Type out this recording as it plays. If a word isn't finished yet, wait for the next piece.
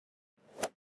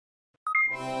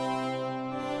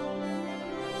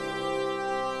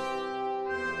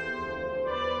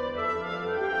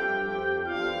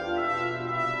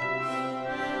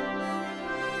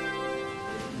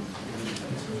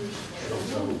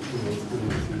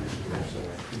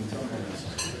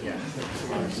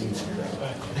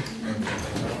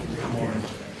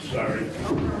Sorry.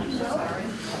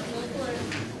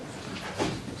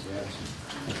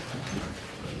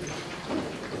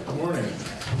 Good morning.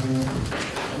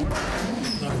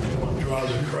 Nothing will draw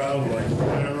the crowd like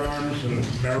firearms and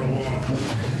marijuana.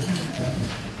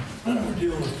 We're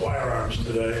dealing with firearms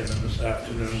today, and then this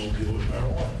afternoon we'll deal with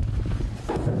marijuana.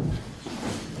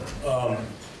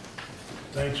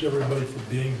 Thanks everybody for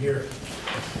being here.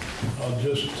 I'll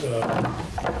just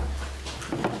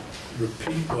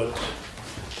repeat what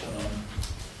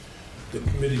the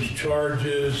committee's charge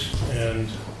is and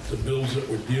the bills that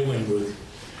we're dealing with.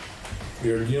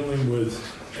 We are dealing with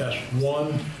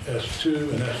S.1,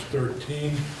 S.2, and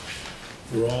S.13.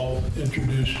 They're all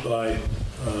introduced by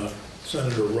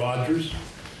Senator Rogers.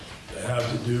 They have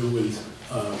to do with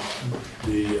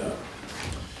the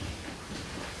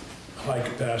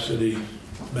high-capacity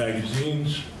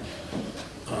magazines,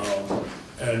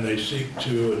 and they seek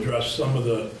to address some of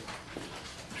the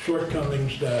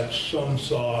shortcomings that some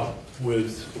saw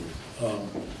with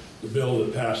the bill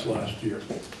that passed last year,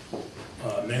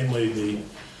 namely the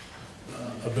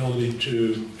ability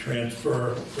to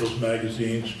transfer those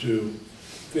magazines to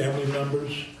family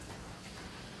members,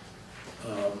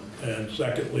 and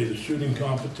secondly, the shooting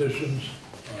competitions,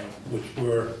 which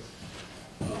were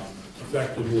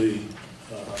effectively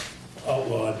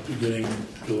outlawed beginning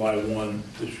July 1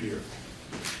 this year,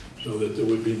 so that there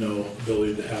would be no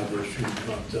ability to have those shooting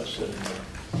contests anymore.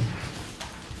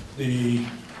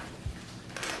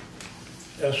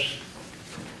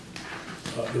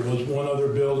 There was one other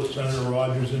bill that Senator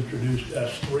Rogers introduced,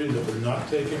 S.3, that we're not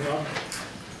taking up,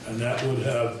 and that would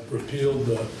have repealed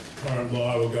the current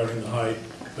law regarding the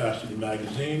high-capacity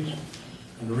magazines.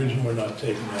 And the reason we're not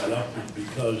taking that up is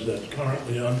because that's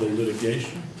currently under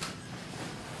litigation,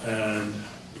 and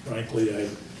frankly, I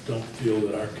don't feel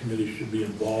that our committee should be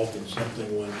involved in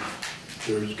something when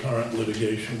there's current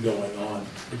litigation going on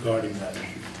regarding that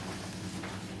issue.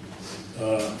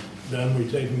 Then we're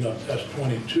taking up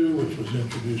S.22, which was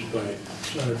introduced by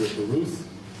Senator Baruth,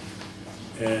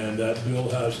 and that bill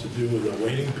has to do with a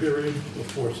waiting period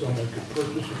before someone could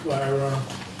purchase a firearm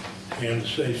and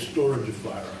safe storage of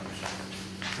firearms.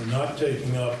 We're not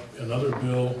taking up another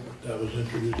bill that was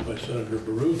introduced by Senator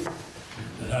Baruth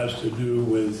that has to do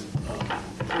with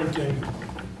printing.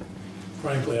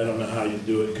 Frankly, I don't know how you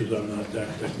do it because I'm not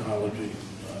that technology,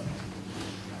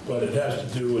 but it has to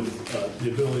do with the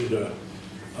ability to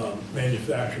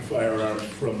manufacture firearms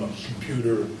from a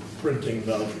computer printing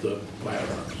of the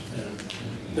firearms. And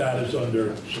that is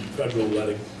under some federal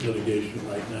litigation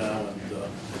right now, and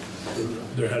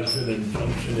there has been an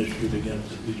injunction issued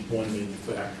against at least one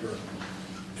manufacturer,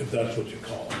 if that's what you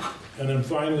call it. And then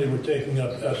finally, we're taking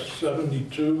up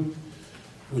S.72,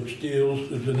 which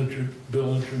deals, is a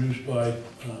bill introduced by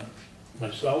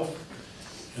myself,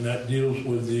 and that deals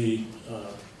with the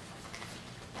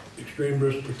extreme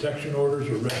risk protection orders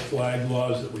or red flag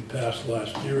laws that we passed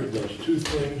last year. It does two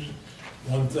things.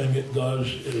 One thing it does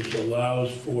is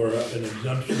allows for an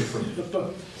exemption from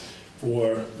HIPAA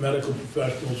for medical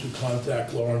professionals who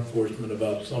contact law enforcement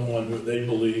about someone who they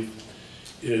believe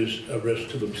is a risk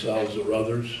to themselves or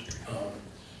others.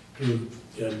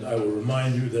 And I will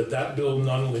remind you that that bill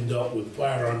not only dealt with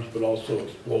firearms but also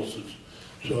explosives.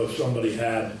 So if somebody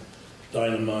had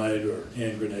dynamite or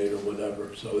hand grenade or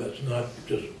whatever, so that's not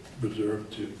just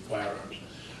reserved to firearms.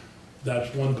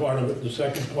 That's one part of it. The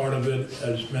second part of it,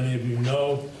 as many of you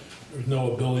know, there's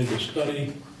no ability to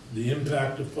study the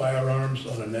impact of firearms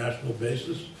on a national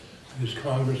basis because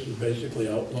Congress has basically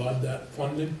outlawed that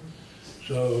funding.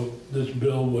 So this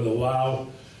bill would allow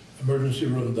emergency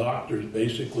room doctors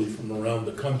basically from around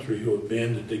the country who have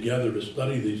banded together to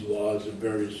study these laws in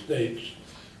various states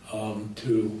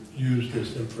to use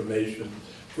this information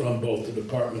from both the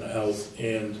Department of Health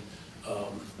and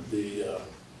the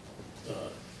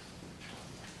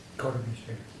Court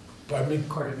administrator. Pardon me?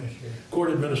 Court administrator.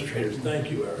 Court administrators,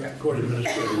 thank you, Eric. Yeah. Court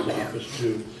administrator's office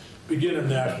to begin a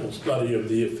national study of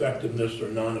the effectiveness or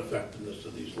non-effectiveness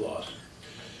of these laws.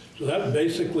 So that's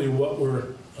basically what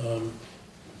we're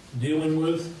dealing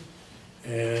with,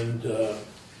 and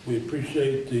we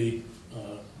appreciate the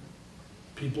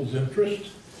people's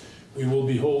interest. We will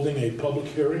be holding a public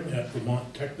hearing at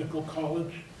Vermont Technical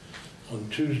College on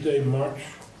Tuesday, March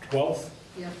 12th,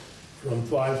 from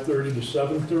 5:30 to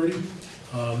 7:30,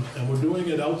 and we're doing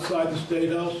it outside the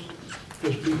State House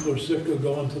because people are sick of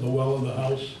going to the well of the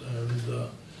House, and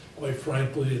quite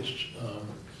frankly, it's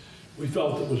we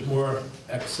felt it was more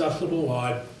accessible.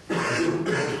 I think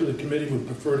most of the committee would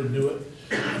prefer to do it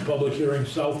a public hearing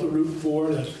south of Route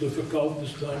 4. That's difficult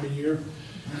this time of year.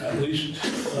 At least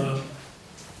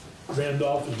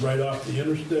Randolph is right off the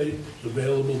interstate. It's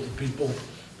available to people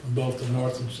from both the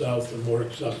north and south, and more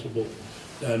accessible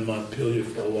than Montpelier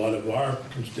for a lot of our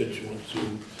constituents,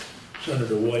 who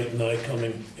Senator White and I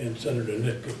coming, and Senator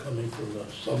Nick are coming from the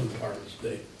southern part of the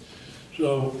state.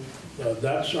 So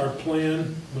that's our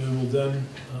plan. We will then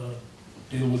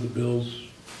deal with the bills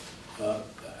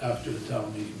after the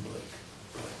town meeting break.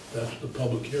 But that's the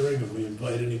public hearing, and we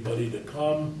invite anybody to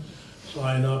come,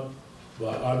 sign up.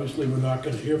 Obviously, we're not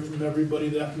going to hear from everybody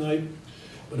that night,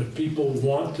 but if people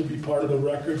want to be part of the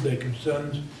record, they can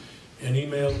send an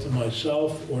email to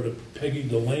myself or to Peggy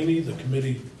Delaney, the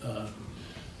committee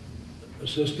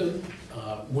assistant,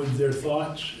 with their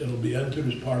thoughts. It'll be entered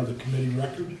as part of the committee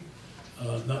record,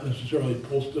 not necessarily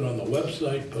posted on the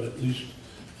website, but at least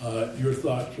your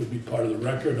thoughts would be part of the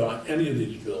record on any of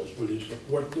these bills, whether you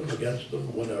support them, against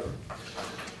them, whatever.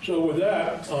 So with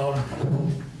that,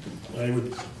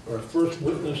 our first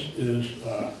witness is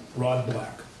Rod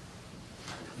Black.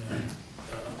 And,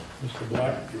 Mr.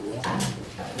 Black, you're welcome.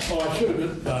 Oh, I should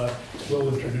have been,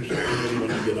 we'll introduce everybody when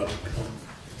you get up.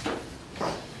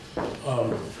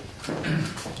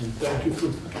 And thank you for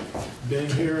being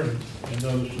here, and I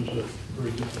know this is a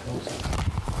very difficult thing.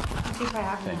 Thank you for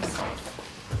having us.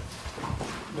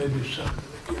 Maybe something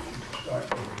that you can start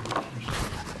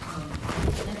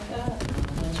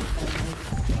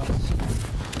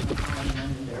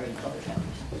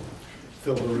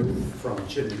Phil LaRue from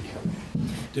Chittenden County.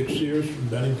 Dick Sears from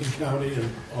Bennington County, and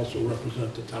also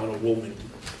represent the town of Wilmington.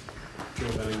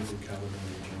 Joe Bennington, County.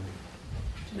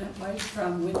 Jeanette White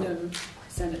from Wyndham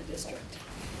Senate District.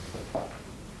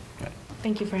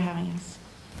 Thank you for having us.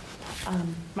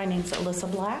 My name's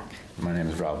Alyssa Black. My name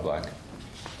is Rob Black.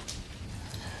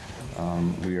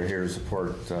 We are here to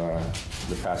support the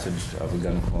passage of the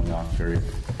gun cooling off period,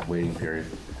 waiting period.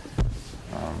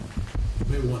 You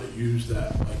may want to use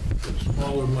that, like the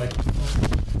smaller microphone.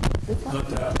 Not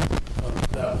that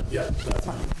one. Yeah, that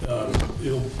one.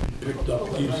 It'll be picked up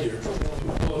easier.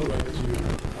 Pull it right to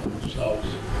yourselves.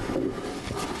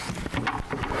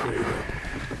 There you go.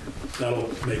 That'll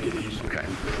make it easier. Okay.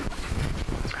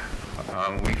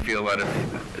 We feel that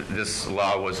if this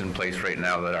law was in place right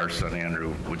now, that our son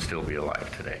Andrew would still be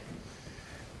alive today.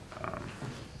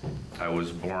 I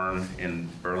was born in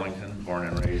Burlington, born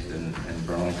and raised in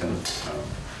Burlington.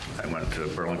 I went to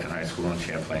Burlington High School and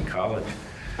Champlain College.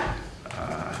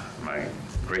 My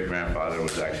great-grandfather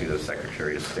was actually the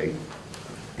Secretary of State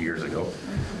years ago.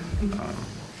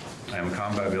 I'm a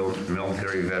combat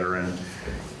military veteran,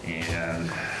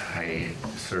 and I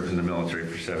served in the military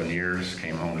for 7 years,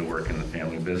 came home to work in the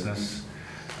family business,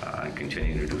 and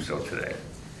continue to do so today.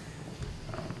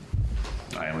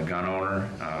 I am a gun owner,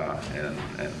 and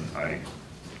I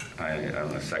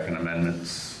am a Second Amendment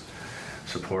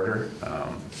supporter,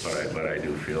 but I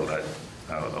do feel that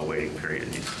a waiting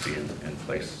period needs to be in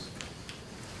place.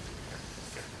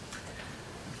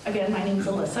 Again, my name's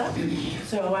Alyssa.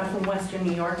 So I'm from Western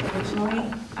New York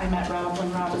originally. I met Rob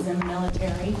when Rob was in the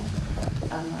military.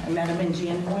 I met him in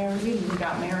January. We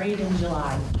got married in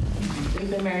July. We've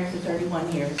been married for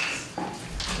 31 years.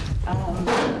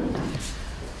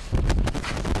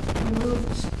 We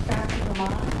moved back to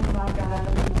Vermont when Rob got out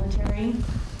of the military,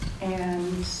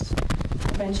 and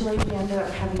eventually we ended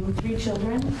up having 3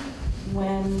 children.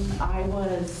 When I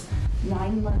was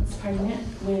 9 months pregnant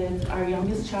with our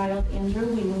youngest child, Andrew,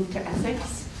 we moved to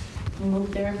Essex. We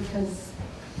moved there because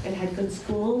it had good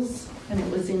schools and it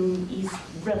was in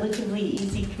relatively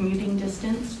easy commuting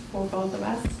distance for both of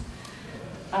us.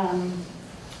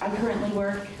 I currently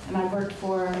work, and I've worked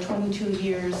for 22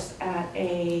 years at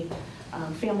a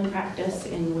family practice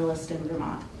in Williston,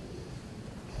 Vermont.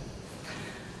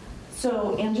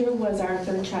 So Andrew was our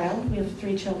 3rd child. We have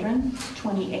 3 children,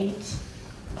 28,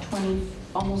 20,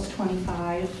 almost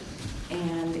 25,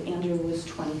 and Andrew was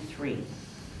 23.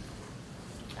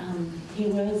 He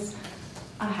was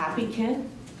a happy kid.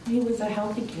 He was a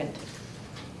healthy kid.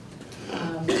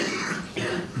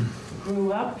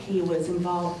 Grew up, he was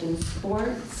involved in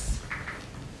sports.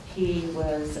 He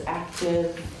was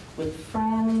active with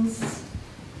friends.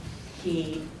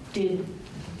 He did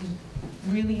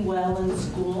really well in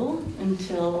school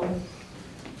until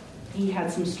he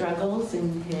had some struggles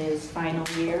in his final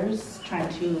years trying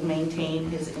to maintain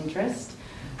his interest,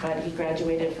 but he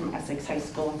graduated from Essex High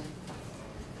School.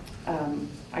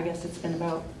 I guess it's been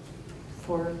about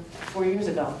four years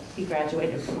ago he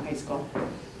graduated from high school.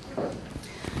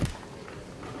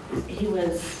 He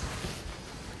was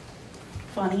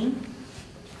funny.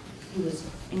 He was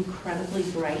incredibly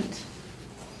bright.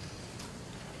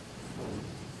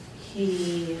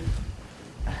 it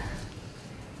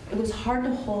was hard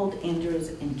to hold Andrew's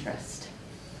interest.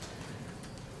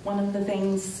 One of the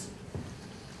things,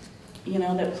 you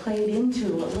know, that played into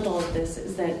a little of this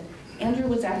is that Andrew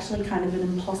was actually kind of an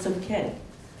impulsive kid.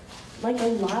 Like a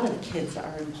lot of kids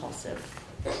are impulsive.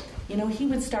 You know, he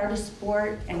would start a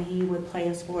sport and he would play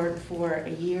a sport for a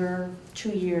year, 2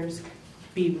 years,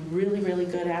 be really, really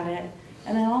good at it.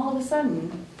 And then all of a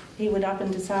sudden, he would up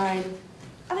and decide,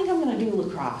 I think I'm gonna do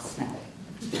lacrosse now.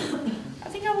 I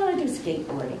think I wanna do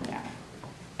skateboarding now.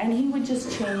 And he would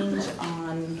just change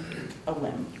on a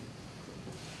whim.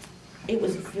 It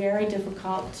was very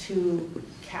difficult to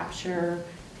capture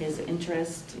his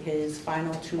interest his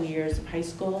final 2 years of high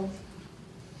school.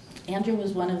 Andrew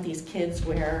was one of these kids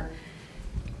where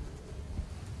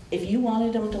if you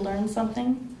wanted him to learn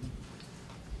something,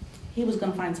 he was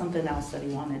going to find something else that he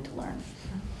wanted to learn.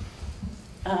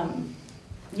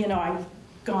 You know, I've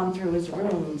gone through his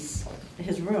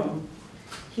room.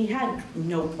 He had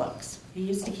notebooks. He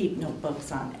used to keep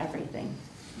notebooks on everything.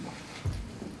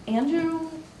 Andrew,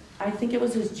 I think it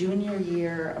was his junior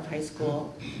year of high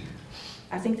school,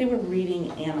 I think they were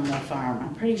reading Animal Farm.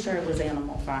 I'm pretty sure it was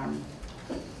Animal Farm.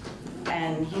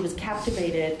 And he was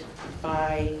captivated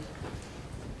by,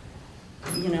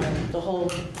 you know, the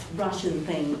whole Russian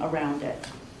thing around it.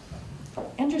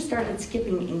 Andrew started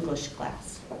skipping English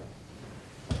class.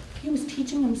 He was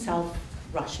teaching himself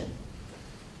Russian.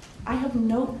 I have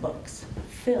notebooks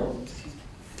filled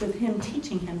with him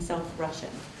teaching himself Russian.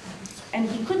 And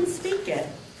he couldn't speak it,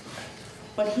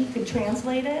 but he could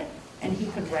translate it and he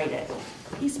could write it.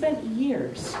 He spent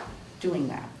years doing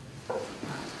that.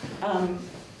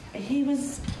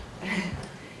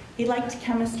 He liked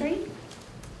chemistry,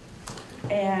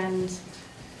 and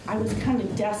I was kind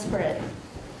of desperate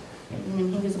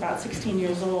when he was about 16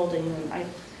 years old, and I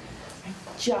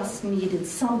just needed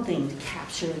something to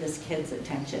capture this kid's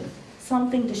attention,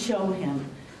 something to show him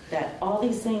that all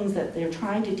these things that they're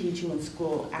trying to teach you in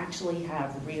school actually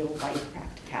have real life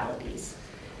practicalities.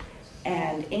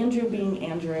 And Andrew being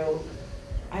Andrew,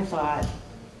 I thought,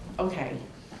 okay,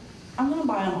 I'm gonna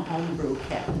buy him a homebrew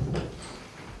kit.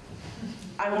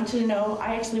 I want you to know,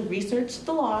 I actually researched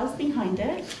the laws behind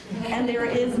it, and there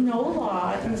is no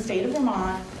law in the state of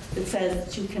Vermont that says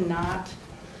that you cannot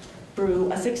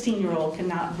brew, a 16-year-old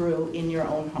cannot brew in your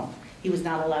own home. He was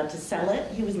not allowed to sell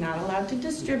it, he was not allowed to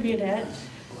distribute it,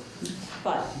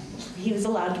 but he was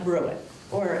allowed to brew it,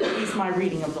 or at least my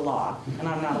reading of the law, and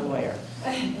I'm not a lawyer.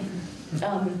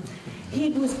 He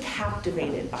was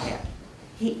captivated by it.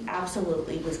 He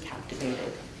absolutely was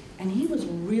captivated, and he was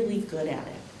really good at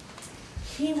it.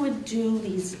 He would do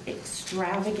these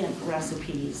extravagant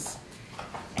recipes,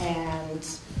 and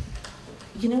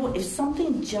you know, if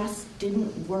something just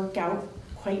didn't work out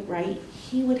quite right,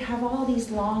 he would have all these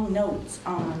long notes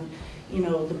on, you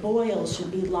know, the boil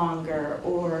should be longer,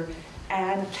 or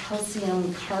add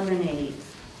calcium carbonate,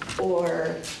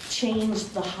 or change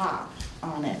the hop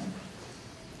on it.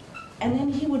 And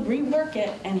then he would rework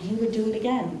it and he would do it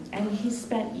again. And he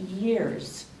spent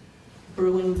years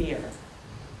brewing beer.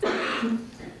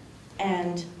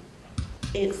 And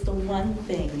it's the one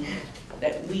thing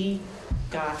that we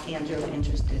got Andrew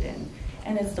interested in.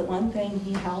 And it's the one thing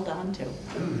he held on to.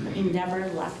 He never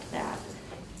left that.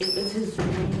 It was his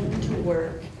dream to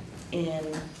work in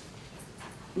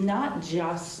not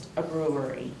just a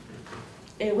brewery.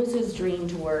 It was his dream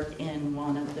to work in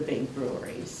one of the big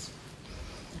breweries.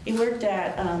 He worked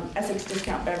at Essex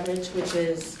Discount Beverage, which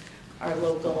is our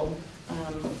local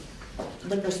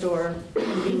liquor store,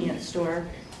 convenience store.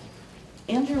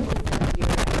 Andrew worked there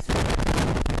years.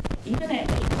 Even at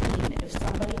 18, if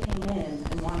somebody came in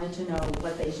and wanted to know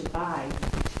what they should buy,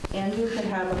 Andrew could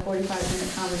have a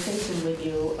 45-minute conversation with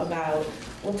you about,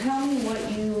 well, tell me what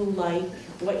you like,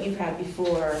 what you've had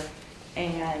before,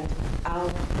 and I'll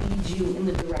lead you in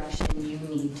the direction you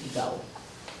need to go.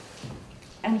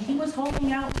 And he was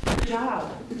holding out for a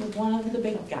job with one of the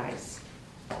big guys.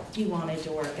 He wanted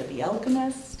to work at The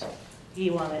Alchemist, he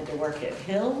wanted to work at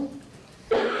Hill,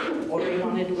 or he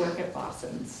wanted to work at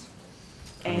Lawson's.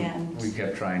 And we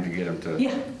kept trying to get him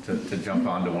to jump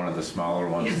onto one of the smaller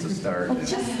ones to start. Well,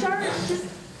 just start.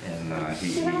 And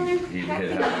he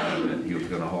did have one of it. He was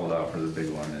going to hold out for the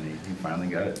big one, and he finally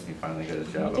got it. He finally got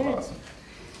his job at Lawson.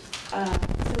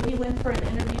 So we went for an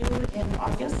interview in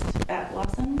August at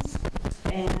Lawson's,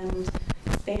 and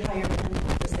they hired him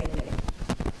the same day.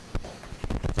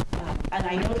 And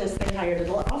I noticed they hired an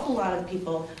awful lot of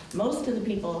people. Most of the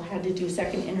people had to do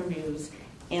second interviews.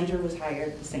 Andrew was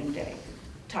hired the same day.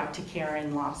 Talked to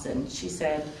Karen Lawson. She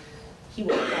said he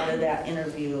walked out of that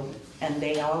interview and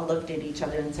they all looked at each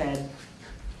other and said,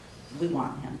 we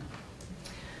want him.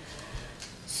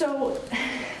 So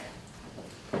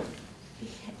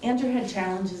Andrew had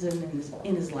challenges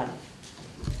in his life,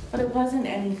 but it wasn't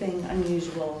anything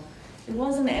unusual. It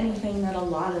wasn't anything that a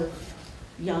lot of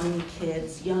young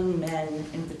kids, young men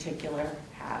in particular,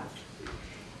 have.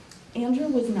 Andrew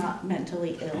was not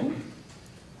mentally ill.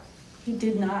 He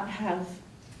did not have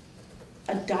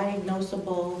a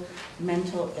diagnosable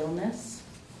mental illness.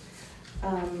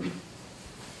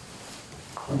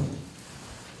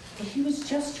 He was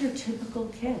just your typical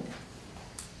kid.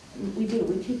 We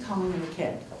keep calling him a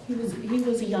kid. He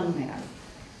was a young man.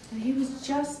 But he was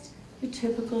just your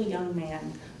typical young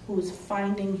man who was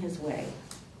finding his way.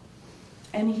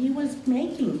 And he was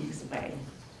making his way.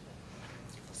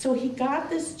 So he got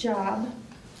this job.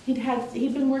 He'd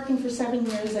been working for 7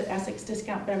 years at Essex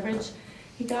Discount Beverage.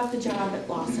 He got the job at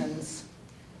Lawson's.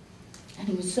 And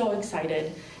he was so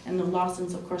excited. And the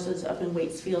Lawson's, of course, is up in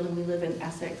Waitsfield, and we live in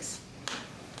Essex.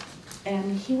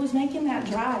 And he was making that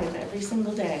drive every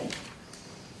single day.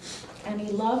 And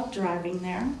he loved driving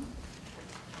there.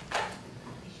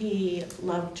 He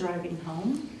loved driving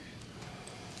home.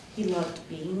 He loved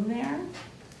being there.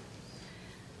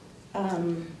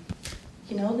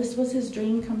 You know, this was his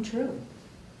dream come true.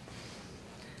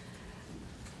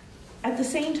 At the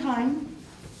same time,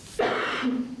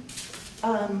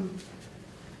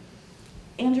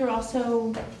 Andrew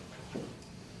also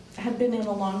had been in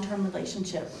a long-term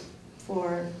relationship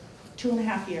for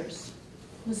 2.5 years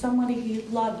with somebody he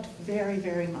loved very,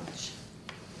 very much.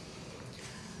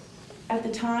 At the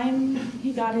time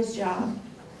he got his job,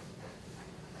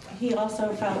 he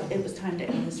also felt it was time to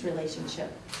end this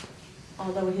relationship.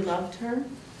 Although he loved her,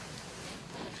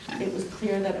 it was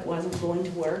clear that it wasn't going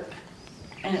to work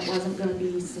and it wasn't going to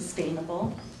be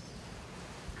sustainable.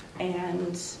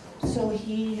 And so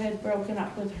he had broken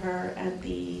up with her at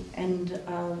the end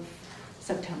of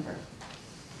September.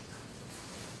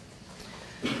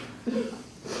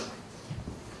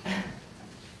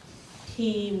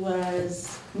 He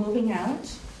was moving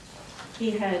out. He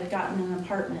had gotten an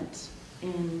apartment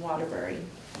in Waterbury,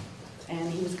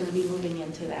 and he was going to be moving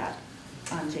into that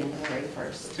on January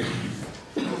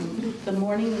 1st. The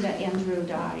morning that Andrew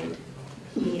died,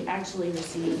 he actually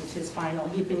received his final.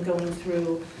 He'd been going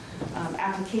through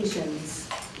applications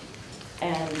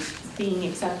and being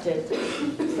accepted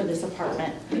for this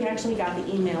apartment. He actually got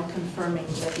the email confirming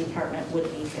that the apartment would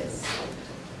be his.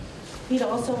 He'd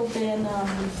also been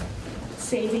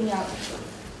saving up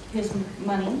his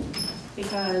money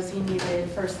because he needed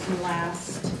first and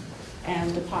last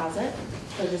and deposit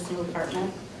for this new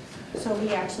apartment. So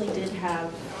he actually did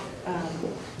have,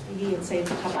 he had saved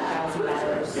a couple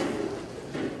 $1,000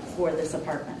 for this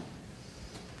apartment.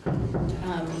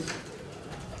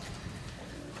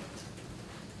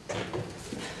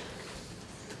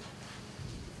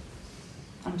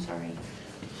 I'm sorry.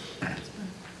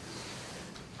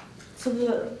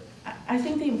 So I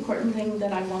think the important thing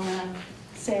that I want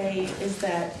to say is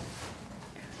that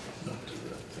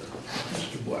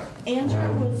Mr. Black.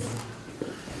 Andrew was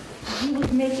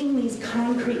making these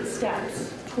concrete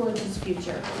steps towards his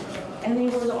future, and they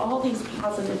were all these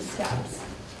positive steps.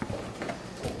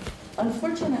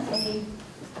 Unfortunately,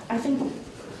 I think,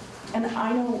 and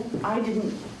I know I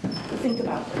didn't think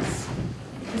about this,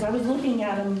 because I was looking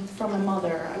at him from a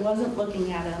mother. I wasn't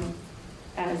looking at him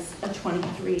as a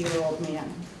 23-year-old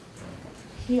man.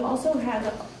 He also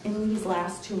had, in these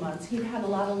last 2 months, he'd had a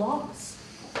lot of loss.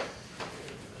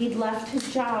 He'd left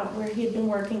his job where he had been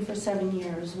working for 7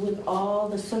 years with all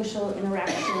the social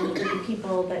interaction with the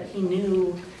people that he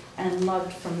knew and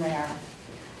loved from there.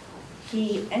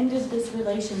 He ended this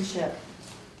relationship,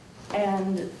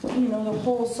 and you know, the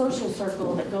whole social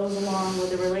circle that goes along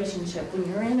with a relationship. When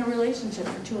you're in a relationship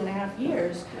for 2.5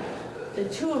 years, the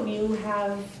two of you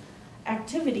have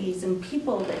activities and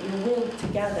people that you're with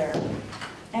together.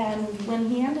 And when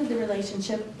he ended the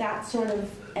relationship, that sort of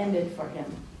ended for him.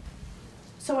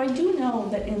 So I do know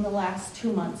that in the last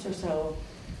 2 months or so,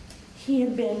 he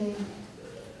had been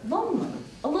lonely,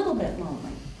 a little bit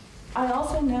lonely. I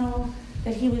also know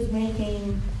that he was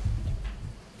making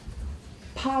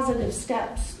positive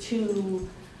steps to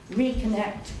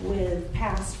reconnect with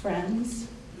past friends.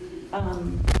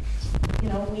 You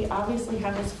know, we obviously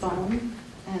have his phone,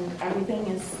 and everything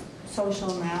is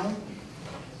social now.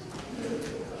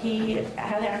 He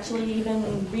had actually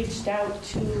even reached out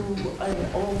to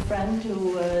an old friend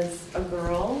who was a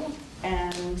girl,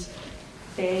 and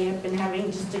they have been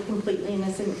having just a completely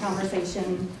innocent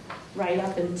conversation right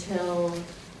up until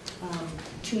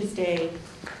Tuesday,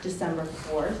 December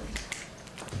 4th.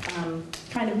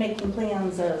 Kind of making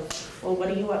plans of, well, what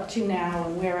are you up to now,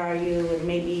 and where are you, and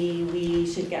maybe we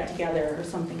should get together or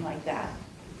something like that.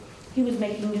 He was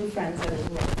making new friends at his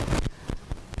work.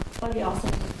 But he also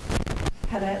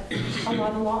had a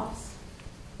lot of loss.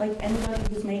 Like anybody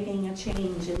who's making a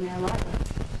change in their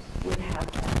life would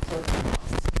have that sort of loss.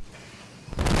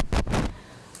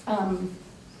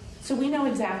 So we know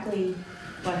exactly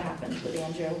what happened with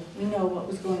Andrew. We know what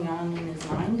was going on in his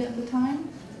mind at the time.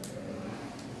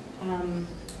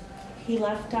 He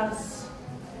left us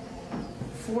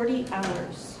 40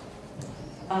 hours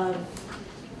of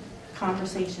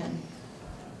conversation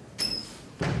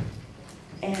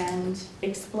and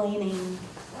explaining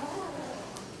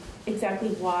exactly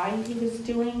why he was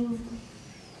doing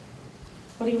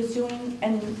what he was doing,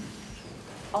 and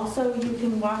also you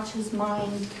can watch his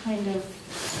mind kind of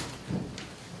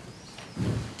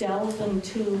delve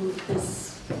into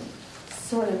this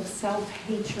sort of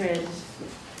self-hatred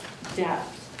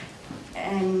depth,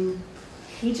 and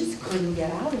he just couldn't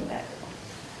get out of it.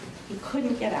 He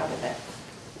couldn't get out of it.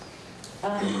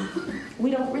 We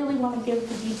don't really want to give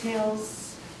the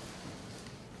details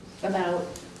about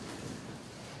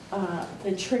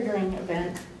the triggering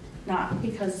event, not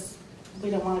because we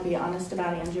don't want to be honest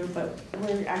about Andrew, but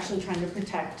we're actually trying to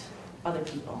protect other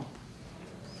people.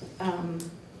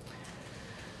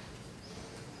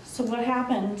 So what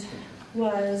happened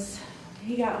was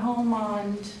he got home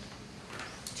on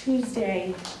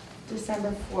Tuesday,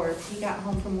 December 4th. He got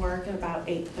home from work at about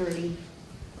 8:30.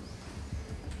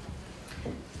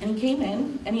 And he came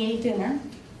in and he ate dinner.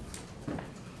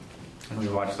 And we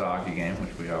watched the hockey game,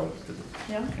 which we always did,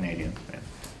 Yeah. Canadians. Yeah.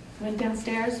 Went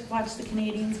downstairs, watched the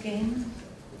Canadians game.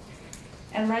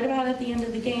 And right about at the end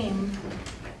of the game,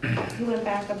 he went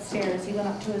back upstairs. He went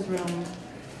up to his room.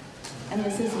 And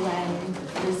this is when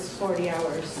his 40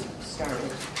 hours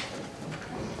started.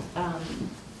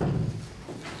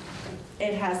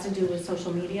 It has to do with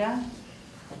social media.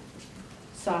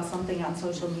 Saw something on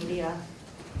social media,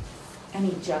 and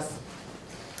he just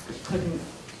couldn't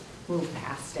move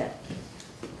past it.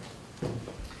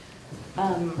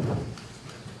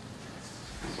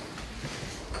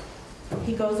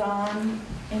 He goes on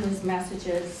in his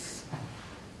messages.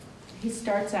 He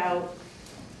starts out,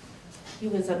 he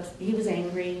was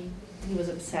angry, he was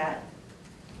upset.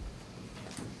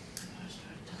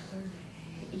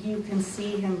 You can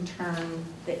see him turn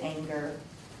the anger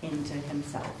into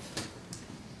himself.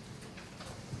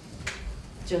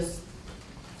 Just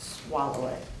swallow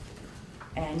it.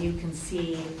 And you can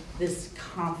see this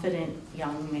confident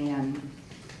young man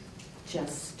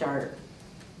just start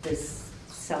this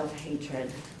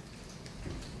self-hatred.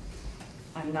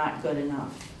 I'm not good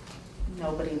enough.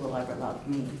 Nobody will ever love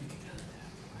me.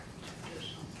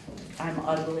 I'm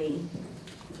ugly.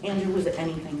 Andrew was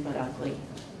anything but ugly.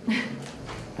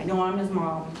 I know I'm his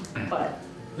mom, but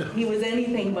he was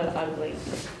anything but ugly.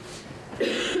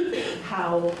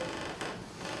 How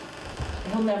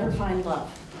he'll never find love.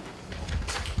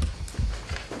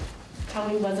 How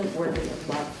he wasn't worthy of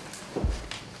love.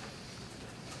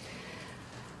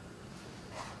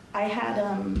 I have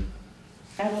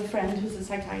a friend who's a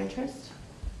psychiatrist.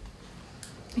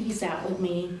 He sat with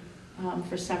me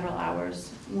for several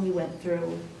hours. We went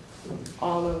through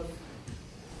all of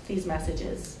these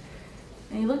messages.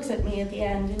 And he looks at me at the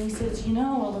end and he says, you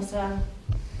know, Alyssa,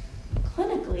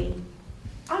 clinically,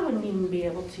 I wouldn't even be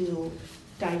able to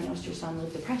diagnose your son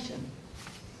with depression.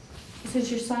 He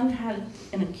says, your son had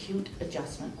an acute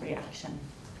adjustment reaction.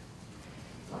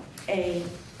 A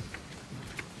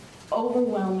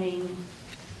overwhelming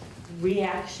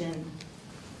reaction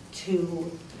to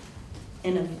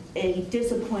a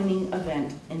disappointing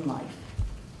event in life.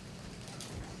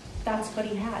 That's what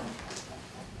he had.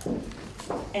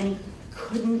 And he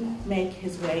couldn't make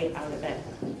his way out of it.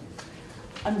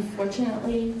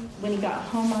 Unfortunately, when he got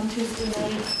home on Tuesday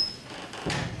night,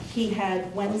 he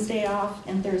had Wednesday off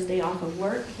and Thursday off of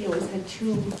work. He always had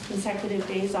 2 consecutive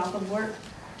days off of work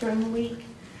during the week.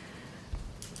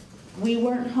 We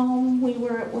weren't home, we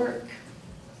were at work.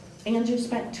 Andrew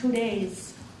spent 2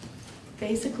 days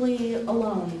basically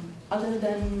alone, other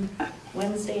than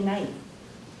Wednesday night.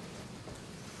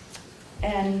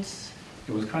 And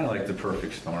It was kind of like the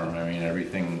perfect storm. I mean,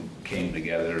 everything came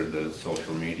together, the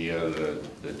social media,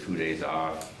 the 2 days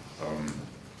off.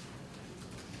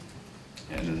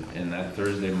 And that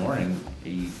Thursday morning,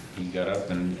 he got up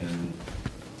and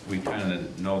we kind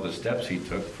of know the steps he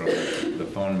took from the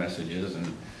phone messages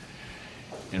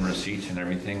and receipts and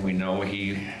everything. We know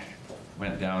he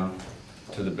went down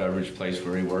to the beverage place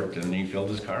where he worked and he filled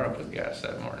his car up with gas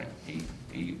that morning.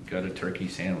 He got a turkey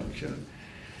sandwich and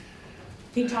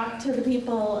he talked to the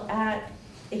people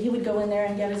he would go in there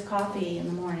and get his coffee in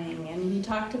the morning, and he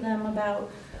talked to them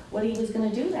about what he was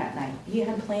gonna do that night. He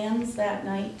had plans that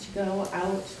night to go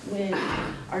out with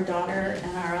our daughter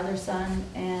and our other son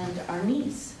and our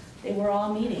niece. They were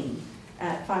all meeting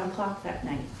at 5 o'clock that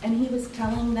night. And he was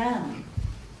telling them,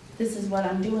 this is what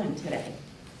I'm doing today.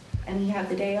 And he had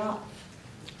the day off.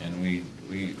 And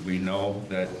we know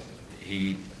that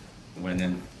he went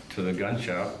into the gun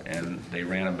shop and they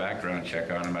ran a background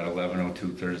check on him at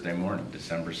 11:02 Thursday morning,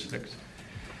 December 6th.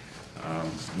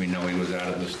 We know he was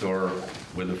out of the store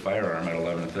with a firearm at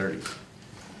 11:30.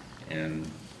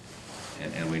 And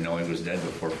we know he was dead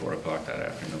before 4 o'clock that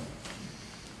afternoon.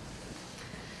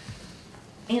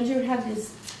 Andrew had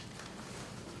this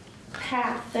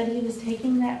path that he was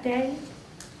taking that day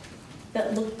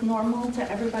that looked normal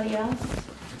to everybody else.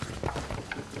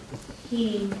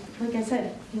 He, like I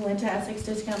said, he went to Essex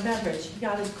Discount Beverage. He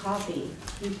got his coffee.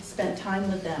 He spent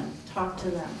time with them, talked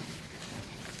to them.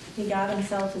 He got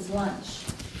himself his lunch.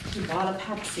 He bought a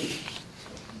Pepsi.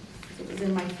 It was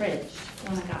in my fridge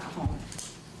when I got home.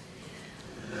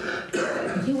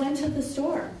 He went to the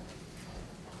store.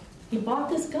 He bought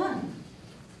this gun.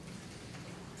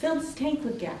 Filled his tank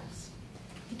with gas.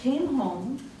 He came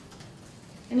home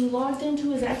and he logged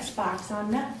into his Xbox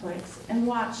on Netflix and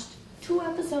watched 2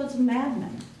 episodes of Mad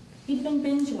Men. He'd been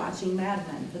binge watching Mad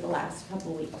Men for the last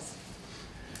couple weeks.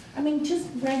 I mean, just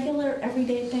regular,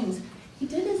 everyday things. He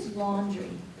did his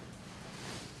laundry.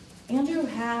 Andrew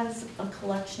has a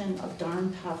collection of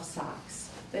darn tough socks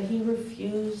that he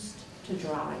refused to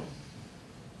dry.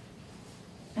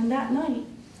 And that night,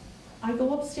 I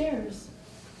go upstairs,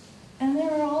 and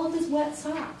there are all of his wet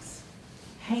socks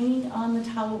hanging on the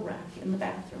towel rack in the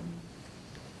bathroom.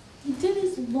 He did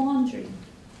his laundry,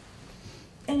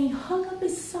 and he hung up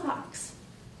his socks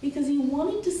because he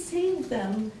wanted to save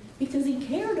them because he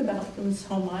cared about them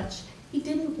so much, he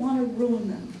didn't want to ruin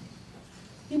them.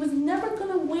 He was never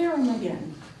going to wear them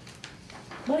again,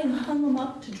 but he hung them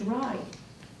up to dry.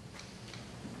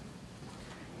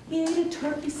 He ate a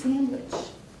turkey sandwich.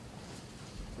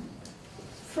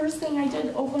 First thing I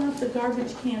did, open up the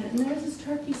garbage can, and there's his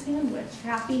turkey sandwich,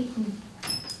 happy.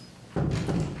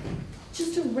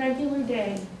 Just a regular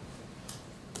day.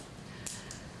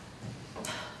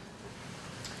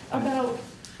 About,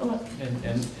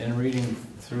 And reading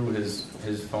through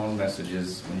his phone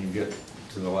messages, when you get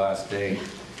to the last day,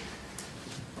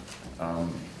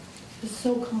 it's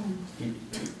so calm.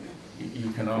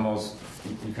 you can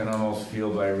almost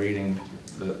feel by reading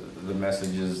the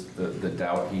messages the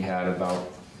doubt he had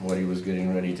about what he was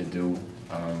getting ready to do.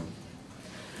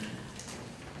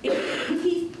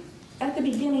 He, at the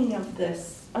beginning of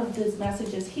these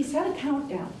messages, he set a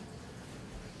countdown,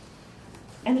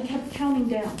 and he kept counting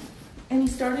down, and he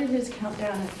started his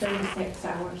countdown at 36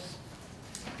 hours.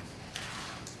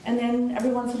 And then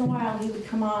every once in a while, he would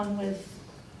come on with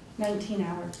 19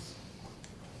 hours,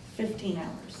 15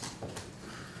 hours.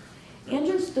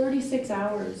 Andrew's 36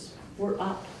 hours were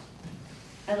up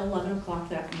at 11 o'clock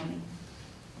that morning.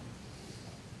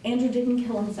 Andrew didn't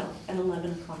kill himself at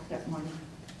 11 o'clock that morning.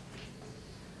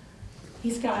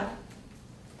 He's got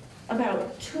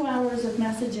about 2 hours of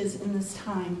messages in this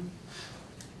time.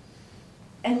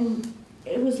 And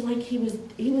it was like he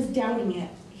was doubting it.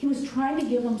 He was trying to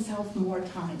give himself more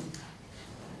time.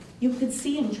 You could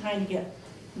see him trying to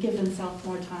give himself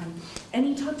more time. And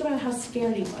he talked about how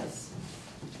scared he was.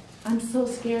 I'm so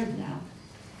scared now.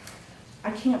 I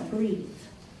can't breathe.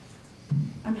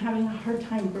 I'm having a hard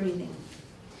time breathing.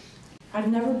 I've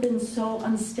never been so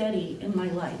unsteady in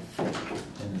my life.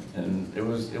 And it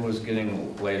was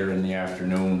getting later in the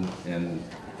afternoon, and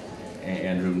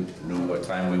Andrew knew what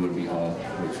time we would be home,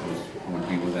 which would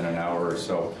be within an hour or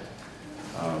so.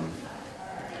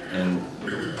 And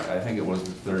I think it was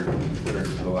the third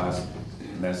to the last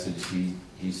message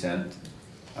he sent.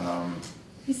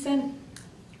 He sent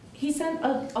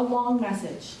a long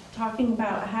message talking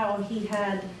about how he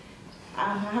had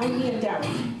doubts.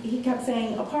 He kept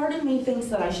saying, a part of me thinks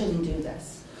that I shouldn't do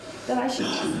this, that I should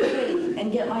stay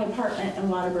and get my apartment in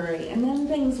Waterbury, and then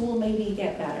things will maybe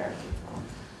get better.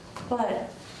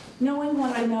 But knowing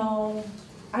what I know,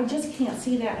 I just can't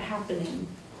see that happening.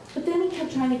 But then he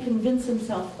kept trying to convince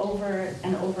himself over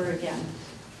and over again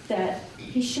that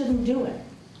he shouldn't do it.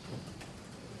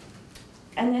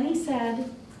 And then he said,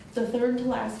 the third to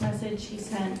last message he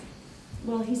sent,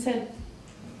 well, he said,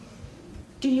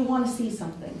 do you want to see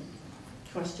something?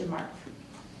 Question mark.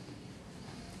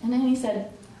 And then he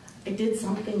said, I did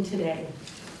something today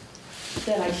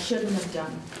that I shouldn't have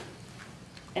done.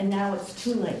 And now it's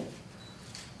too late.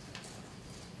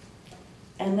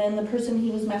 And then the person he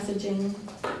was messaging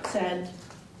said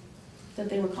that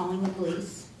they were calling the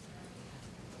police.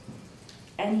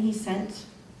 And he sent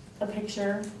a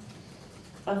picture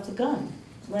of the gun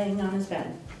laying on his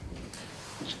bed.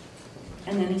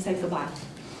 And then he said goodbye.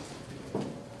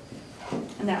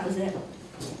 And that was it.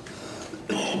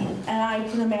 And I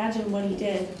can imagine what he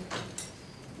did.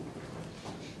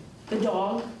 The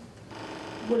dog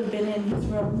would have been in his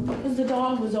room, because the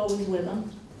dog was always with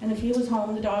him. And if he was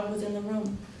home, the dog was in the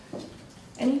room.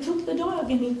 And he took the dog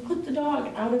and he put the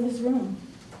dog out of his room.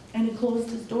 And he closed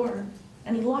his door.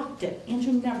 And he locked it.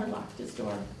 Andrew never locked his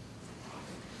door.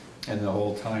 And the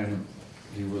whole time,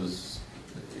 he was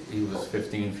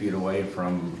 15 feet away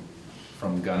from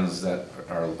guns that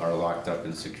are locked up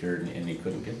and secured, and he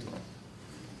couldn't get to them.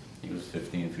 He was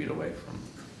 15 feet away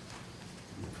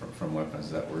from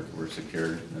weapons that were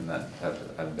secured and that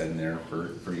have been there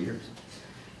for years.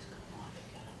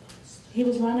 He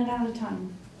was running out of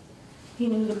time. He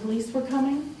knew the police were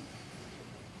coming.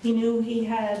 He knew he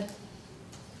had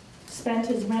spent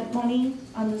his rent money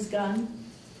on this gun.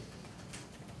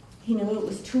 He knew it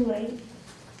was too late.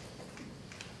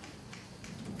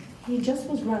 He just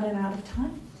was running out of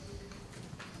time.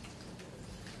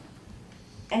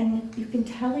 And you can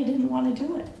tell he didn't want to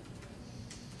do it.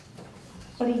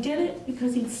 But he did it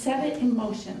because he'd set it in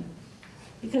motion.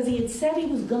 Because he had said he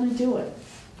was going to do it.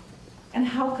 And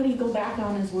how could he go back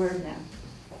on his word now?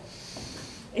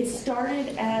 It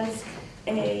started as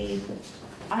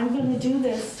I'm going to do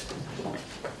this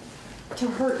to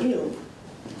hurt you.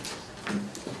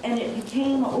 And it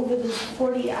became over the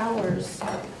 40 hours,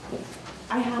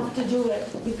 I have to do it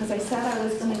because I said I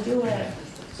was going to do it.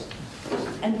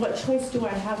 And what choice do I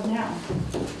have now?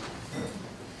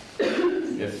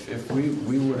 If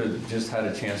we would have just had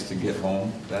a chance to get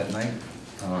home that night,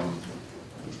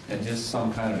 and just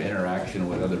some kind of interaction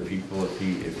with other people, if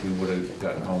he would have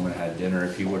gotten home and had dinner,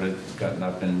 if he would have gotten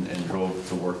up and drove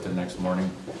to work the next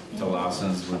morning to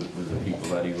Lawson's with the people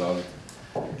that he loved.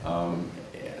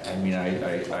 I mean,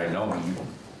 I know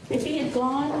he... If he had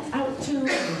gone out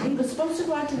he was supposed to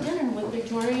go out to dinner with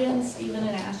Victoria and Stephen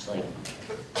and Ashley.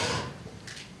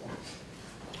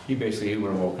 He would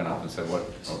have woken up and said, what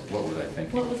was I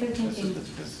thinking? What was I thinking?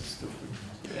 This is stupid.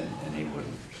 And he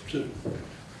wouldn't. So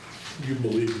you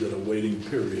believe that a waiting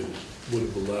period would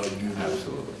have allowed you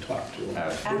Absolutely. to talk to him?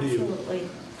 Absolutely.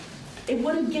 It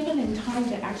would have given him time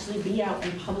to actually be out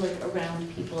in public around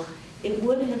people. It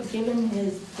would have given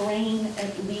his brain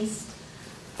at least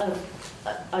a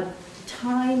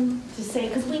time to say,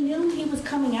 because we knew he was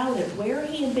coming out of where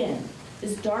he had been,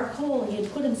 this dark hole he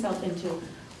had put himself into.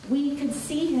 We could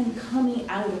see him coming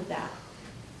out of that.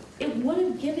 It would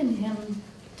have given him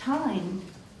time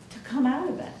to come out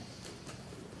of it.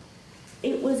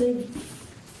 It was a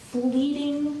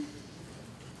fleeting,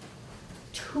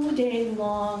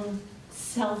 2-day-long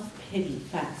self-pity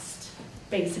fest,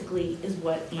 basically, is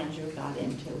what Andrew got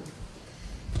into.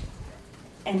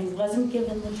 And he wasn't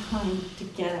given the time to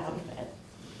get out of it.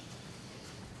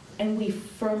 And we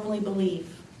firmly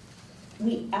believe,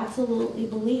 we absolutely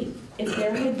believe, if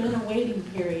there had been a waiting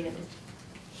period,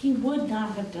 he would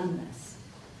not have done this.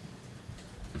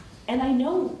 And I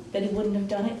know that he wouldn't have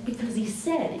done it because he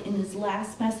said in his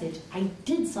last message, I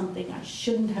did something I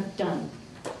shouldn't have done.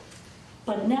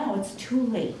 But now it's too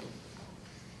late.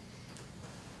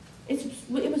 It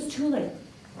was too late.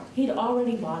 He'd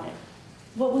already bought it.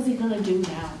 What was he going to do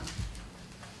now?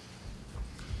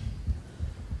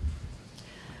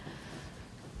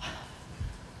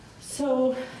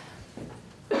 So,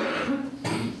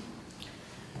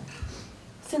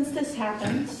 since this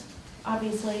happened,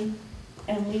 obviously,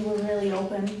 and we were really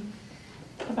open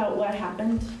about what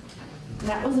happened, and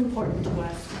that was important to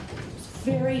us. It was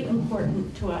very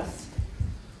important to us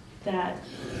that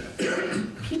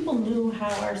people knew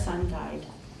how our son died.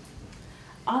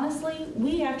 Honestly,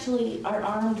 we actually are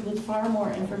armed with far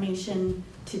more information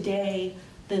today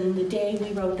than the day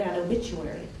we wrote that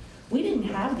obituary. We didn't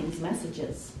have these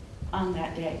messages on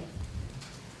that day.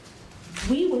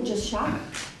 We were just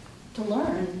shocked to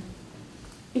learn,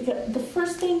 because the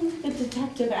first thing the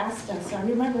detective asked us, I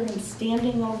remember him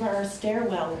standing over our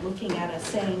stairwell looking at us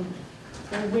saying,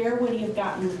 well, where would he have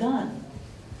gotten the gun?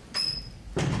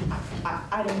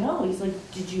 I don't know. He's like,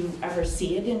 did you ever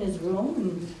see it in his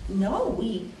room? And no,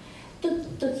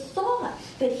 the thought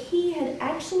that he had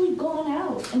actually gone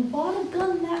out and bought a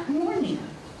gun that morning,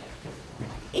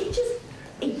 I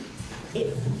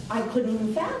couldn't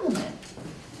even fathom it.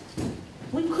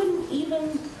 We couldn't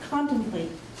even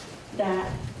contemplate that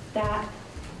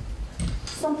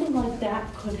something like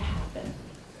that could happen.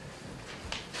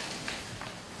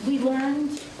 We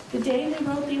learned the day we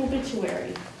wrote the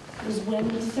obituary was when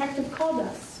the detective called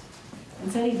us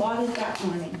and said he bought it that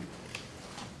morning.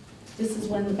 This is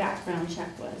when the background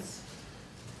check was.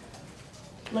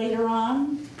 Later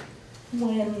on,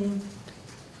 when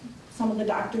some of the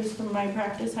doctors from my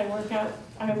practice I work at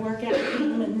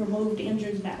came and removed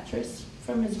Andrew's mattress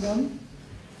from his room,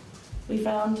 we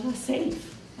found a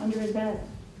safe under his bed.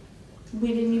 We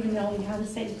didn't even know he had a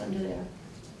safe under there.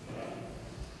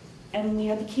 And we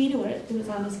had the key to it. It was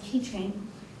on his keychain.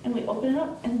 And we opened it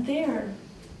up, and there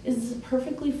is a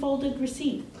perfectly folded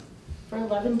receipt for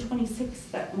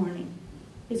 $11.26 that morning.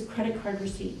 His credit card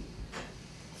receipt.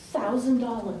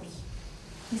 $1,000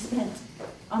 he spent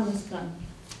on this gun.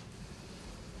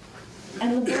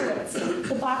 And the bullets,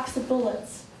 the box of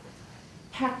bullets,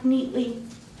 packed neatly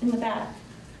in the back.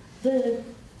 The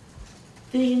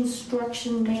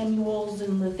instruction manuals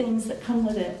and the things that come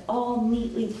with it, all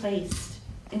neatly placed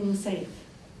in the safe.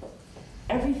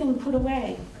 Everything put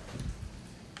away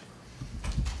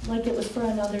like it was for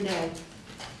another day.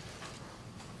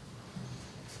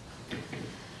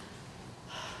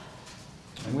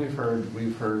 And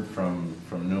we've heard from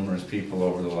numerous people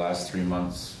over the last 3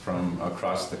 months from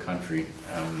across the country,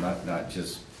 not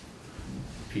just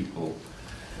people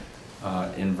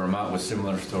in Vermont with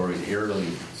similar stories, eerily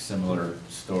similar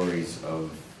stories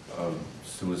of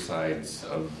suicides,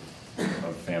 of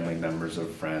family members,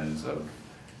 of friends.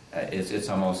 It's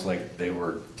almost like they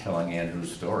were telling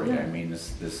Andrew's story. Yeah. I mean,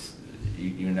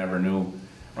 you never knew,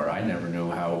 or I never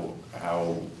knew how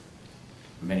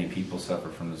many people suffer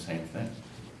from the same thing.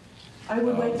 I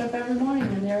would wake up every morning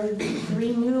and there would be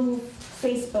 3 new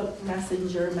Facebook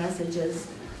Messenger messages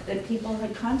that people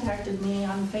had contacted me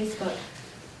on Facebook.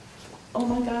 Oh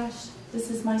my gosh, this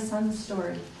is my son's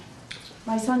story.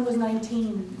 My son was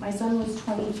 19, my son was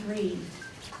 23,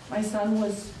 my son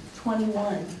was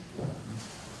 21.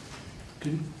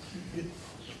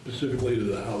 Specifically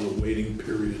to how the waiting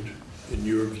period, in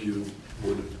your view,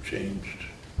 would have changed?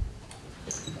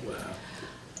 What happened?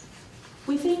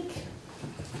 We think,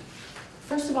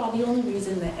 first of all, the only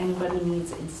reason that anybody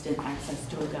needs instant access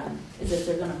to a gun is if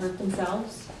they're going to hurt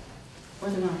themselves or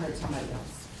they're going to hurt somebody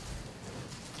else.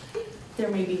 There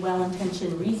may be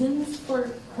well-intentioned reasons for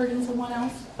hurting someone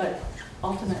else, but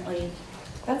ultimately,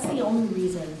 that's the only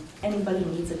reason anybody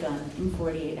needs a gun in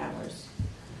 48 hours.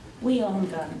 We own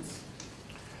guns.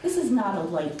 This is not a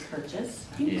light purchase.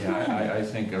 I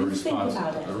think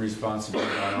about it. responsible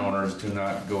gun owners do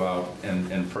not go out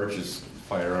and purchase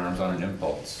firearms on an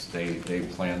impulse. They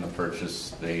plan the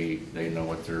purchase. They know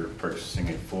what they're purchasing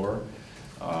it for.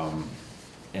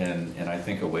 And I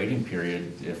think a waiting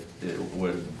period, if it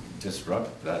would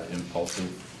disrupt that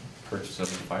impulsive purchase of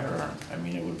a firearm. I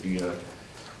mean, it would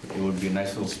be a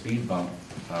nice little speed bump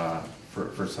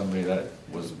for somebody that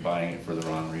was buying it for the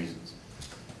wrong reasons.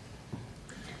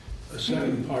 The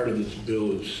second part of this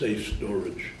bill is safe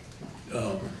storage.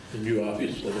 And you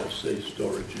obviously have safe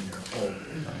storage in your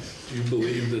home. Do you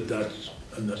believe that that's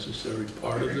a necessary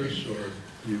part of this, or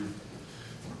you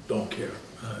don't care?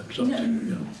 It's up to you,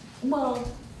 you know.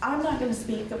 Well, I'm not going to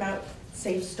speak about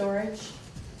safe storage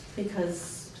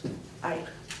because I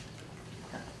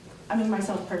mean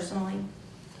myself personally,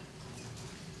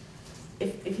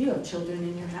 if you have children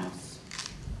in your house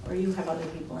or you have other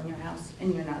people in your house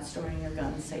and you're not storing your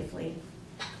guns safely,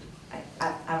 I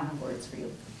don't have words for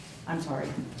you. I'm sorry.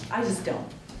 I just don't.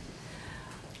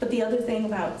 But the other thing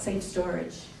about safe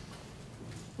storage,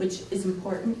 which is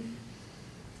important,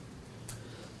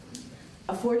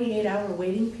 a 48-hour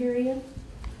waiting period,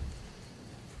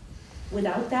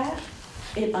 without that,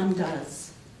 it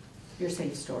undoes your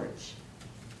safe storage.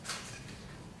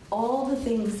 All the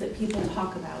things that people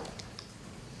talk about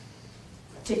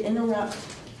to interrupt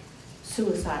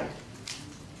suicide,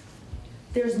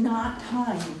 there's not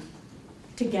time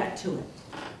to get to it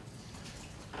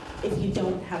if you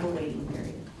don't have a waiting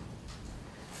period.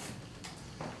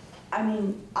 I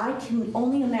mean, I can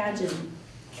only imagine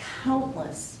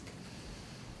countless,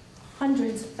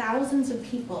 hundreds, thousands of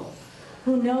people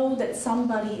who know that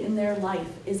somebody in their life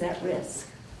is at risk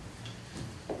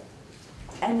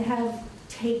and have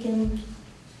taken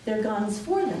their guns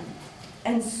for them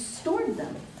and stored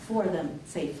them for them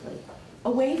safely,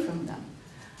 away from them.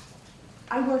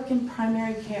 I work in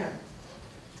primary care.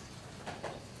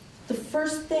 The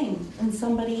first thing when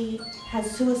somebody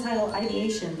has suicidal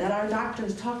ideation that our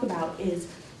doctors talk about is,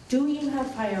 do you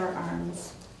have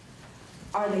firearms?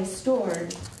 Are they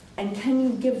stored? And can you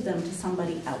give them to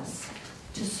somebody else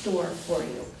to store for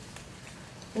you?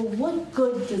 Well, what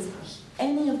good does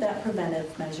any of that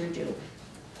preventive measure do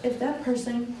if that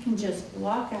person can just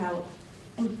walk out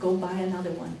and go buy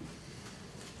another one?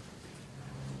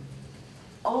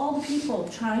 All the people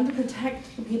trying to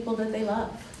protect the people that they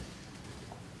love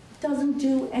doesn't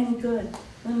do any good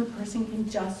when the person can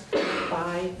just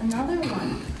buy another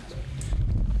one.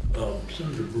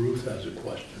 Senator Ruth has a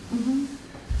question. Mm-hmm.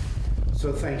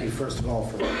 So thank you, first of all,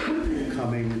 for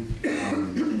coming.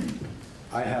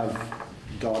 I have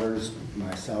daughters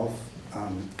myself,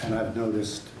 and I've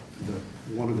noticed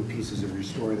one of the pieces of your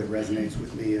story that resonates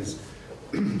with me is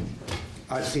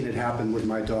I've seen it happen with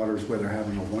my daughters where they're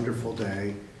having a wonderful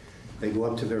day. They go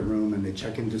up to their room and they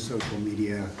check into social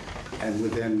media, and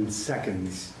within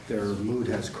seconds, their mood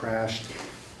has crashed.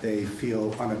 They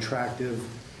feel unattractive.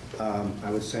 I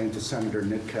was saying to Senator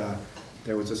Nitka,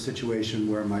 there was a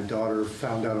situation where my daughter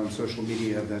found out on social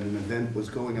media that an event was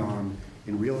going on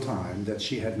in real time that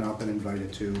she had not been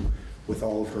invited to with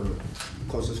all of her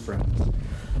closest friends.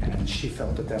 And she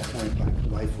felt at that point like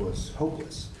life was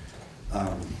hopeless.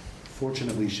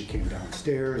 Fortunately, she came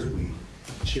downstairs, we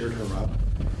cheered her up.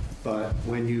 But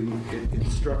when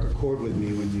it struck a chord with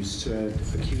me when you said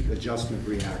acute adjustment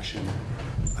reaction.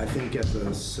 I think as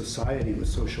a society with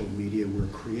social media, we're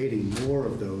creating more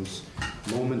of those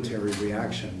momentary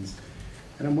reactions.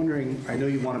 And I'm wondering, I know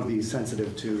you want to be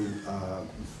sensitive to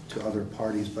other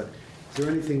parties, but is there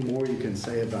anything more you can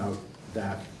say about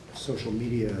that social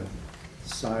media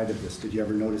side of this? Did you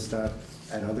ever notice that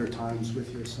at other times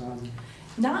with your son?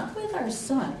 Not with our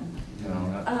son. No,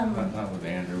 not with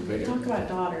Andrew. But Talk about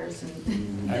daughters.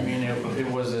 And I mean,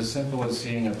 it was as simple as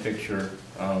seeing a picture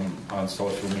on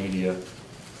social media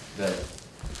that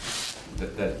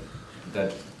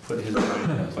put his life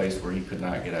in a place where he could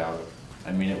not get out.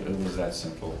 I mean, it was that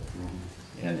simple,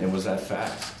 and it was that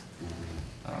fast.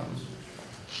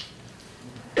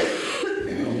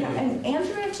 yeah, and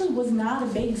Andrew actually was not a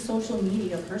big social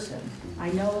media person.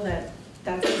 I know that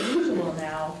that's unusual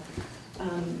now.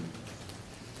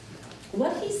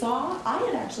 What he saw, I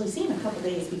had actually seen a couple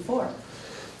days before.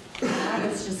 And I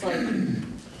was just like,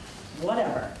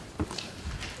 whatever.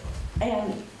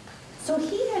 And so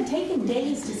he had taken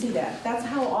days to see that. That's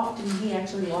how often he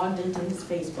actually logged into his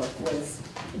Facebook, was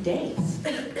days,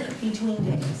 between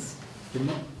days.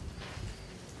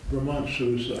 Vermont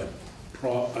suicide,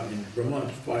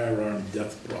 Vermont's firearm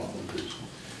death problem is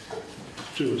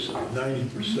suicide,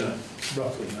 90%,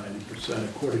 roughly 90%,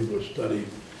 according to a study,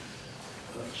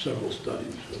 several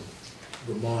studies of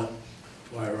Vermont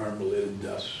firearm-related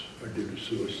deaths are due to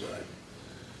suicide.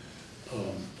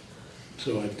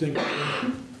 So I think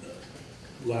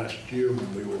last year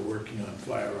when we were working on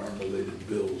firearm-related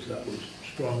bills, that was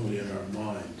strongly in our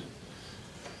minds.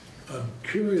 I'm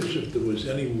curious if there was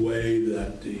any way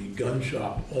that the gun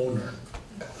shop owner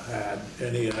had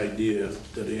any idea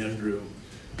that Andrew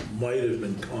might have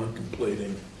been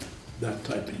contemplating that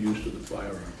type of use of the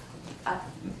firearm.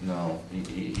 No,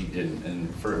 he didn't,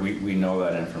 and we know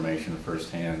that information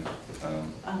firsthand.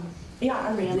 Yeah,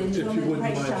 I ran into him If you at the wouldn't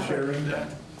Price mind Chopper. sharing that.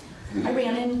 I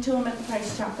ran into him at the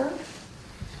Price Chopper.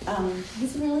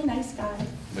 He's a really nice guy,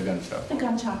 The gun shop. the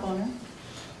gun shop owner.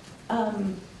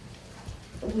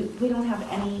 We don't have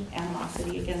any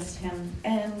animosity against him,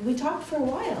 and we talked for a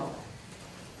while.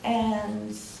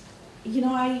 And you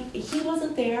know, he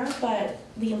wasn't there, but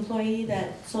the employee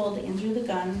that sold Andrew the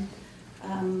gun,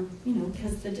 you know,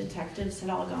 because the detectives had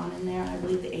all gone in there. I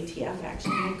believe the ATF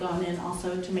actually had gone in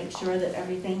also to make sure that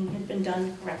everything had been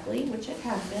done correctly, which it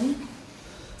had been.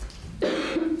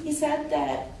 He said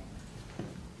that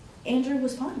Andrew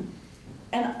was fun.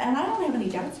 And I don't have any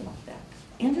doubts about that.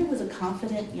 Andrew was a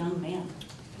confident young man.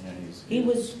 Yeah, He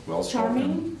was well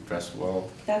charming. spoken, dressed well.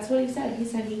 That's what he said. He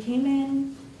said he came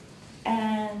in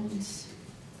and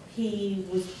he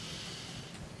was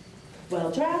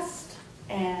well dressed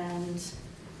and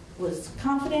was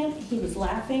confident. He was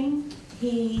laughing.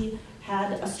 He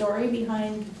had a story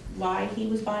behind why he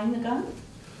was buying the gun,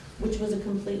 which was a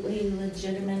completely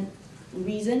legitimate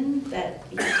reason that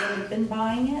he would have been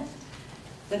buying it,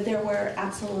 that there were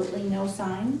absolutely no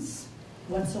signs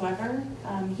whatsoever.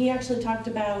 He actually talked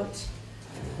about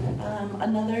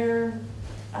another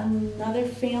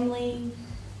family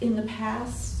in the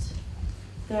past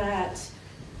that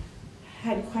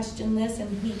had questioned this,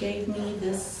 and he gave me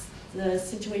the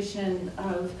situation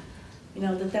of, you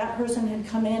know, that person had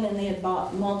come in and they had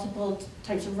bought multiple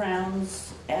types of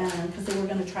rounds and because they were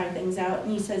going to try things out,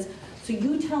 and he says, so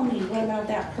you tell me, what about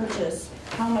that purchase?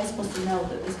 How am I supposed to know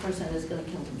that this person is going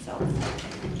to kill themselves?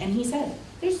 And he said,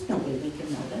 there's no way we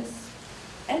can know this.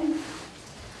 And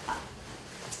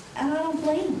I don't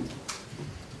blame him.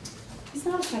 He's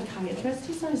not a psychiatrist.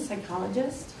 He's not a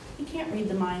psychologist. He can't read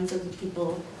the minds of the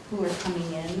people who are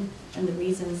coming in and the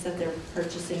reasons that they're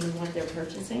purchasing what they're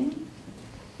purchasing.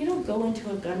 You don't go into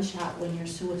a gun shop when you're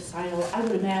suicidal. I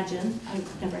would imagine, I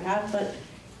never have, but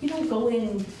you don't go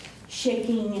in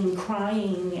shaking and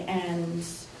crying and,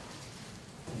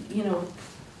 you know,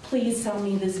 please sell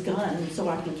me this gun so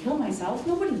I can kill myself.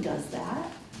 Nobody does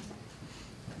that.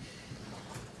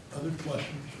 Other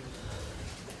questions?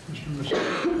 Mr.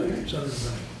 Senator Benning.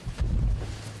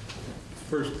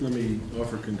 First, let me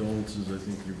offer condolences. I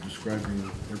think you're describing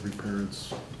every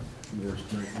parent's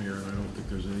worst nightmare, and I don't think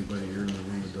there's anybody here in the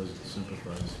room that doesn't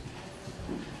sympathize.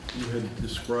 You had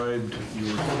described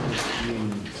your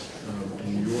being,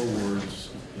 in your words,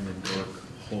 in a dark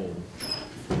hole.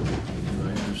 And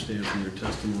I understand from your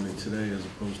testimony today, as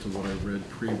opposed to what I read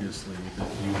previously, that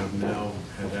you have now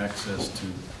had access to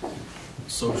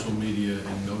social media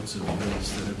and notes of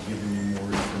events that have given you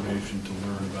more information to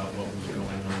learn about what was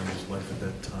going on in his life at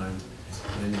that time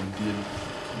than you did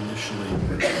initially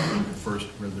when you first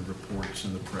read the reports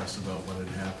in the press about what had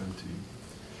happened to you.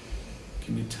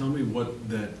 Can you tell me what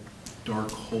that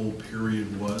dark hole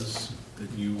period was that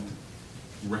you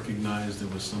recognized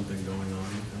there was something going on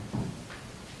with him?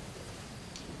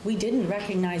 We didn't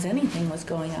recognize anything was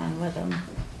going on with him.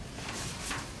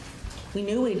 We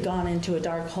knew he'd gone into a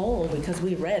dark hole because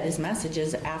we read his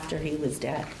messages after he was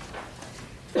dead.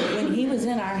 When he was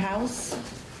in our house,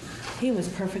 he was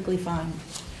perfectly fine.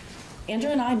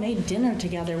 Andrew and I made dinner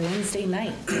together Wednesday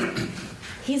night.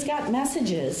 He's got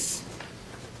messages,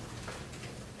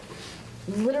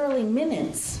 literally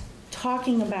minutes,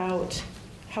 talking about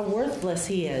how worthless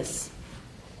he is.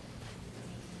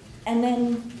 And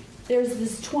then there's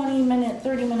this 20-minute,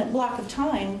 30-minute block of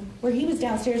time where he was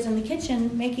downstairs in the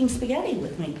kitchen making spaghetti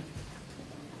with me.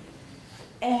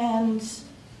 And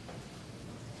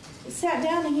sat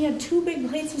down and he had 2 big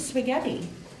plates of spaghetti.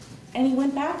 And he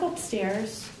went back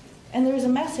upstairs and there's a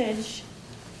message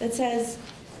that says,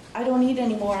 I don't eat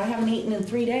anymore, I haven't eaten in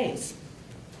 3 days.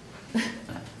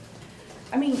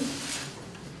 I mean,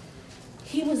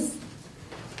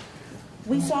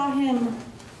 we saw him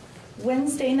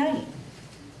Wednesday night.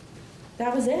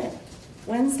 That was it.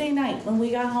 Wednesday night when we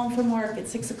got home from work at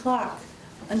 6 o'clock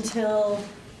until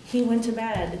he went to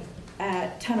bed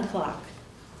at 10 o'clock.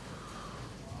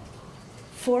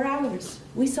 4 hours.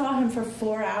 We saw him for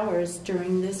 4 hours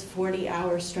during this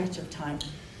 40-hour stretch of time.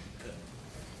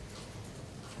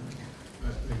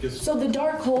 I guess. So the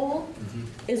dark hole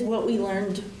is what we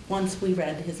learned once we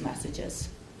read his messages.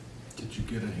 Did you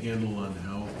get a handle on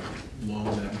how long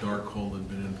that dark hole had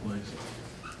been in place?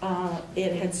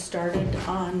 It had started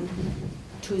on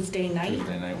Tuesday night.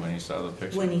 Tuesday night when he saw the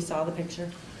picture. When he saw the picture.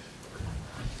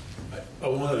 I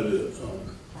wanted to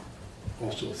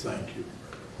also thank you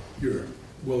for your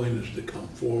willingness to come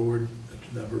forward.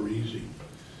 It's never easy.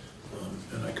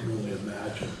 And I can only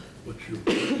imagine what you've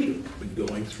been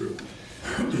going through.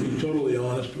 To be totally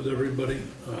honest with everybody,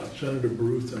 Senator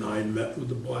Baruth and I met with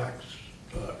the Blacks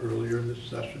earlier in this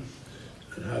session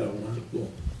and had a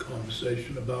wonderful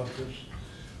conversation about this.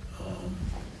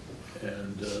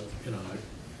 You know,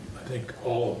 I think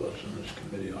all of us in this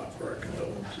committee offer our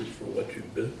condolences for what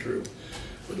you've been through,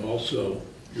 but also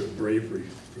your bravery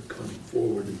for coming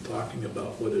forward and talking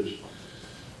about what is,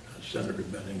 Senator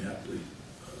Benning aptly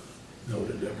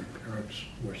noted, every parent's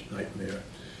worst nightmare,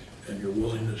 and your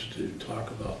willingness to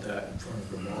talk about that in front of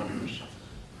Vermonters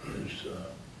is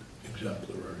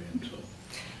exemplary. And so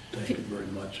thank you very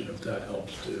much, and if that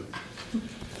helps to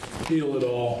heal it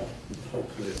all,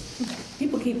 hopefully.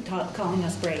 People keep calling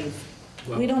us brave.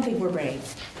 Well, we don't think we're brave.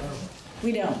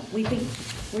 We don't. We think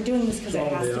we're doing this because it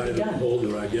has to be done.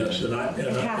 Older, I guess, and it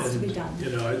has to be done.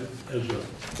 You know,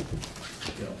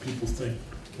 people think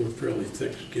we're fairly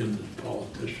thick-skinned as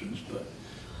politicians, but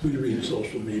we read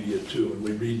social media too, and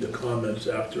we read the comments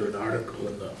after an article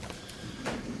in the,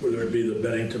 whether it be the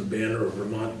Bennington Banner or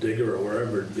Vermont Digger or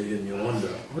wherever it be, and you wonder,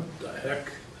 what the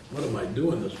heck? What am I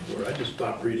doing this for? I just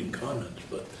stopped reading comments,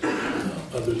 but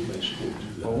others may still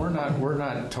do that. Well, we're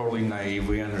not totally naive.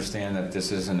 We understand that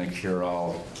this isn't a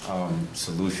cure-all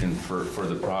solution for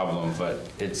the problem, but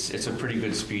it's a pretty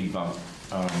good speed bump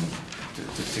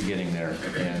to getting there,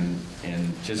 and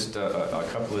just a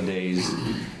couple of days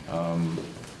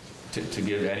to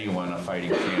give anyone a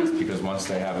fighting chance, because once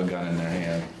they have a gun in their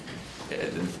hand,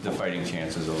 the fighting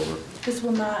chance is over. This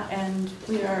will not end,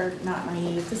 we are not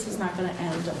naive, this is not going to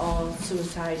end all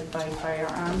suicide by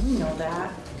firearm, we know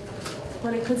that,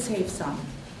 but it could save some.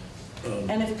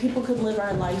 And if people could live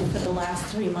our life for the last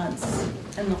 3 months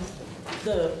and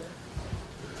the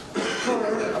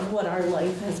horror of what our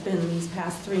life has been these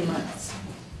past 3 months,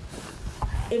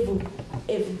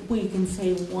 if we can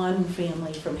save one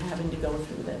family from having to go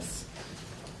through this.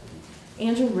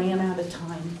 Andrew ran out of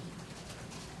time.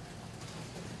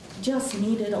 Just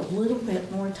needed a little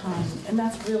bit more time, and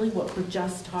that's really what we're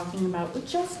just talking about. We're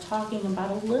just talking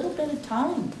about a little bit of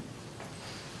time.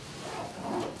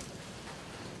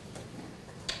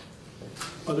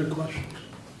 Other questions?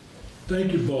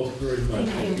 Thank you both very much.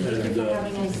 Thank you. Thank you for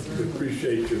having us. We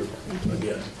appreciate you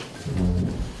again.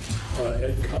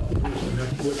 Ed Cutler is the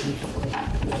next witness.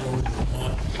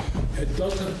 It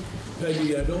doesn't,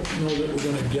 Peggy, I don't know that we're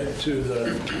going to get to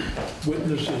the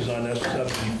witnesses on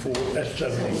S.74,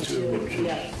 S.72, which is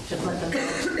Just let them know.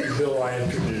 the bill I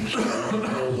introduced.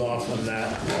 Hold off on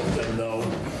that, let them know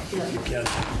if you can.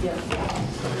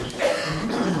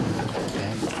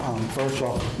 First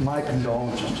off, my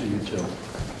condolences to you too.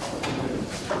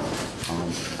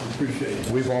 Appreciate it.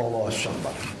 We've all lost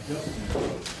somebody. Yep.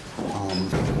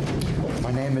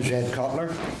 My name is Ed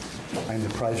Cutler. I'm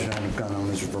the president of Gun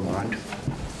Owners of Vermont.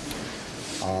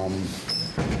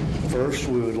 First,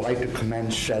 we would like to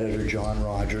commend Senator John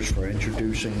Rogers for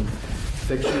introducing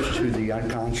fixes to the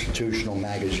unconstitutional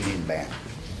magazine ban.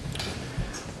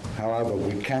 However,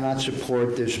 we cannot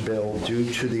support this bill due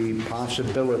to the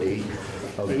possibility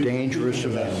of dangerous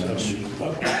amendments. Which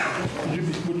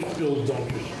bills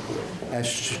don't you support?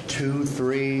 S.2,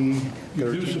 3,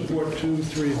 You do support 2,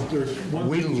 3, and 13?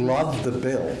 We love the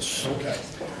bills. Okay.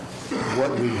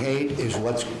 What we hate is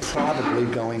what's probably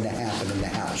going to happen in the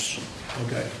House.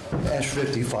 Okay.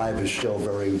 S.55 is still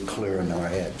very clear in our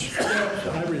heads.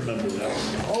 I remember that.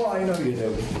 Oh, I know you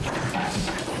do.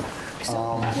 Could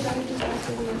I just ask you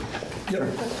a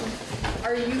question?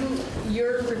 Are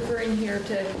you're referring here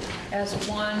to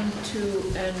S.1,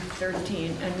 2, and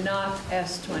 13, and not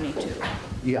S.22?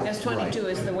 Yeah, S.22 right.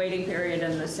 is the waiting period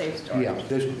and the safe storage. Yeah,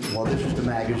 this is the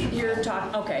magazine. You're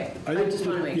talking, okay, I just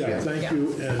want to make sure. Yeah, thank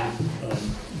you, and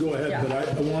go ahead, Yeah. but I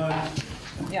want,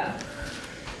 Yeah,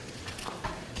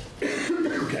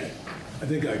 okay, I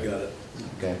think I got it.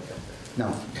 Okay.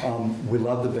 No, we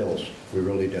love the bills. We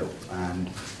really do. And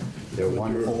they're But you're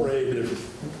wonderful. afraid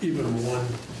if even 1,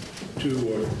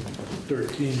 2, or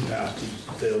 13 passes,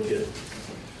 they'll get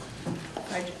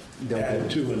added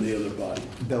to in the other body.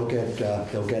 They'll get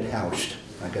housed.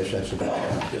 I guess that's about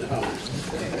it. Get housed.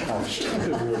 Housed.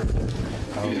 Good word for it.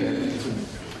 Okay.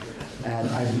 And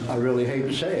I really hate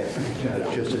to say it.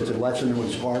 It's a lesson that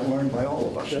was hard learned by all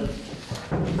of us. Yep.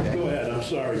 Okay. Go ahead, I'm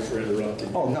sorry for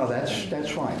interrupting. Oh, no, that's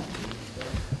fine.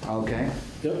 Okay.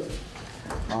 Yep.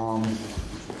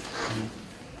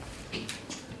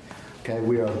 Okay,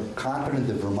 we are confident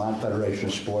the Vermont Federation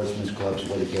of Sportsmen's Clubs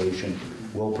litigation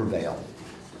will prevail.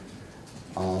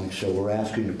 So we're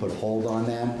asking to put a hold on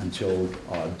that until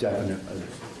a definite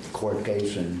court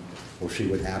case, and we'll see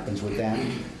what happens with that.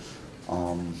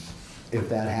 If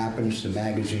that happens, the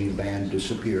magazine ban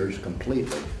disappears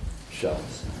completely. So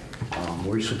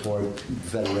we support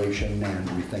Federation, and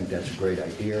we think that's a great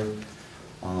idea.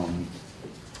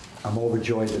 I'm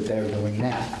overjoyed that they're doing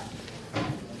that.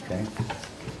 Okay?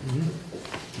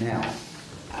 Now,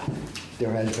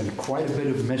 there has been quite a bit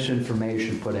of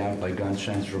misinformation put out by Gun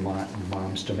Sense Vermont and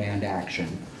Moms Demand Action,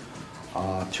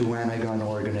 two anti-gun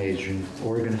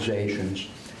organizations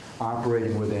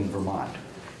operating within Vermont.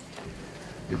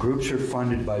 The groups are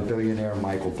funded by billionaire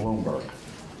Michael Bloomberg.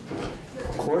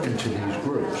 According to these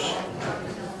groups,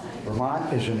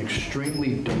 Vermont is an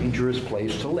extremely dangerous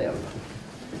place to live,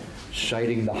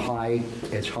 citing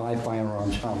its high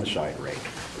firearms homicide rate.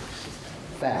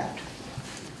 Fact,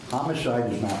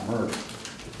 homicide is not murder.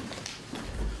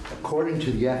 According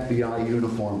to the FBI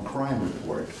Uniform Crime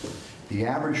Report, the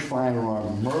average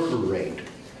firearm murder rate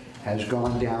has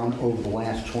gone down over the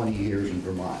last 20 years in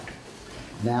Vermont,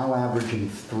 now averaging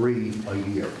 3 a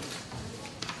year.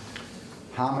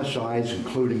 Homicides,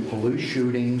 including police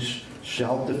shootings,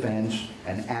 self-defense,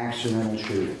 and accidental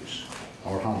shootings,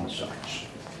 are homicides.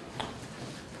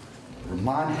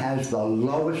 Vermont has the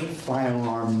lowest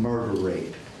firearm murder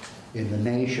rate in the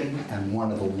nation and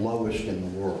one of the lowest in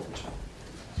the world.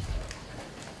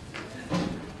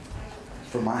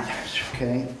 Vermont,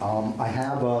 okay. I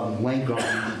have a link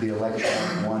on the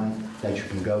electronic one that you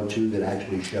can go to that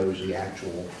actually shows the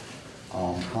actual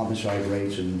homicide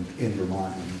rates in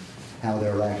Vermont and how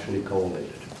they're actually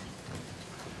collated.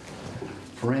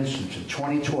 For instance, in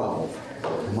 2012,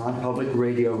 Vermont Public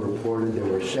Radio reported there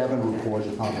were 7 reports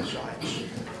of homicides.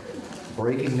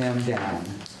 Breaking them down,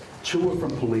 2 were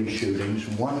from police shootings,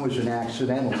 1 was an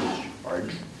accidental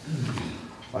discharge,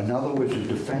 another was a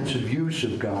defensive use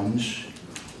of guns,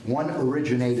 1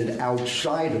 originated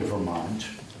outside of Vermont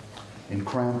in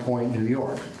Crown Point, New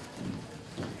York.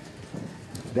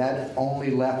 That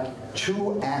only left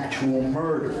 2 actual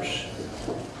murders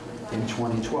in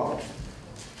 2012.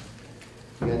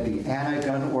 Yet the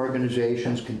anti-gun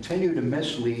organizations continue to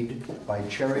mislead by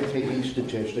cherry-picking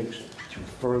statistics to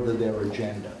further their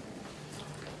agenda.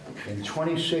 In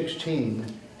 2016,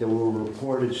 there were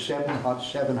reported 7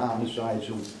 homicides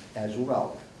as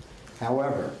well.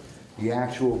 However, The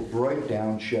actual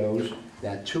breakdown shows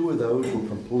that 2 of those were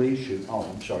from police shoot. Oh,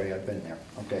 I'm sorry, I've been there.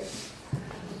 Okay.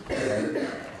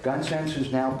 Gun Sense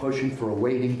is now pushing for a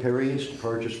waiting periods to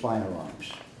purchase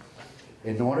firearms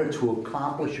in order to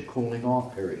accomplish a cooling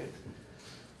off period.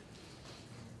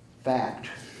 Fact,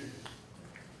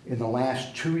 in the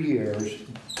last 2 years,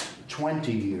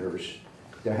 20 years,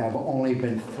 there have only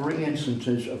been 3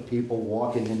 instances of people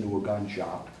walking into a gun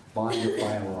shop, buying a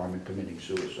firearm and committing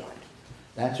suicide.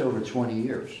 That's over 20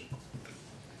 years.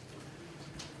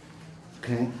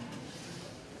 Okay?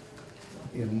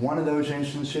 In one of those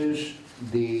instances,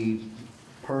 the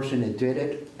person that did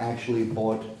it actually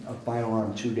bought a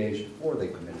firearm 2 days before they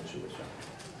committed suicide.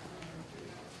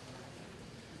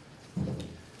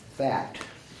 Fact,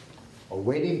 a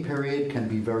waiting period can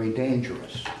be very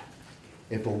dangerous.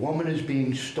 If a woman is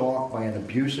being stalked by an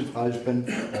abusive husband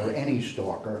or any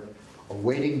stalker, a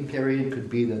waiting period could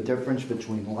be the difference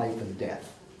between life and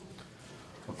death.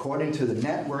 According to the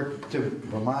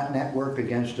Vermont Network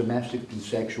Against Domestic and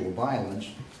Sexual Violence,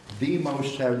 the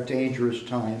most dangerous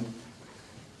time,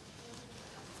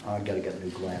 I gotta get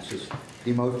new glasses,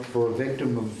 the most for a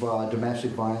victim of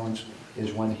domestic violence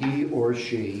is when he or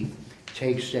she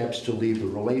takes steps to leave the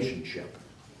relationship.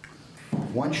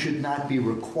 One should not be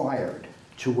required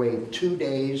to wait 2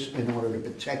 days in order to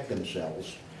protect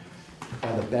themselves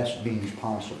by the best means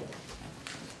possible.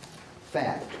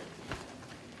 Fact,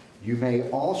 you may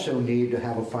also need to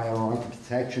have a firearm for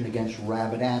protection against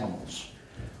rabid animals,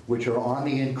 which are on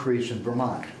the increase in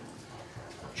Vermont.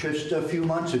 Just a few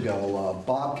months ago, a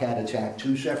bobcat attacked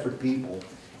 2 separate people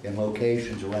in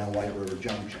locations around White River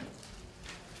Junction.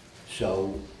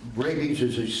 So rabies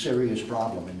is a serious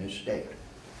problem in this state.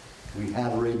 We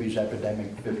had a rabies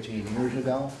epidemic 15 years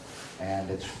ago, and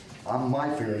it's, on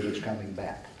my fear is it's coming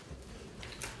back.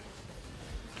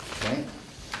 Okay?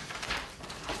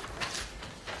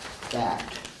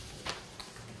 Fact,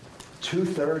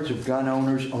 2/3 of gun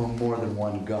owners own more than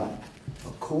 1 gun.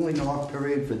 A cooling off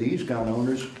period for these gun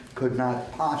owners could not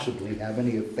possibly have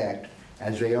any effect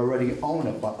as they already own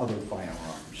other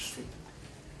firearms.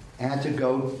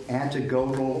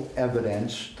 Anecdotal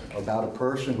evidence about a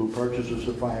person who purchases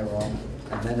a firearm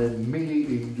and then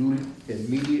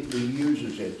immediately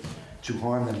uses it to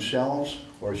harm themselves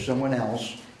or someone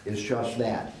else is just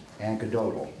that,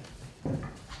 anecdotal.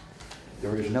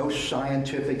 There is no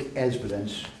scientific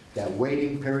evidence that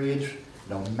waiting periods,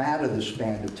 no matter the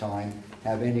span of time,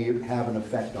 have an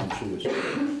effect on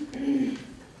suicide.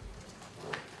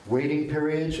 Waiting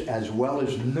periods, as well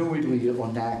as newly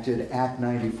enacted Act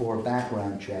 94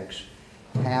 background checks,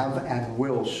 have and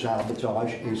will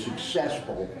sabotage a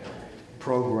successful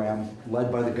program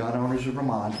led by the gun owners of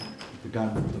Vermont, the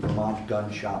Vermont Gun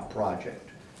Shop Project.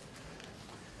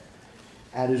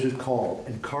 As is called,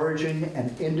 encouraging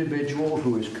an individual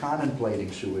who is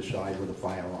contemplating suicide with a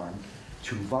firearm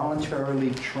to voluntarily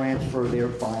transfer their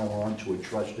firearm to a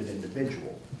trusted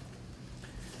individual.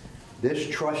 This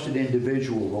trusted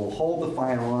individual will hold the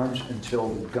firearms until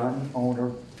the gun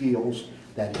owner feels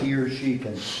that he or she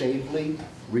can safely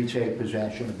retake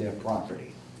possession of their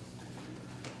property.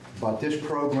 But this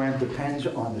program depends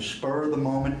on the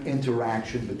spur-of-the-moment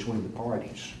interaction between the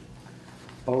parties.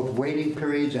 Both waiting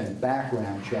periods and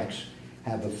background checks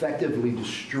have effectively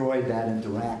destroyed that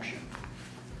interaction.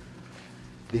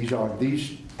 These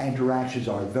interactions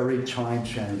are very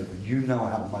time-sensitive, and you know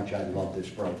how much I love this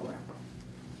program.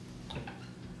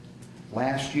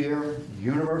 Last year,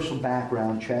 universal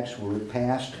background checks were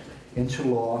passed into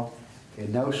law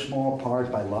in no small part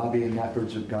by lobbying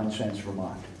efforts of Gun Sense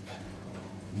Vermont.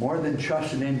 More than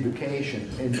just an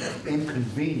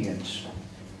inconvenience,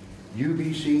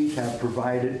 UBCs have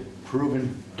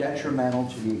proven detrimental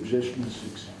to an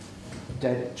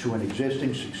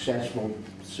existing successful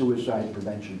suicide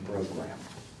prevention program.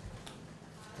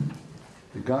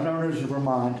 The gun owners of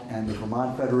Vermont and the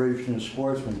Vermont Federation of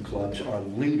Sportsmen Clubs are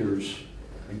leaders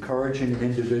encouraging an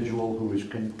individual who is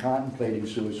contemplating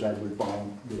suicide with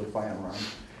a firearm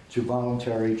to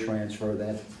voluntarily transfer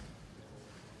their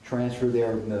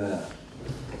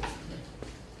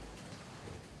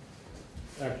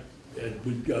And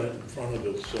we've got it in front of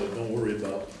us, so don't worry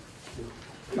about it.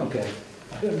 Okay,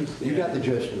 I understand. you got the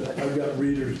gist of it. I've got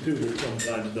readers too that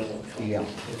sometimes don't. Yeah.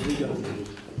 We got it.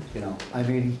 You know, I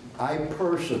mean, I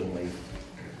personally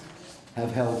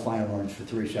have held firearms for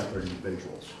 3 separate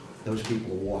individuals. Those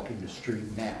people are walking the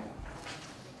street now.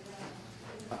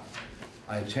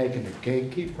 I've taken the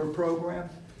gatekeeper program.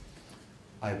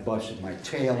 I've busted my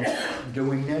tail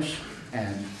doing this,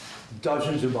 and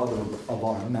dozens of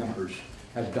our members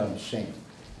have done the same.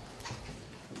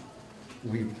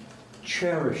 We've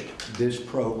cherished this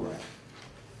program.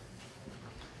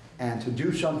 And to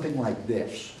do something like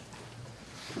this,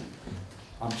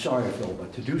 I'm sorry, Phil,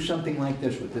 but to do something like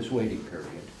this with this waiting period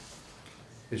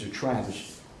is a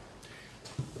travesty.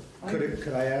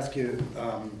 Could I ask you,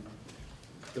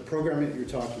 the program that you're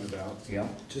talking about? Yeah.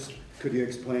 Just, could you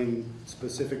explain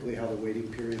specifically how the waiting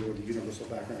period or the universal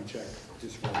background check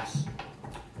just works?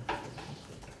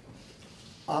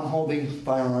 I'm holding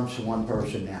firearms to one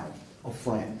person now, a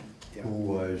friend, Yeah. who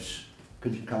was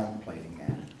contemplating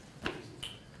that.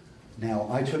 Now,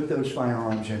 I took those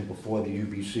firearms in before the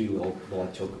UBC law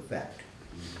took effect.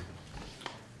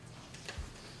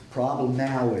 The problem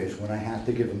now is when I have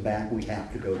to give them back, we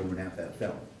have to go to an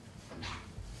FFL.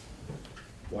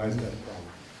 Why is that a problem?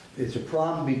 It's a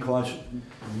problem because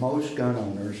most gun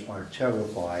owners are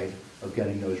terrified of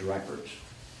getting those records.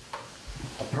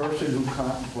 A person who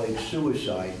contemplates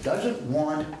suicide doesn't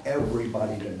want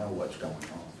everybody to know what's going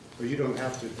on. Well, you don't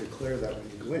have to declare that when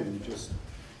you go in, you just,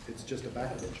 it's just a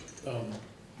background check.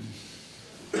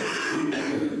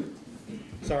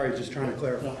 Sorry, just trying to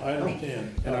clarify. No, I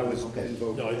understand. And I was Okay.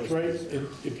 invoking. No, it's right,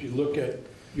 if you look at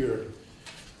your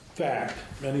fact,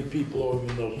 many people,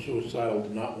 even though suicidal, do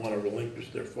not want to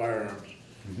relinquish their firearms.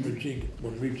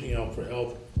 When reaching out for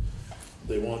help,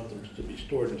 they want them to be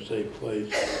stored in a safe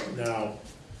place. Now,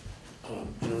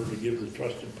 in order to give the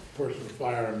trusted person a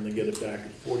firearm and they get it back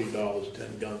at $40,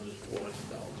 10 guns is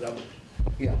 $400.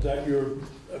 Yeah. Is that your,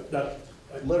 that?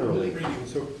 Literally.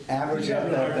 So, Average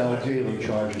FFL dealer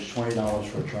charges $20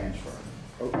 for a transfer.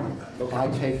 Okay. I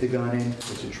take the gun in,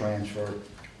 it's a transfer.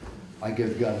 I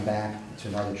give the gun back, it's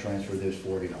another transfer, there's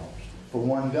 $40 for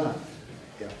one gun.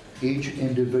 Yeah. Each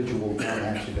individual gun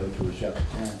has to go through a separate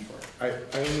transfer. I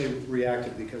only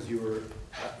reacted because you were,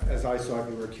 as I saw it,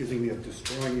 you were accusing me of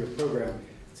destroying your program.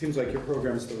 It seems like your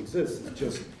program still exists, it's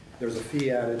just, there's a fee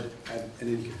added and an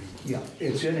inconvenience. Yeah,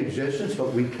 it's in existence,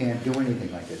 but we can't do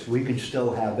anything like this. We can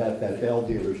still have FFL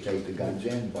dealers take the guns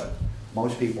in, but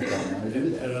most people don't want to do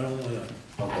and that. I don't want to,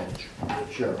 Okay,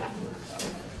 sure.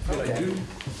 but Okay.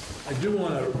 I do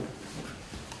want to,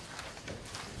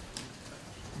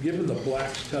 given the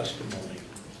Black's testimony,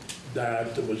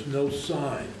 that there was no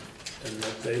sign and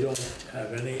that they don't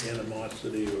have any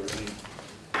animosity or any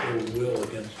ill will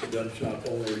against the gun shop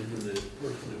owner, even the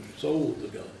person who sold the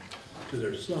gun to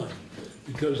their son,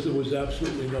 because there was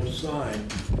absolutely no sign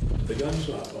to the gun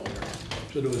shop owner.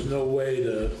 So there was no way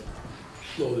to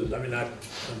slow this. I mean, I'm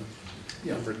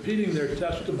repeating their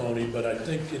testimony, but I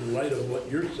think in light of what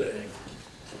you're saying,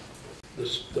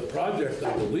 the project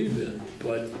I believe in,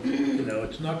 but, you know,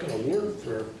 it's not going to work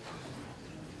for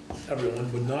everyone,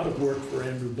 would not have worked for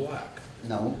Andrew Black.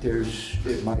 No,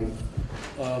 it might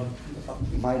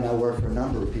not work for a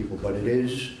number of people, but it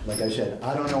is, like I said,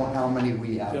 I don't know how many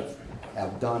we have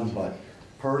done, but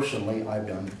personally, I've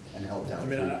done and helped out I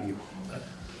mean, three people.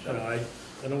 I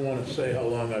don't want to say how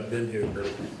long I've been here, but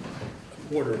a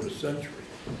quarter of a century.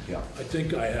 Yeah. I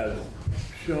think I have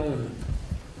shown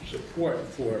support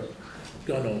for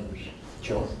gun owners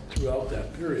throughout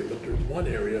that period, but there's one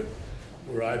area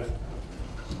where I've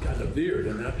kind of veered,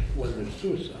 and that's when there's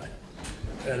suicide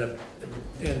and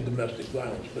domestic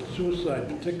violence, but suicide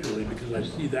particularly because I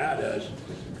see that as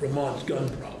Vermont's gun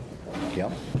problem.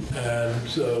 Yep. And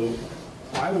so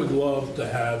I would love to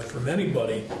have from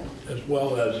anybody, as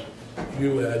well as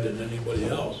you, Ed, and anybody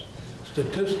else,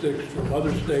 statistics from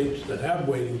other states that have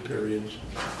waiting periods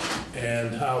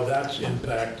and how that's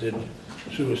impacted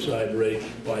suicide rates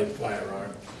by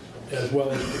firearm, as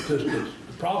well as statistics.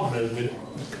 The problem is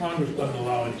Congress doesn't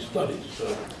allow any studies,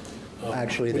 so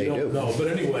Actually, we they don't do. know. But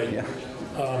anyway,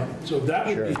 so that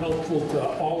would be helpful to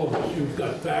all of us. You've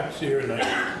got facts here, and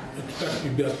I expect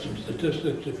you've got some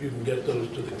statistics. If you can get those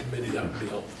to the committee, that would be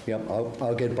helpful. Yep,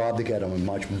 I'll get Bob to get them.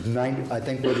 I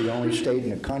think we're the only state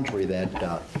in the country that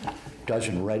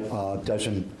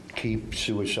doesn't keep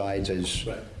suicides as...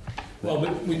 Right. Well,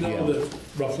 but we know that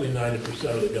roughly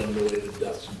 90% of the gun-related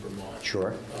deaths in Vermont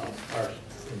Sure. Are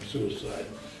from suicide.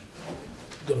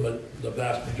 The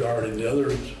vast majority of the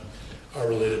others are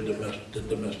related to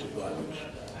domestic violence.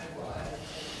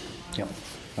 Yep,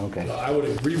 okay. I would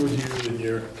agree with you in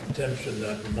your contention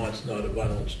that Vermont's not a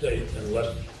violent state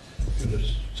unless you're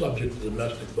subject to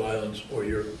domestic violence or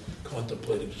you're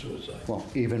contemplating suicide. Well,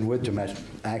 even with domestic,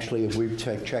 actually, if we've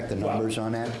checked the numbers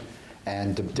on that,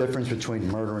 and the difference between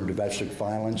murder and domestic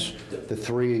violence, the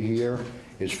 3 a year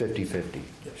is 50-50,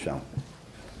 so.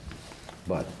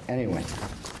 But anyway,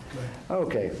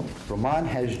 okay, Vermont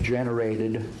has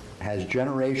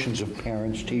generations of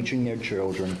parents teaching their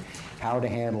children how to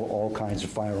handle all kinds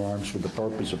of firearms for the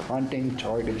purpose of hunting,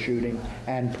 target shooting,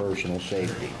 and personal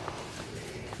safety.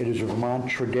 It is a Vermont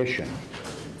tradition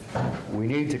We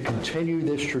need to continue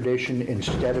this tradition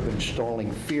instead of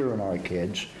installing fear in our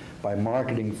kids by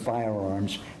marketing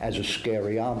firearms as a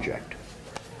scary object.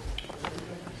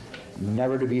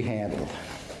 Never to be handled.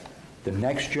 The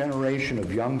next generation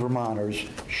of young Vermonters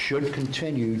should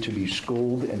continue to be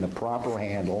schooled in the proper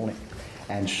handling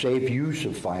and safe use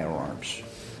of firearms,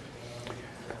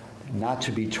 not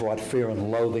to be taught fear and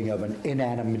loathing of an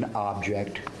inanimate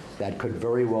object that could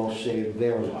very well save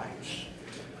their lives.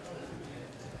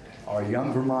 Our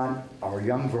young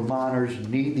Vermonters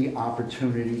need the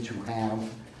opportunity to have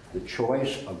the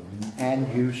choice of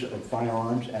and use of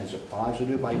firearms as a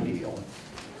positive ideal,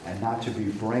 and not to be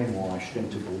brainwashed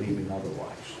into believing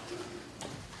otherwise.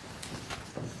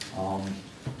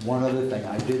 One other thing,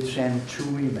 I did send 2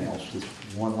 emails,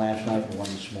 one last night and one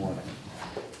this morning.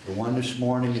 The one this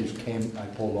morning I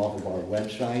pulled off of our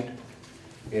website.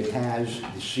 It has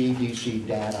the CDC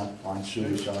data on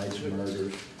suicides and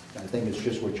murders. I think it's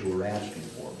just what you were asking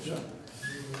for. So.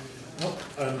 Well,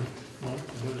 I'm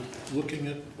looking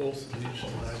at both of these,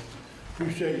 and I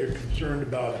appreciate your concern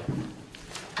about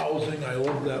housing. I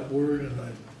love that word, and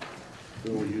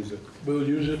We'll use it. we'll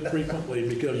use it frequently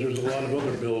because there's a lot of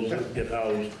other bills that get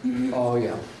housed. Oh,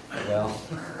 yeah. Well.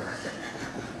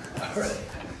 All right.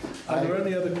 Are there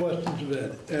any other questions of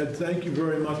Ed? Ed, thank you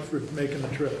very much for making the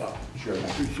trip up. Sure.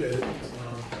 Appreciate it.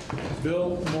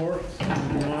 Bill Moore,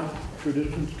 Vermont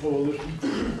Traditions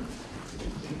Coalition,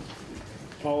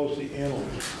 Policy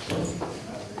Analyst.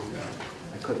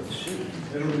 I couldn't see.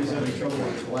 Everybody's having trouble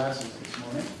with his glasses this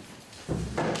morning.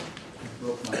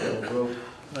 Broke my little rope.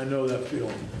 I know that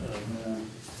feeling.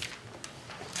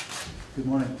 Good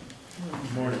morning.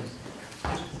 Good morning.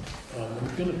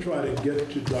 I'm going to try to get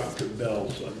to Dr. Bell,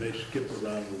 so I may skip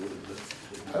around a little bit.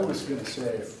 I was going to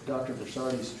say, if Dr.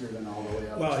 Versardi's driven all the way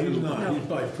up. Well, he's not. He's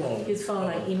by phone. His phone,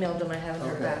 I emailed him, I haven't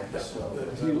heard back. Okay, so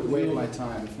I would wait my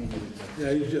time if he needed to.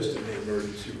 Yeah, he's just in the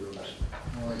emergency rooms.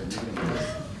 More than meeting.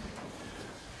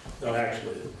 No,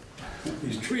 actually,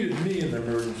 he's treated me in the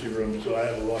emergency room, so I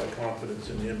have a lot of confidence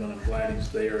in him, and I'm glad he's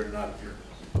there and not here.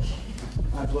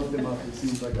 I've looked him up. He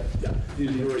seems like a Yeah,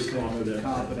 he's very confident.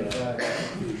 competent guy.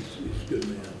 He's a good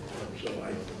man, so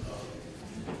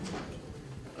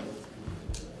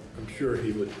I'm sure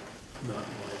he would not mind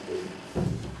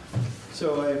waiting.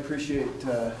 So I appreciate,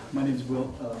 my name's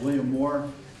William Moore,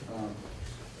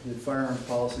 the Firearms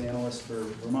Policy Analyst for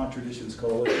Vermont Traditions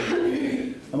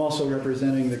Coalition. I'm also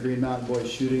representing the Green Mountain Boys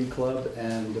Shooting Club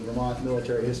and the Vermont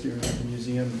Military History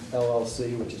Museum,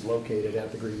 LLC, which is located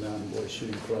at the Green Mountain Boys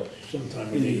Shooting Club.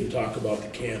 Sometime we need to talk about the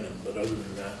cannon, but other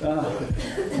than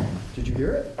that. Did you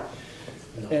hear it?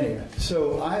 No. Anyway,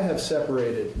 so I have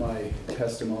separated my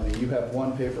testimony. You have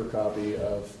one paper copy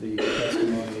of the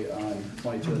testimony on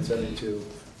 22 and 72.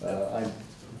 I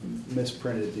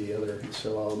misprinted the other,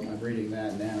 so I'm reading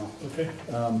that now. Okay.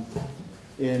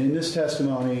 And in this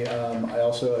testimony, I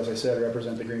also, as I said,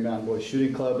 represent the Green Mountain Boys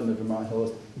Shooting Club and the Vermont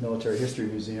Military History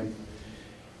Museum.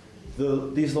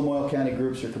 These Lamoille County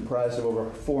groups are comprised of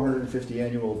over 450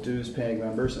 annual dues-paying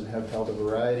members and have held a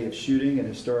variety of shooting and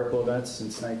historical events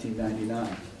since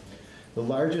 1999. The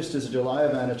largest is a July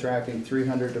event attracting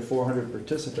 300 to 400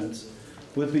 participants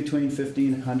with between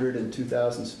 1,500 and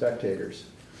 2,000 spectators.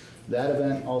 That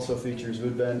event also features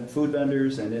food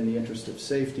vendors, and in the interest of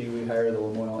safety, we hire the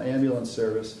Lamoille Ambulance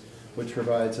Service, which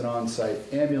provides an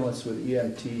on-site ambulance with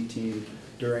EMT team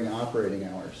during operating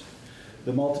hours.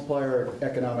 The multiplier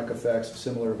economic effects of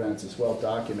similar events is well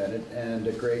documented and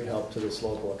a great help to this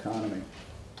local economy.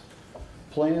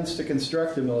 Plans to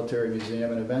construct a military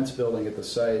museum and events building at the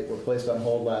site were placed on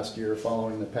hold last year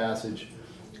following the passage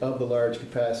of the large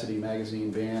capacity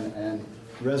magazine ban, and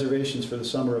reservations for the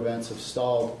summer events have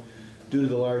stalled due to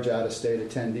the large out-of-state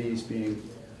attendees being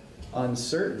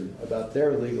uncertain about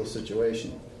their legal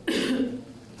situation.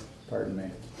 Pardon me.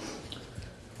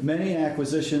 Many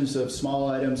acquisitions of small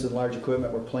items and large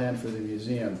equipment were planned for the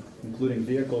museum, including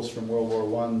vehicles from World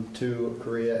War I, II,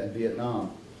 Korea, and Vietnam,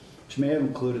 which may have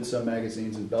included some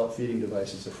magazines and belt feeding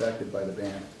devices affected by the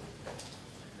ban.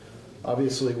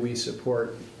 Obviously, we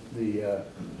support the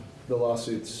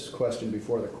lawsuit's question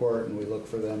before the court, and we look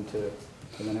for them to,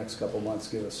 in the next couple months,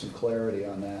 give us some clarity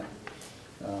on that.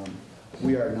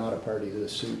 We are not a party to the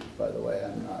suit, by the way.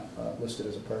 I'm not listed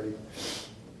as a party.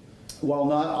 While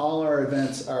not all our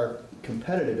events are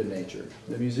competitive in nature,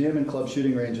 the museum and club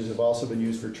shooting ranges have also been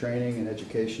used for training and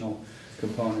educational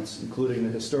components, including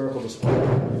the historical display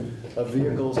of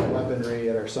vehicles and weaponry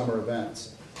at our summer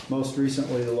events. Most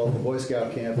recently, the local Boy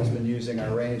Scout camp has been using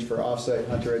our range for off-site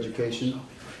hunter education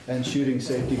and shooting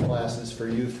safety classes for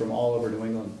youth from all over New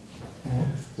England.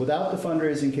 Without the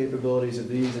fundraising capabilities of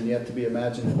these and yet to be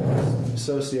imagined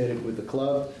associated with the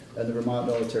club and the Vermont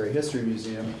Military History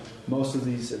Museum, most of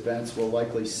these events will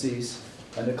likely cease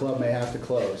and the club may have to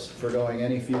close, foregoing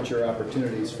any future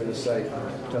opportunities for the site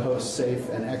to host safe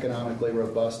and economically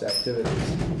robust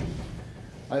activities.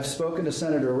 I've spoken to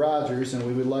Senator Rogers, and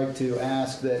we would like to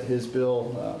ask that his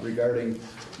bill regarding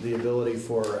the ability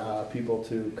for people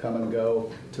to come and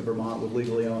go to Vermont with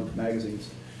legally owned magazines,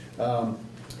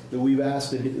 that we've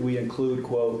asked that we include,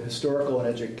 quote, historical and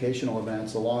educational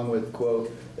events along with,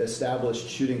 quote, established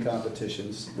shooting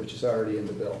competitions, which is already in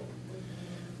the bill.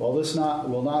 While this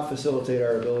will not facilitate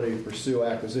our ability to pursue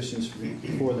acquisitions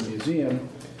for the museum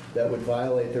that would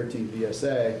violate 13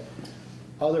 VSA,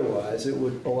 otherwise it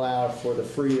would allow for the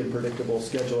free and predictable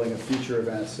scheduling of future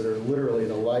events that are literally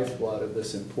the lifeblood of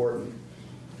this important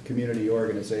community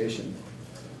organization.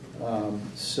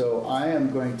 So I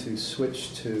am going to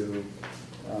switch to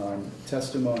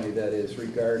testimony that is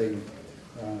regarding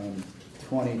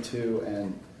 22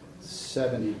 and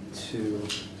 72.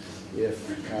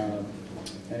 If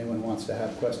anyone wants to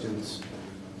have questions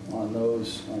on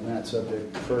those, on that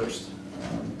subject first,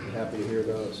 I'm happy to hear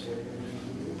those.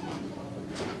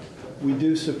 We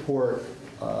do support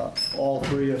all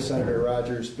three of Senator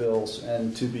Rogers' bills,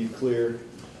 and to be clear,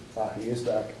 he is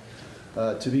back.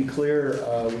 To be clear,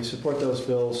 we support those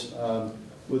bills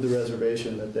with the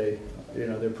reservation that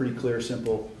they're pretty clear,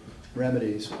 simple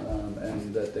remedies,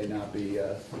 and that they not be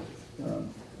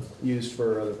used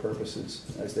for other purposes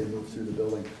as they move through the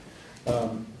building.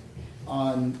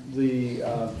 On the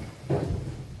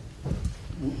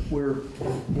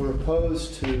we're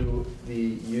opposed to the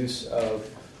use of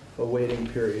a waiting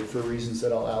period for reasons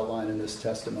that I'll outline in this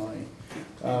testimony.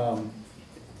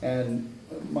 And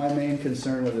my main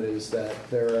concern with it is that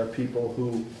there are people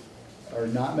who are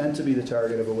not meant to be the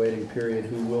target of a waiting period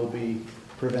who will be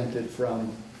prevented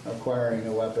from acquiring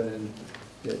a weapon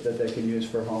that they can use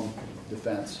for home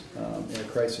defense in a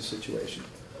crisis situation.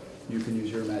 You can use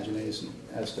your imagination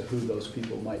as to who those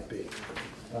people might be.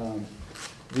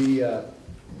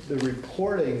 The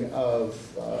reporting of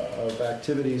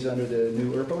activities under the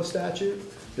new ERPO statute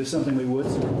is something we would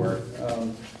support.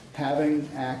 Having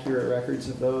accurate records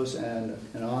of those and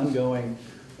an ongoing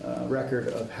record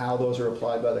of how those are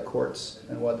applied by the courts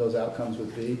and what those outcomes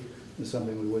would be is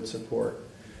something we would support.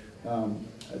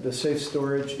 The safe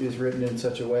storage is written in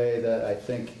such a way that I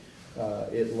think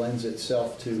it lends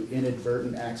itself to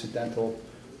inadvertent accidental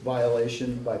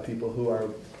violation by people who are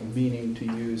meaning to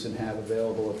use and have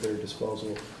available at their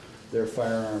disposal their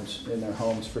firearms in their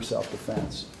homes for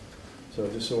self-defense. So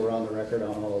just so we're on the record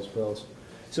on all those bills.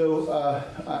 So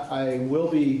I will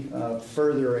be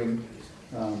furthering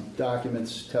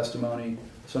documents, testimony,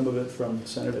 some of it from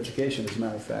Senate Education, as a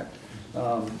matter of fact,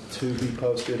 to be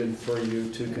posted and for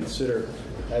you to consider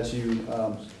as you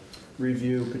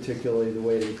review particularly the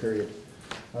waiting period.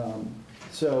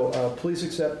 So please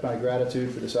accept my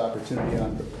gratitude for this opportunity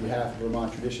on behalf of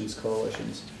Vermont Traditions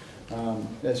Coalitions.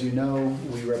 As you know,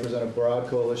 we represent a broad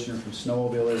coalition from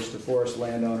snowmobilers to forest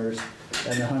landowners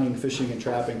and the hunting, fishing, and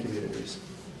trapping communities.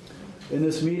 In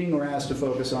this meeting, we're asked to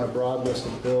focus on a broad list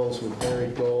of bills with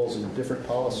varied goals and different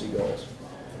policy goals.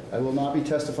 I will not be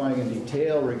testifying in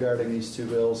detail regarding these two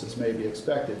bills as may be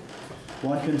expected.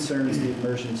 One concerns the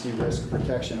emergency risk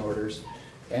protection orders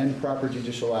and proper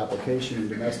judicial application in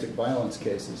domestic violence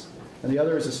cases, and the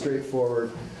other is a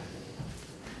straightforward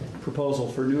proposal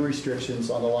for new restrictions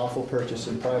on the lawful purchase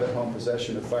and private home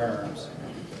possession of firearms.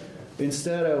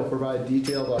 Instead, I will provide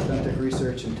detailed, authentic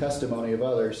research and testimony of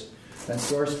others and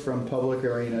sourced from public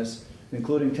arenas,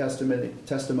 including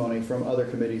testimony from other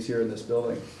committees here in this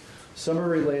building. Some are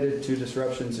related to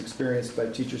disruptions experienced by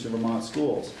teachers in Vermont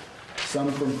schools,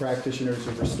 some from practitioners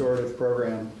of restorative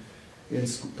programs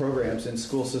in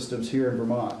school systems here in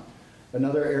Vermont.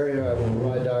 Another area I will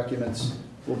provide documents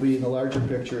will be in the larger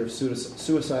picture of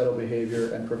suicidal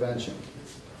behavior and prevention.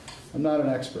 I'm not an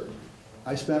expert.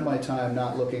 I spent my time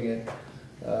not looking at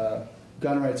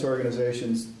gun rights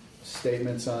organizations'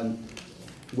 statements on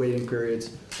waiting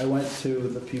periods. I went to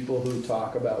the people who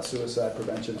talk about suicide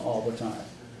prevention all the time.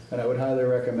 And I would highly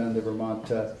recommend the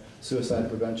Vermont Suicide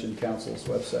Prevention Council's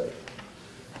website.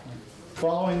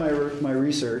 Following my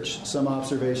research, some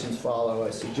observations follow.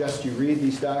 I suggest you read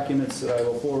these documents that I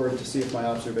will forward to see if my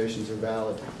observations are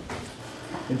valid.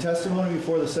 In testimony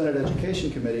before the Senate Education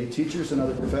Committee, teachers and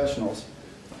other professionals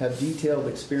have detailed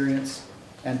experience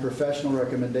and professional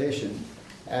recommendation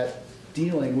at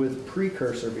dealing with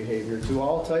precursor behavior to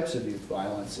all types of youth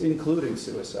violence, including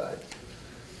suicide.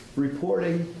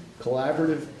 Reporting,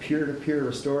 collaborative peer-to-peer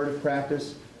restorative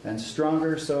practice, and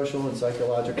stronger social and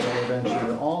psychological intervention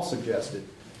are all suggested,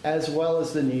 as well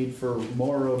as the need for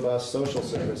more robust social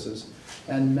services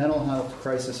and mental health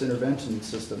crisis intervention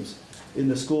systems in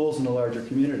the schools and the larger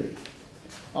community.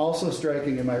 Also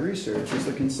striking in my research is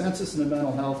the consensus in the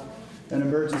mental health and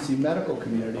emergency medical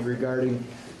community regarding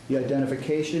the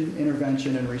identification,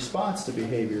 intervention, and response to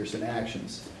behaviors and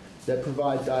actions that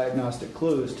provide diagnostic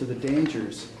clues to the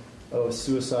dangers of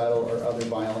suicidal or other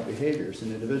violent behaviors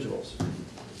in individuals.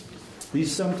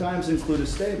 These sometimes include a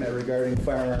statement regarding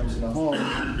firearms in the home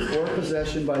or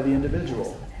possession by the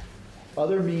individual.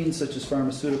 Other means, such as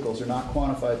pharmaceuticals, are not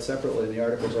quantified separately in the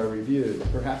articles I reviewed.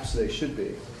 Perhaps they should be.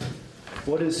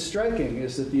 What is striking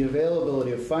is that the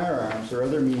availability of firearms or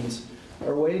other means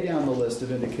are way down the list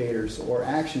of indicators or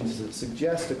actions that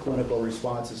suggest a clinical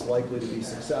response is likely to be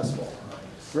successful.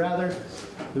 Rather,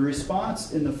 the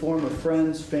response in the form of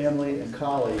friends, family, and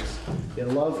colleagues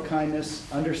in love, kindness,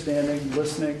 understanding,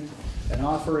 listening, and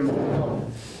offering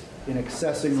help in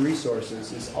accessing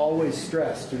resources is always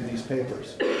stressed through these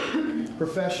papers.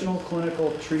 Professional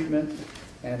clinical treatment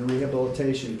and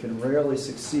rehabilitation can rarely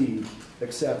succeed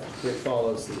except it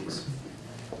follows these.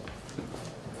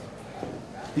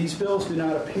 These bills do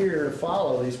not appear to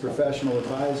follow these professional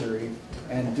advisory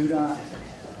and do not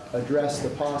address the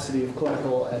paucity of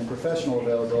clinical and professional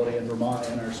availability in Vermont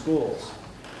and our schools.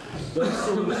 Those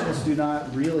solutions do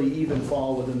not really even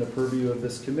fall within the purview of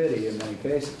this committee in many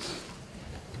cases.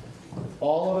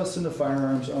 All of us in the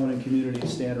firearms owning community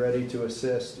stand ready to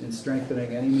assist in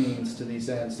strengthening any means to these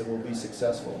ends that will be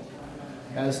successful.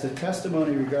 As the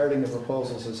testimony regarding the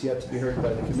proposals is yet to be heard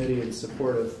by the committee in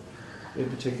support of, in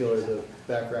particular, the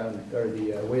background or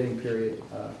the waiting period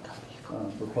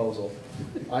proposal,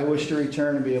 I wish to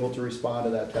return and be able to respond to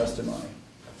that testimony.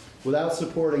 Without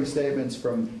supporting statements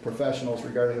from professionals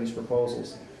regarding these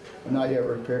proposals, I'm not yet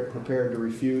prepared to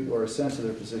refute or assent to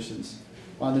their positions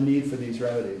on the need for these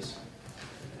remedies.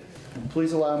 And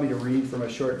please allow me to read from a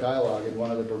short dialogue in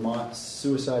one of the Vermont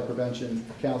Suicide Prevention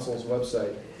Council's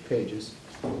website pages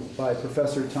by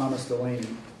Professor Thomas Delaney,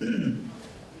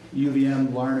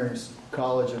 UVM Larner's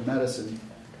College of Medicine.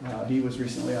 He was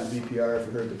recently on VPR, if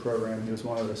you heard the program. He was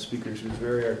one of the speakers who was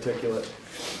very articulate.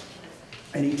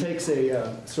 And he takes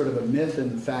a sort of a myth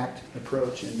and fact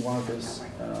approach in one of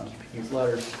his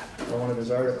letters or one of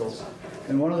his articles.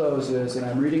 And one of those is, and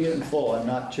I'm reading it in full, I'm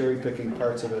not cherry picking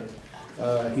parts of it.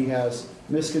 He has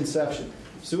misconception.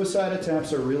 Suicide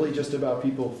attempts are really just about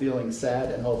people feeling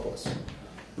sad and hopeless.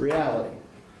 Reality.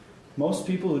 Most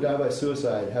people who die by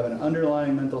suicide have an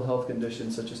underlying mental health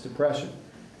condition such as depression,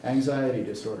 anxiety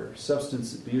disorder,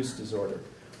 substance abuse disorder,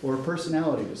 or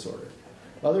personality disorder.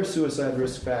 Other suicide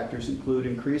risk factors include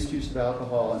increased use of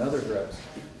alcohol and other drugs,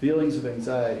 feelings of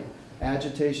anxiety,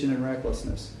 agitation and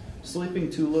recklessness,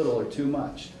 sleeping too little or too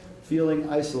much, feeling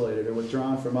isolated or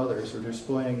withdrawn from others, or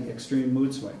displaying extreme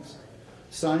mood swings.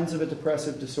 Signs of a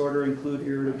depressive disorder include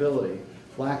irritability,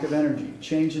 lack of energy,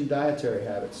 change in dietary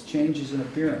habits, changes in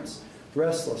appearance,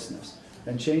 restlessness,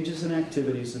 and changes in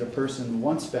activities that a person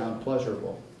once found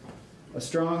pleasurable. A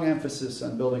strong emphasis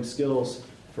on building skills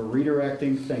for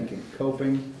redirecting thinking,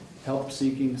 coping,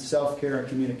 help-seeking, self-care, and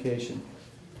communication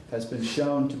has been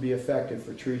shown to be effective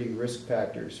for treating risk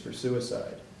factors for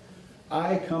suicide.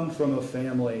 I come from a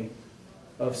family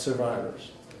of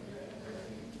survivors.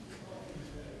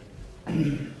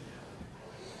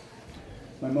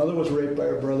 My mother was raped by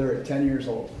her brother at 10 years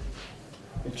old.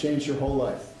 It changed her whole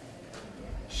life.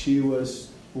 She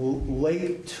was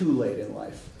too late in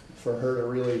life for her to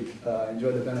really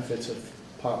enjoy the benefits of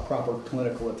proper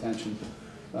clinical attention.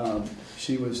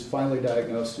 She was finally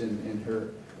diagnosed in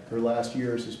her last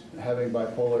years as having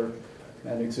bipolar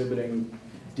and exhibiting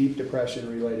deep depression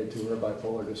related to her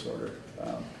bipolar disorder,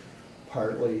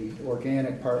 partly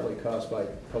organic, partly caused by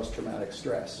post-traumatic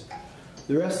stress.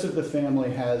 The rest of the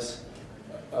family has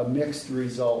a mixed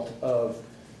result of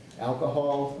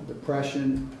alcohol,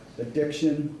 depression,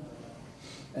 addiction,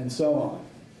 and so on.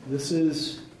 This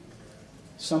is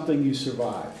something you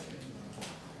survive.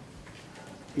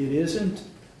 It isn't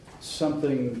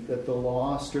something that the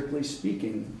law, strictly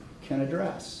speaking, can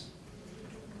address.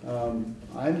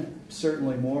 I'm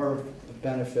certainly more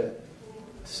benefit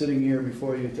sitting here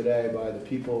before you today by the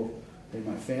people in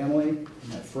my family,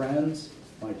 my friends,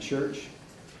 my church,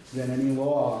 than any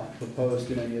law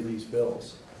proposed in any of these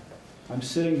bills. I'm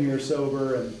sitting here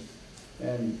sober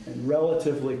and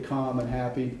relatively calm and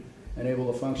happy and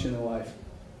able to function in life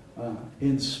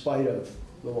in spite of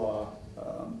the law,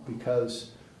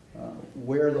 because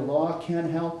where the law can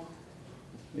help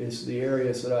is the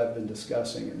areas that I've been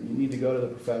discussing, and you need to go to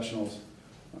the professionals.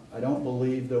 I don't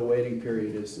believe the waiting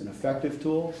period is an effective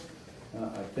tool.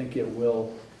 I think it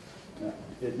will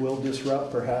it will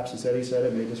disrupt, perhaps, as Eddie said,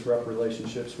 it may disrupt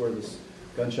relationships where this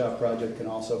gun shop project can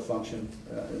also function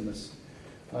in this.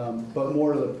 But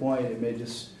more to the point,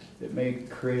 it may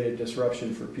create a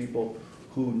disruption for people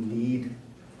who need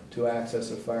to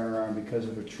access a firearm because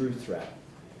of a true threat.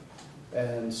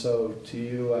 And so to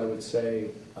you, I would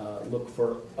say, look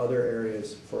for other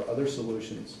areas, for other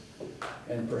solutions,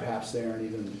 and perhaps they aren't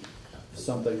even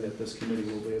something that this committee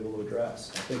will be able to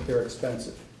address. I think they're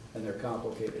expensive and they're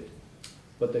complicated,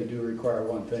 but they do require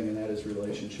one thing, and that is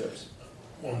relationships.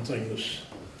 One thing this,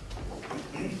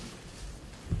 I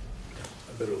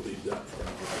better leave that for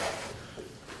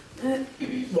now.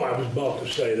 Well, I was about to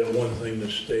say that one thing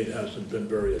the state hasn't been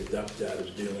very adept at is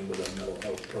dealing with a mental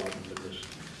health problem in this,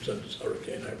 since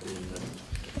Hurricane Irene,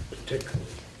 particularly.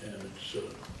 And it's a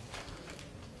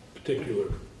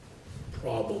particular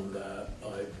problem that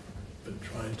I've been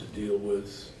trying to deal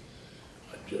with.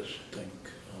 I just think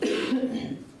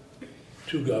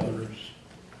 2 governors,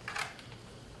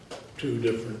 2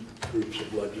 different groups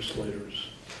of legislators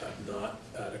have not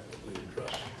adequately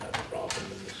addressed that problem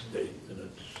in the state, and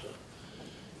it's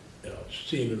it's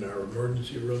seen in our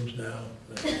emergency rooms now,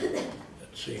 and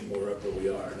it's seen wherever we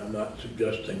are. And I'm not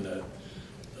suggesting that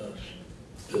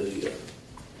these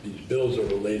bills are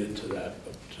related to that,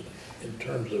 but in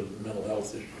terms of mental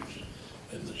health issues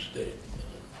in the state,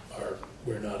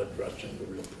 we're not addressing the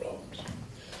real problems.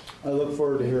 I look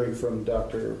forward to hearing from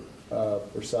Dr.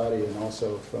 Bersati, and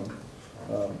also from,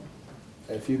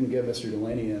 if you can get Mr.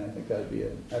 Delaney in, I think that'd be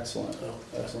an excellent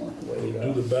way to We'll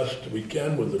go. do the best we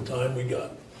can with the time we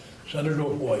got. Senator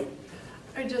White.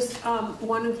 I just,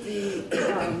 one of the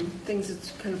things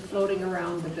that's kind of floating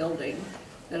around the building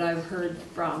that I've heard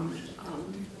from,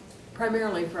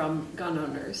 primarily from gun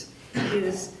owners,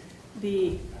 is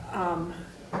the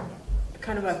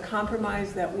kind of a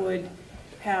compromise that would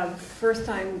have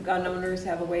first-time gun owners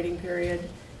have a waiting period.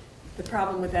 The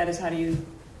problem with that is, how do you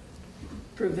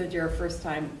prove that you're a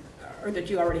first-time, or that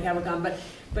you already have a gun?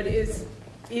 But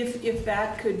if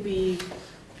that could be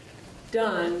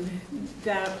done,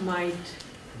 that might,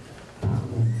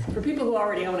 for people who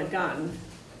already own a gun,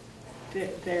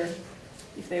 if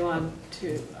they want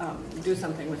to do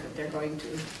something with it, they're going to.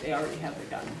 They already have the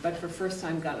gun. But for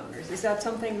first-time gun owners, is that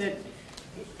something that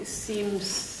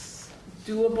seems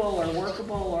doable or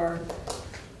workable or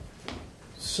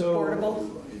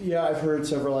portable? Yeah, I've heard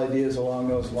several ideas along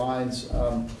those lines.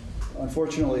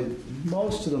 Unfortunately,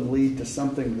 most of them lead to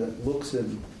something that looks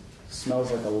and smells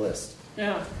like a list.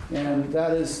 Yeah. And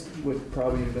that is what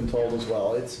probably you've been told as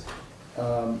well. It's,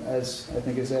 as I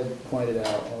think as Ed pointed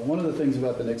out, one of the things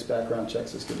about the NICS background check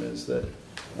system is that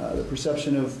the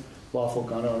perception of lawful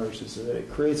gun owners is that it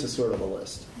creates a sort of a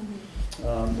list.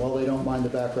 Mm-hmm. While they don't mind the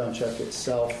background check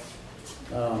itself,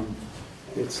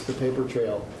 it's the paper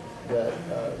trail that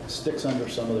sticks under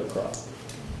some of their crop.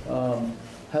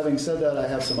 Having said that, I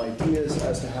have some ideas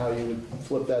as to how you would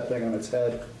flip that thing on its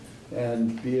head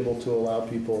and be able to allow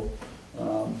people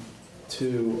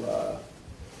to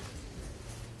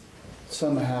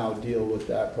somehow deal with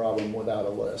that problem without a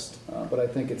list. But I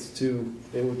think it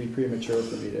would be premature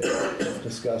for me to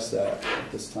discuss that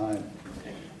at this time.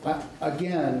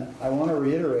 Again, I want to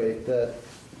reiterate that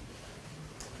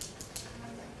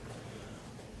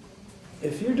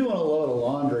if you're doing a load of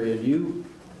laundry and you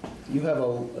have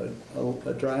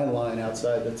a drying line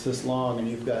outside that's this long, and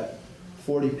you've got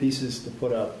 40 pieces to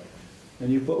put up,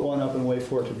 and you put one up and wait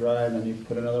for it to dry, and then you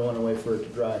put another one and wait for it to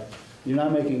dry, you're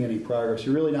not making any progress.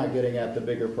 You're really not getting at the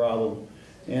bigger problem.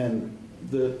 And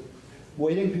the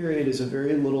waiting period is a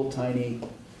very little tiny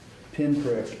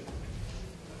pinprick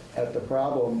at the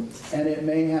problem, and it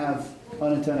may have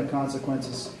unintended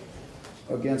consequences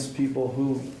against people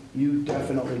who you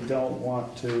definitely don't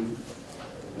want to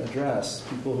address,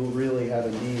 people who really have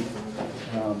a need.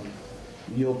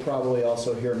 You'll probably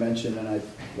also hear mention, and I'd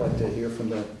like to hear from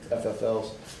the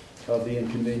FFLs, of the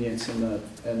inconvenience and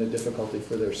the difficulty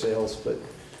for their sales, but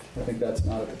I think that's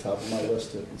not at the top of my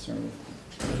list to concern me.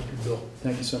 Thank you, Bill.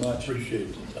 Thank you so much.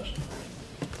 Appreciate the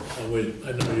testimony.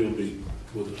 I know you'll be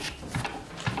with us.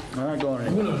 All right, going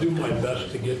I'm going to do my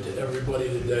best to get to everybody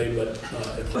today, but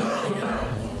if I can't,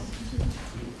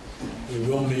 we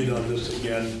will meet on this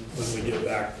again when we get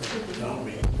back from the town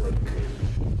meeting break.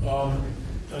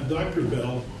 Dr.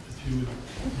 Bell, if you would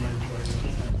mind joining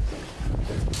us.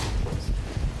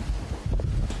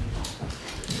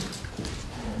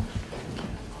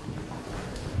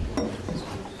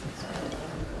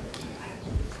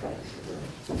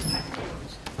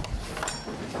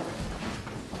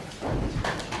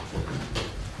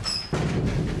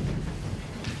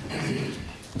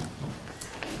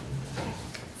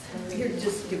 Here,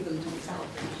 just give them to me.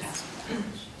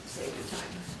 Save your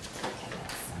time.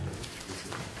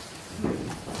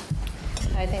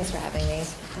 Hi, thanks for having me.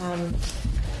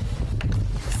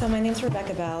 So my name's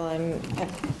Rebecca Bell. I'm a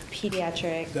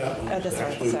pediatric. Oh, this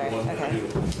one. Sorry. Okay.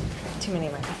 Too many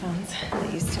microphones. I'm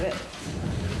not used to it.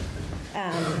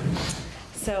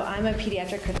 So I'm a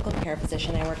pediatric critical care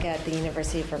physician. I work at the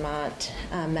University of Vermont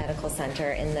Medical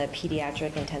Center in the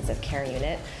pediatric intensive care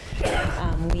unit.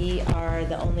 We are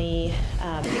the only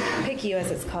PICU,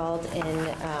 as it's called,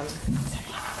 in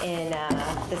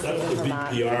the state of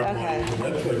Vermont. VPR okay.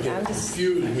 That's what gets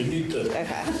confused. We need to put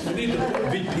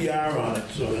VPR on it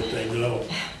so that they know.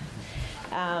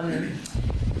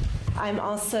 I'm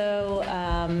also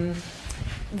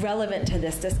relevant to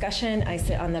this discussion. I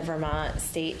sit on the Vermont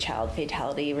State Child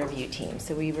Fatality Review Team.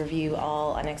 So we review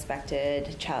all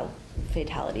unexpected child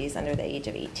fatalities under the age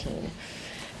of 18.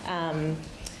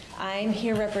 I'm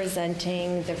here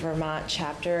representing the Vermont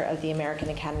chapter of the American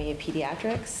Academy of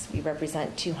Pediatrics. We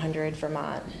represent 200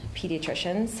 Vermont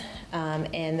pediatricians,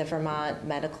 and the Vermont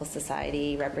Medical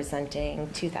Society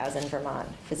representing 2,000 Vermont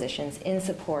physicians in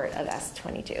support of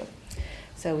S.22.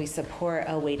 So we support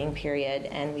a waiting period,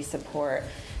 and we support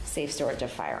safe storage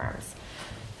of firearms.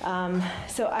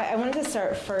 So I wanted to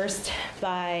start first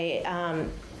by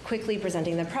quickly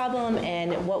presenting the problem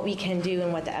and what we can do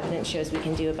and what the evidence shows we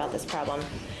can do about this problem.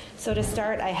 So to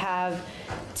start, I have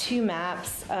two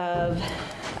maps of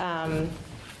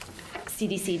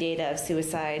CDC data of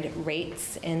suicide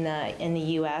rates in the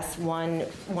U.S. One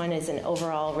is an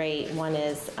overall rate. One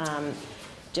is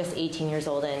just 18 years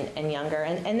old and younger,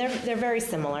 and they're very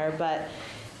similar. But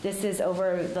this is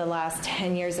over the last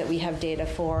 10 years that we have data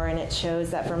for, and it shows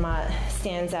that Vermont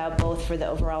stands out both for the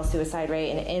overall suicide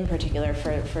rate and in particular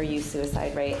for youth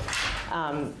suicide rate.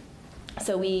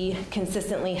 So we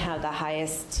consistently have the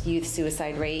highest youth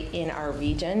suicide rate in our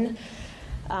region.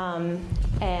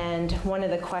 And one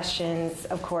of the questions,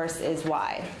 of course, is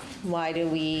why? Why do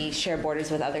we share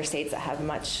borders with other states that have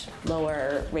much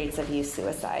lower rates of youth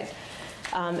suicide?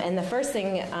 And the first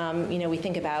thing we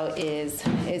think about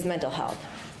is mental health,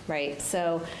 right?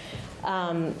 So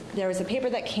there was a paper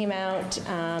that came out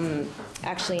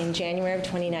actually in January of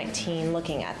 2019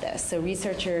 looking at this. So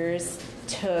researchers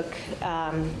took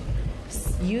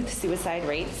youth suicide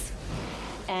rates,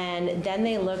 and then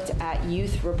they looked at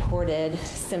youth-reported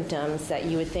symptoms that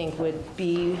you would think would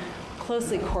be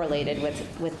closely correlated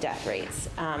with death rates.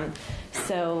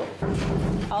 So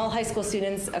all high school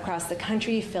students across the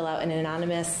country fill out an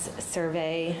anonymous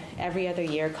survey every other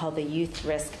year called the Youth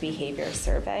Risk Behavior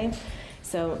Survey.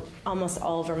 So almost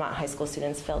all Vermont high school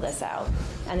students fill this out.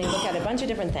 And they look at a bunch of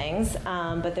different things,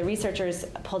 but the researchers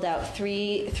pulled out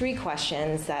three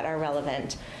questions that are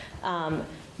relevant.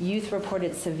 Youth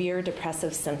reported severe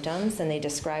depressive symptoms, and they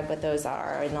describe what those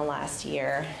are in the last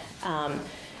year.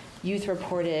 Youth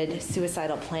reported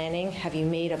suicidal planning. Have you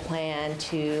made a plan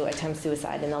to attempt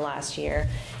suicide in the last year?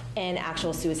 And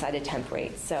actual suicide attempt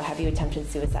rates. So have you attempted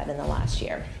suicide in the last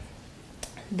year?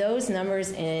 Those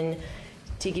numbers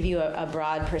to give you a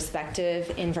broad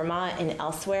perspective, in Vermont and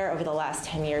elsewhere over the last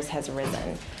 10 years has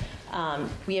risen.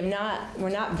 We're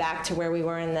not back to where we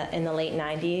were in the late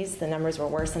 90s. The numbers were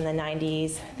worse in the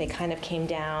 90s. They kind of came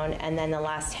down, and then the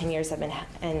last 10 years have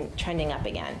been trending up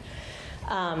again.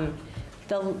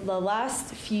 The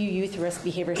last few youth risk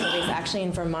behavior surveys, actually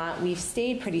in Vermont, we've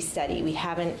stayed pretty steady. We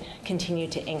haven't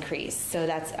continued to increase. So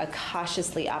that's a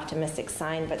cautiously optimistic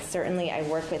sign, but certainly I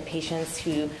work with patients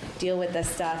who deal with this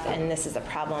stuff, and this is a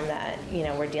problem that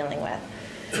we're dealing with.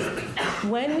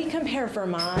 When we compare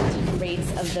Vermont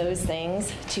rates of those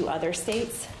things to other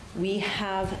states, we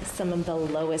have some of the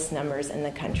lowest numbers in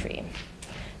the country.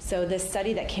 So this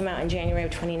study that came out in January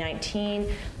of 2019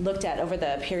 looked at over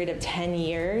the period of 10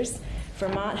 years,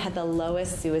 Vermont had the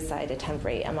lowest suicide attempt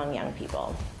rate among young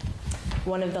people,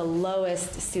 one of the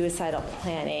lowest suicidal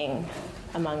planning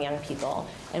among young people,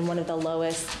 and one of the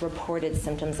lowest reported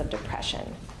symptoms of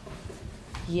depression.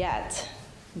 Yet,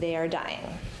 they are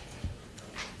dying.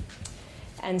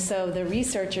 And so the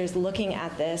researchers looking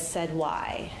at this said,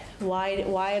 why?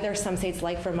 Why are there some states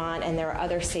like Vermont, and there are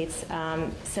other states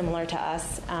similar to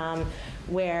us,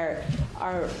 where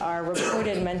our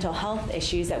reported mental health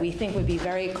issues that we think would be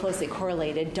very closely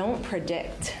correlated don't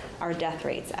predict our death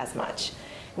rates as much?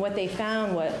 What they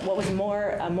found, what was a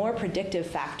more predictive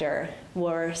factor,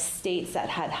 were states that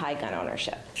had high gun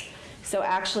ownership. So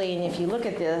actually, and if you look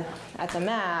at the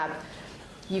map,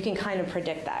 you can kind of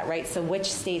predict that, right? So which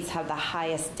states have the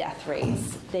highest death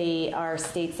rates? They are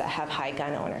states that have high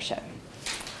gun ownership.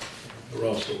 They're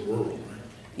also rural,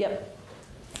 right?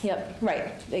 Yep,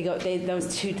 right.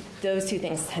 Those two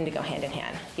things tend to go hand in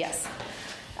hand, yes.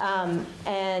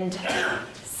 And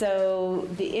So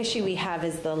the issue we have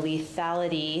is the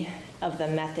lethality of the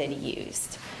method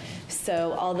used.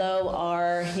 So although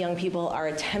our young people are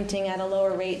attempting at a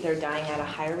lower rate, they're dying at a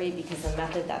higher rate because the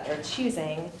method that they're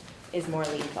choosing is more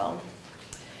lethal.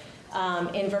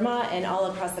 In Vermont and all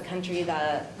across the country,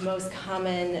 the most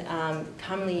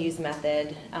commonly used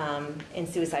method in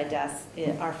suicide deaths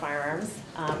are firearms.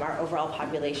 Our overall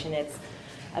population, it's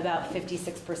about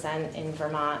 56% in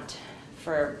Vermont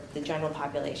for the general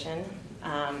population.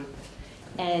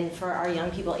 And for our young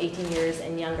people, 18 years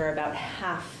and younger, about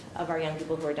half of our young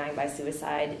people who are dying by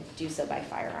suicide do so by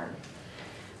firearm.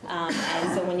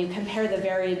 And so when you compare the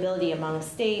variability among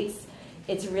states,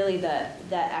 it's really the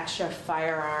extra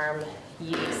firearm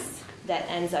use that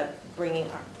ends up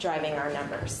driving our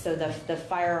numbers. So the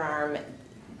firearm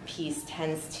piece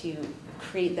tends to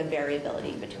create the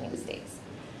variability between states.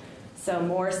 So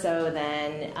more so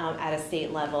than at a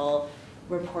state level,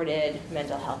 reported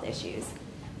mental health issues.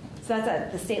 So that's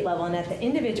at the state level, and at the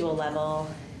individual level,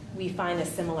 we find a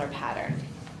similar pattern.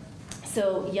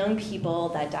 So young people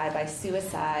that die by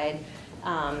suicide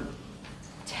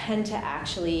tend to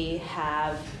actually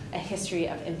have a history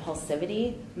of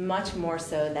impulsivity, much more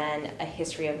so than a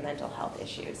history of mental health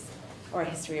issues or a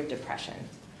history of depression.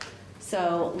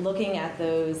 So looking at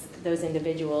those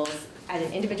individuals at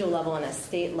an individual level and a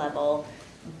state level,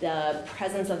 the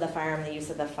presence of the firearm, the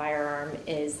use of the firearm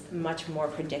is much more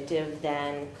predictive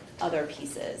than other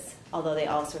pieces, although they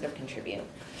all sort of contribute.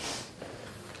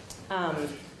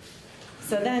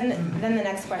 So then the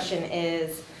next question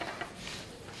is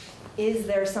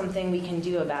there something we can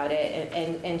do about it,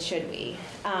 and should we?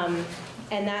 And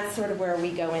that's sort of where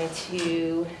we go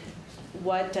into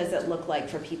what does it look like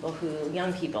for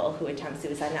young people who attempt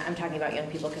suicide. Now, I'm talking about young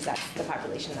people because that's the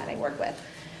population that I work with.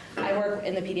 I work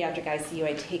in the pediatric ICU.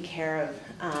 I take care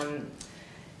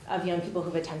of young people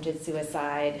who've attempted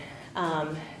suicide,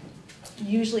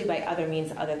 usually by other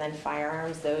means other than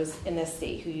firearms. Those in this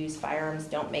state who use firearms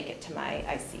don't make it to my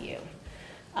ICU.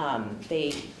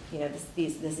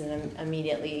 This is an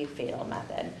immediately fatal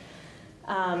method.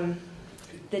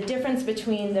 The difference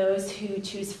between those who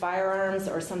choose firearms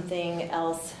or something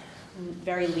else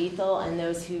very lethal and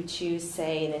those who choose,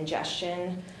 say, an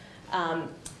ingestion.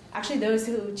 Actually, those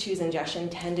who choose ingestion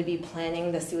tend to be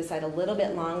planning the suicide a little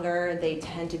bit longer. They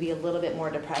tend to be a little bit more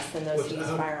depressed than those who use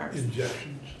firearms.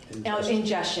 Injections?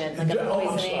 Ingestion, like a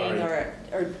poisoning or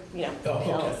pills.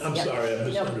 Okay. I'm Yep. sorry, I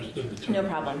misunderstood the term. No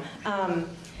problem.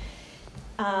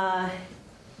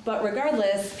 But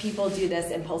regardless, people do this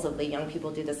impulsively. Young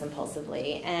people do this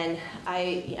impulsively. And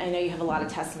I know you have a lot of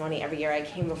testimony every year. I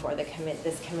came before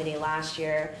this committee last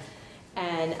year,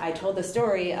 and I told the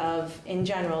story of, in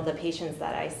general, the patients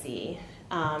that I see,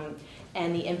 and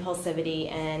the impulsivity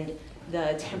and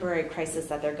the temporary crisis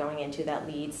that they're going into that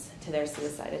leads to their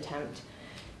suicide attempt.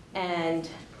 And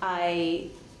I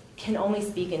can only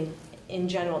speak in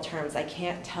general terms. I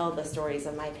can't tell the stories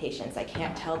of my patients. I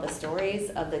can't tell the stories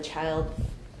of the child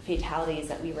fatalities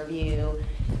that we review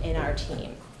in our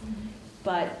team.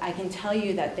 But I can tell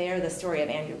you that they are the story of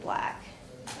Andrew Black.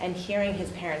 And hearing his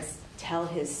parents tell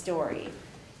his story,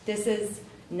 this is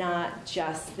not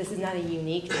a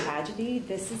unique tragedy.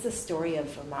 This is the story of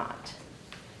Vermont.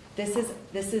 This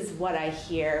is what I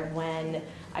hear when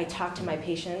I talk to my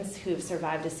patients who have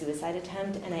survived a suicide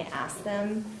attempt, and I ask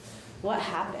them, what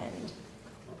happened?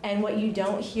 And what you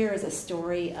don't hear is a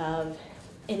story of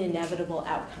an inevitable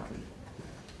outcome.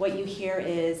 What you hear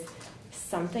is,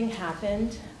 something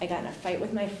happened, I got in a fight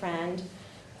with my friend,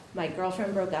 my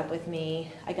girlfriend broke up with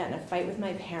me, I got in a fight with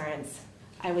my parents,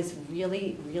 I was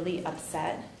really, really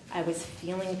upset, I was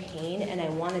feeling pain, and I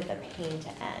wanted the pain to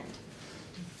end.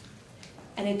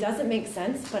 And it doesn't make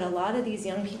sense, but a lot of these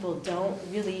young people don't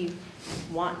really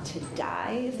want to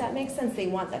die, if that makes sense. They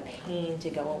want the pain to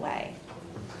go away.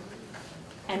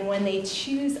 And when they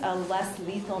choose a less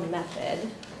lethal method,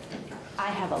 I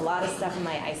have a lot of stuff in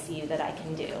my ICU that I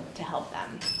can do to help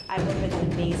them. I work with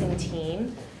an amazing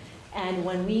team, and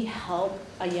when we help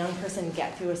a young person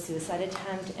get through a suicide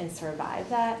attempt and survive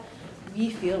that, we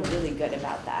feel really good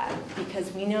about that,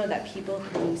 because we know that people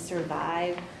who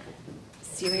survive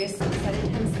serious suicide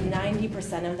attempts,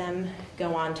 90% of them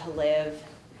go on to live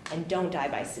and don't die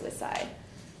by suicide.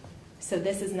 So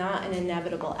this is not an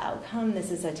inevitable outcome. This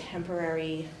is a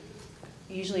temporary,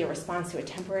 usually a response to a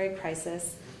temporary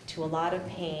crisis, to a lot of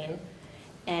pain.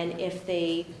 And if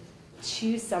they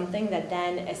choose something that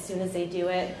then, as soon as they do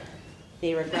it,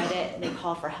 they regret it, they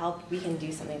call for help, we can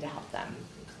do something to help them.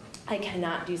 I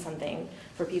cannot do something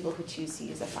for people who choose to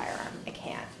use a firearm. I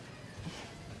can't.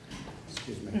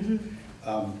 Excuse me.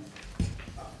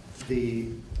 The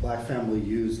Black family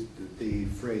used the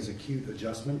phrase acute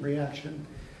adjustment reaction.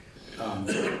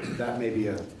 That may be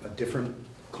a different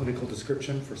clinical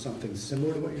description for something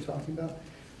similar to what you're talking about.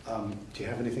 Do you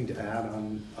have anything to add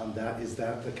on that? Is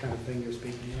that the kind of thing you're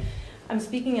speaking of? I'm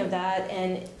speaking of that,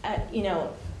 and you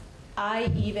know,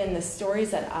 the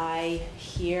stories that I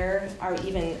hear are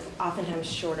even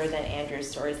oftentimes shorter than Andrew's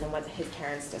stories and what his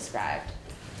parents described.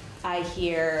 I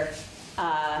hear,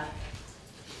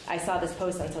 I saw this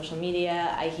post on social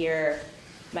media. I hear,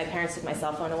 my parents took my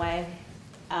cell phone away.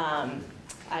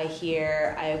 I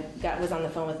hear, was on the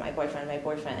phone with my boyfriend. My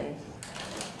boyfriend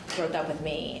broke up with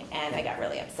me, and I got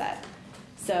really upset.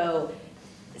 So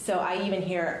I even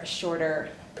hear shorter,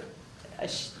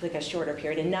 like a shorter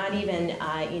period, and not even,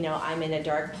 you know, I'm in a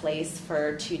dark place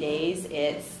for 2 days.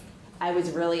 It's, I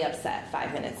was really upset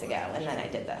 5 minutes ago, and then I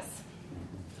did this.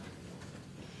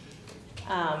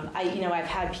 You know, I've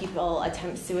had people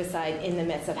attempt suicide in the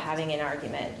midst of having an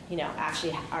argument, you know,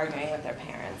 actually arguing with their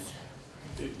parents.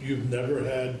 You've never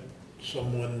had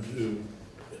someone who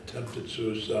attempted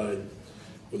suicide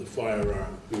with a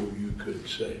firearm who you could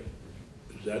save?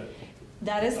 Is that?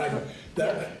 That is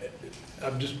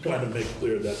I'm just trying to make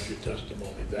clear that's your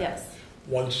testimony. That yes.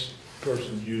 Once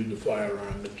persons use a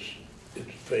firearm,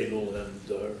 it's fatal and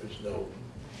there's no.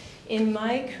 In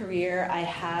my career, I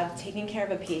have taken care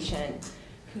of a patient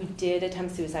who did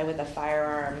attempt suicide with a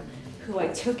firearm, who I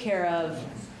took care of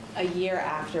a year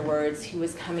afterwards, who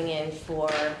was coming in for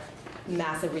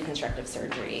massive reconstructive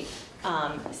surgery.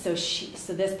 So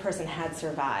this person had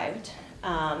survived,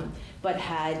 but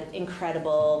had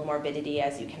incredible morbidity,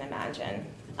 as you can imagine.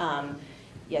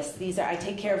 Yes, I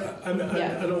take care of. I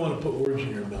don't want to put words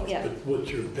in your mouth, yeah. But what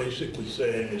you're basically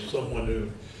saying is someone who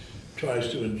tries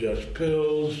to ingest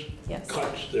pills, yes.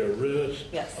 cuts their wrist,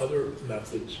 yes. other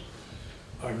methods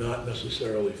are not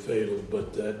necessarily fatal,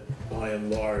 but that by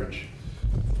and large,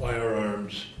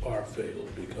 firearms are fatal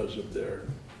because of their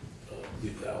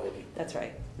lethality. That's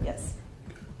right, yes.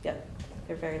 Yep,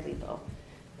 they're very lethal.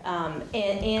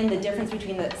 And the difference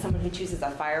between someone who chooses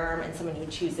a firearm and someone who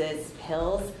chooses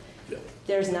pills, yeah.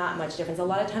 There's not much difference. A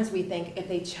lot of times we think if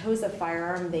they chose a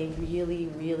firearm, they really,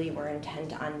 really were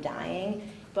intent on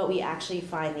dying, but we actually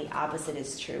find the opposite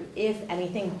is true. If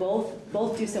anything,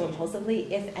 both do so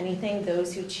impulsively. If anything,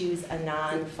 those who choose a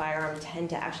non-firearm tend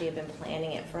to actually have been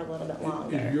planning it for a little bit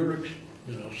longer. In your,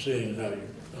 seeing how you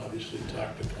obviously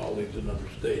talk to colleagues in other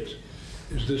states,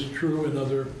 is this true in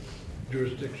other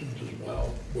jurisdictions as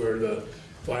well, where the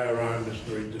firearm is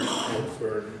very difficult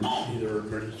for either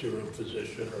emergency room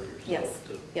physician or yourself?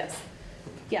 Yes,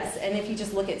 yes. And if you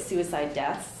just look at suicide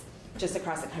deaths just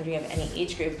across the country of any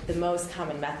age group, the most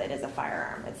common method is a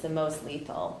firearm. It's the most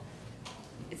lethal.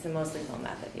 It's the most lethal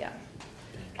method. Yeah.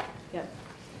 Yep.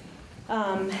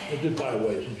 I did, by the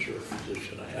way, wasn't sure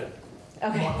physician. I had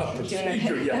a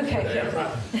procedure okay. yesterday. Okay.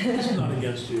 It's not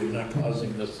against you. You're not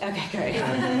causing this. Okay, great.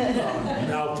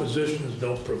 Now physicians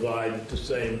don't provide the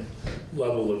same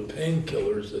level of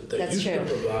painkillers that they used to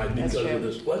provide because of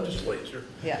this legislature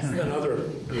and other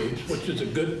groups, which is a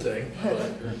good thing.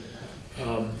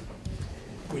 But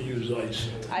we use ice.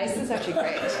 Ice is actually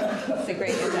great. It's a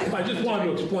great thing. I just wanted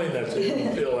to explain that so you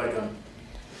don't feel like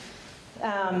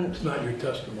it's not your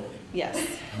testimony. Yes.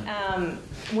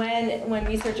 When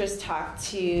researchers talk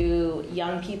to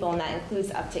young people, and that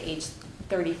includes up to age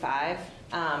 35,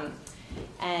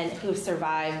 and who've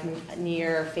survived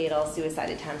near fatal suicide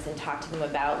attempts, and talk to them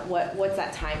about what's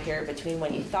that time period between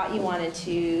when you thought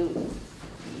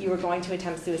you were going to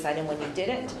attempt suicide and when you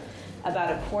didn't,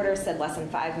 about a quarter said less than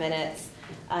 5 minutes,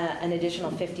 an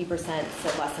additional 50%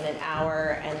 said less than an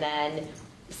hour, and then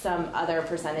some other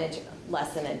percentage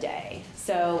less than a day.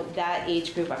 So that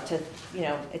age group up to,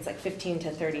 it's like 15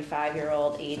 to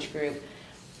 35-year-old age group,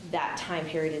 that time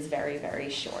period is very, very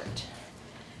short.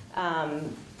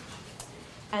 And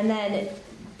then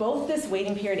both this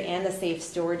waiting period and the safe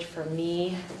storage for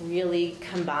me really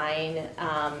combine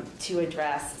to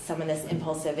address some of this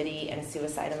impulsivity and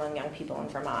suicide among young people in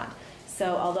Vermont.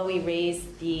 So although we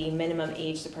raised the minimum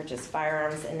age to purchase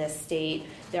firearms in this state,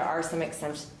 there are some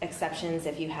exceptions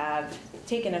if you have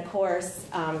taken a course.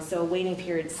 So a waiting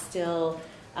period still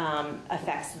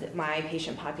affects my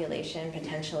patient population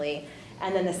potentially.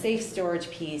 And then the safe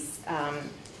storage piece,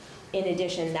 in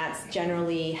addition, that's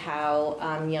generally how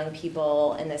young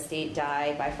people in the state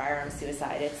die by firearm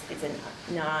suicide. It's a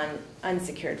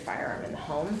unsecured firearm in the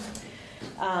home.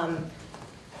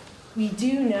 We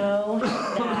do know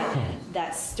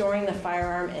that storing the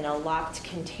firearm in a locked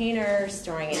container,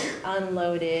 storing it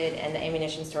unloaded, and the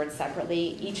ammunition stored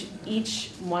separately,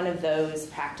 each one of those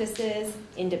practices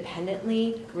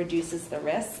independently reduces the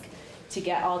risk. To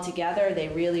get all together, they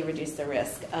really reduce the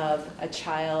risk of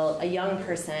a young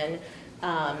person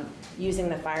using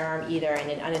the firearm either in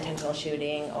an unintentional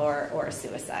shooting or a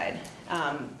suicide.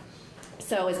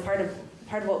 So as part of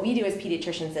what we do as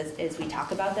pediatricians is we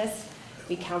talk about this.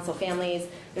 We counsel families.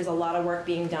 There's a lot of work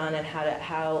being done on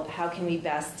how can we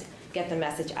best get the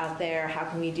message out there? How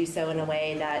can we do so in a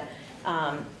way that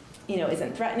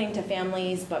isn't threatening to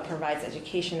families, but provides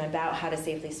education about how to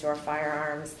safely store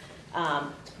firearms?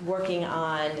 Working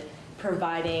on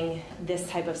providing this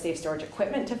type of safe storage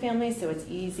equipment to families, so it's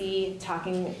easy.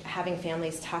 Having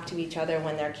families talk to each other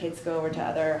when their kids go over to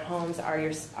other homes. Are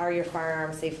your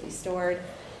firearms safely stored?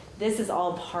 This is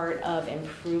all part of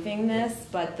improving this,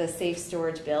 but the safe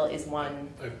storage bill is one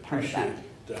part of that. I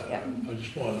appreciate that. Yeah. I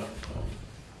just want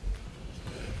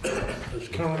to, it's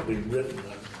currently written,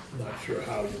 I'm not sure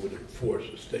how you would enforce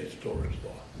a state storage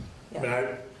law.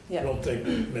 Yeah. I don't think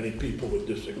many people would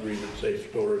disagree that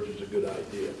safe storage is a good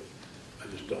idea. I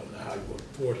just don't know how you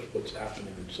enforce what's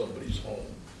happening in somebody's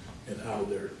home and how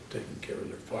they're taking care of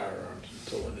their firearms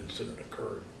until an incident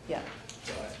occurred. Yeah.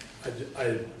 So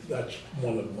that's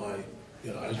one of my,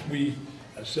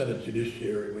 as Senate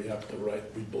Judiciary,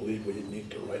 we believe we need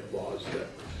to write laws that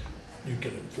you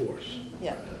can enforce.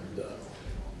 Yeah. And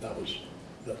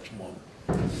that's one.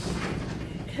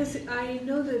 Because I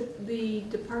know that the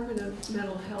Department of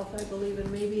Mental Health, I believe,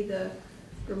 and maybe the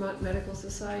Vermont Medical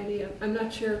Society, I'm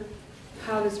not sure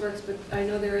how this works, but I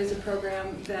know there is a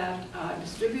program that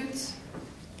distributes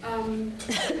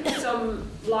some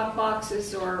lock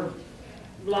boxes or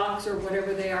blocks or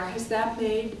whatever they are. Has that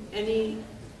made any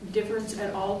difference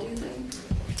at all, do you think?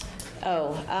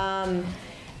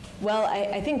 Well,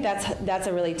 I think that's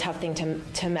a really tough thing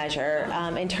to measure.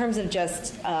 In terms of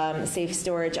just safe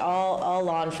storage, all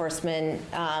law enforcement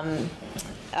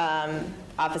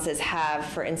offices have,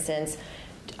 for instance,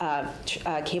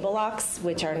 cable locks,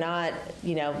 which are not,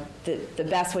 the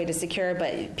best way to secure,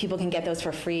 but people can get those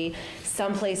for free.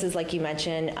 Some places, like you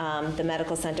mentioned, the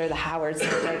medical center, the Howard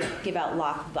Center, give out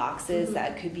lock boxes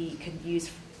that could be used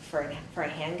for a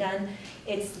handgun.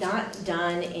 It's not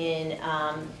done in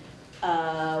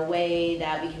a way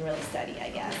that we can really study, I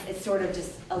guess. It's sort of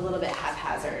just a little bit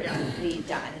haphazardly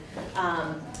done.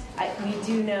 We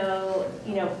do know,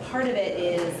 part of it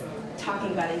is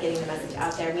talking about and getting the message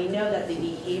out there. We know that the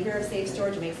behavior of safe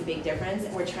storage makes a big difference,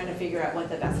 and we're trying to figure out what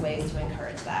the best way is to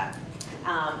encourage that.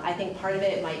 I think part of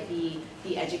it might be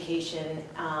the education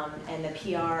and the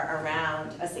PR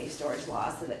around a safe storage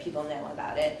law so that people know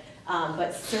about it.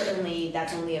 But certainly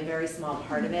that's only a very small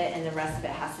part of it, and the rest of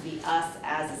it has to be us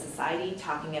as a society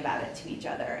talking about it to each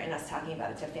other and us talking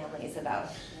about it to families about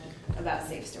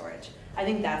safe storage. I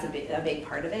think that's a big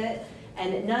part of it.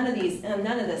 And none of this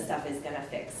stuff is going to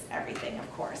fix everything,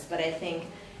 of course. But I think,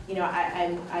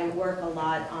 I work a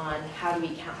lot on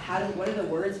what are the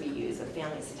words we use with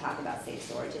families to talk about safe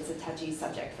storage. It's a touchy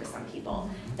subject for some people.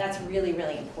 That's really,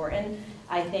 really important.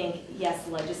 I think, yes,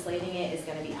 legislating it is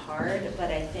going to be hard,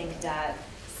 but I think that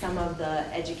some of the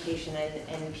education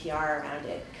and PR around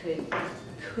it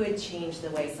could change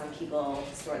the way some people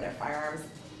store their firearms.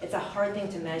 It's a hard thing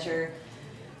to measure.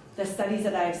 The studies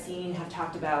that I've seen have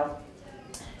talked about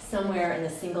somewhere in the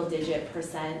single-digit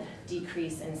 %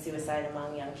 decrease in suicide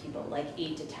among young people, like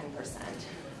 8 to 10%.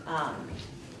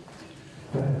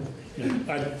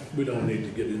 We don't need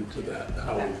to get into that,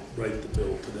 how we write the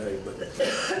bill today, but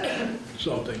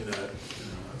something that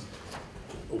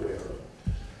I'm aware of.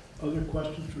 Other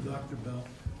questions for Dr. Bell?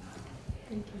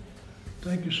 Thank you.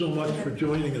 Thank you so much for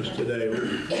joining us today. We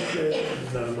appreciate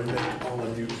it, and we may call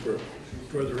on you for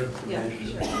further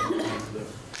information. Yeah, sure.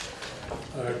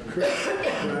 Chris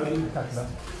Bradley.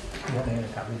 You want to hand a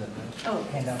copy of the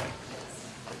handout?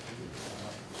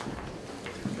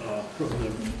 From the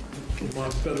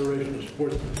Vermont Federation of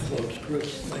Sportsmen's Clubs. Chris,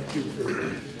 thank you for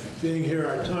being here.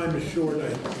 Our time is short. I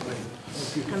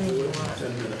hope you can do it in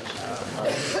 10 minutes.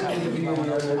 How do you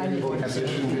unequal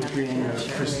position between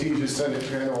prestigious Senate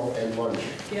panel and lunch?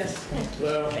 Yes.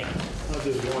 Well, I'll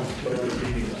just want to start the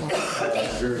meeting.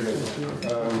 Very good.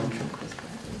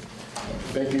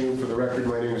 Thank you. For the record,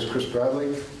 my name is Chris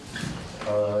Bradley.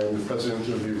 I'm the president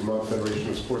of the Vermont Federation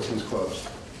of Sportsmen's Clubs.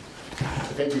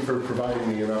 Thank you for providing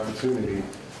me an opportunity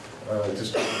to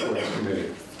speak before this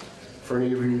committee. For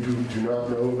any of you who do not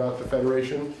know about the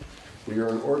Federation, we are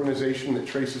an organization that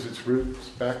traces its roots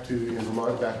in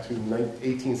Vermont back to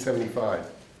 1875.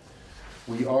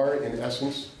 We are, in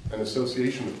essence, an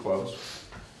association of clubs.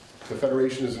 The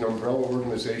Federation is an umbrella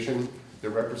organization that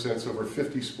represents over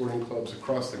 50 sporting clubs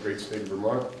across the great state of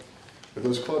Vermont, with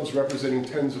those clubs representing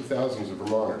tens of thousands of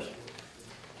Vermonters.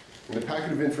 In the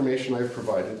packet of information I've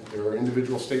provided, there are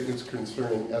individual statements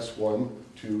concerning S.1,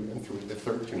 2, and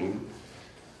 13,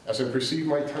 As I perceive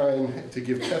my time to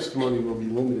give testimony will be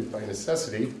limited by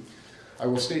necessity, I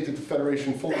will state that the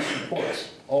Federation fully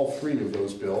supports all three of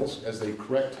those bills as they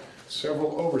correct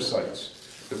several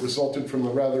oversights that resulted from the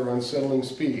rather unsettling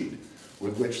speed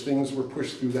with which things were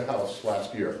pushed through the House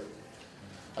last year.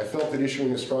 I felt that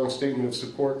issuing a strong statement of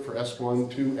support for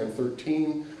S.1, 2, and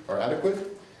 13 are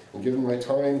adequate, and given my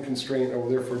time constraint, I will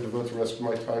therefore devote the rest of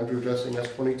my time to addressing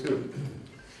S.22.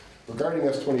 Regarding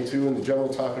S.22 and the general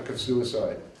topic of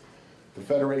suicide, the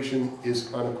Federation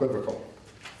is unequivocal.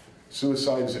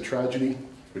 Suicide is a tragedy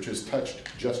which has touched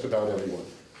just about everyone.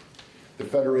 The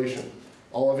Federation,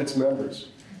 all of its members,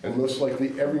 and most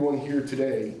likely everyone here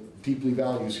today, deeply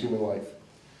values human life.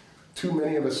 Too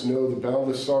many of us know the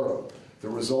boundless sorrow that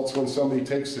results when somebody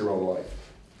takes their own life.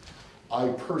 I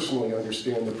personally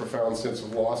understand the profound sense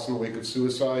of loss in the wake of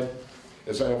suicide,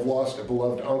 as I have lost a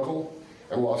beloved uncle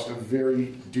and lost a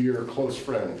very dear close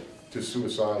friend to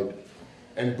suicide,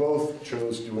 and both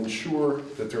chose to ensure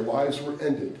that their lives were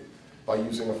ended by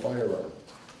using a firearm.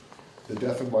 The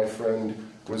death of my friend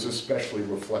was especially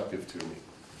reflective to me.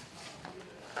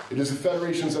 It is the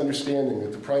Federation's understanding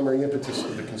that the primary impetus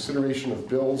of the consideration of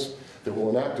bills that will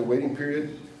enact a waiting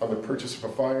period on the purchase of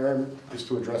a firearm is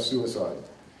to address suicide.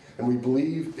 And we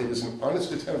believe it is an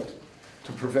honest attempt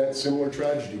to prevent similar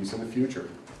tragedies in the future.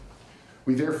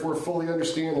 We therefore fully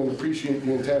understand and appreciate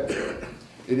the intent.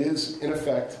 It is, in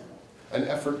effect, an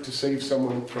effort to save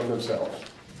someone from themselves.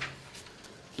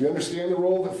 We understand the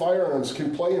role that firearms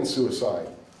can play in suicide.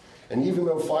 And even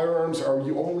though firearms are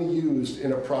only used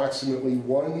in approximately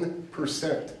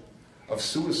 1% of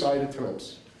suicide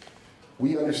attempts,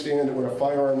 we understand that when a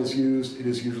firearm is used, it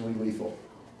is usually lethal.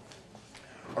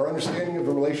 Our understanding of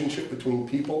the relationship between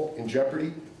people in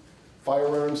jeopardy,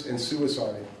 firearms, and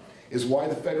suicide is why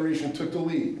the Federation took the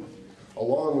lead,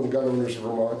 along with the gun owners of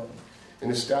Vermont, in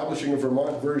establishing a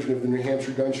Vermont version of the New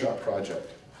Hampshire Gun Shop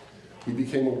Project. We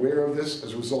became aware of this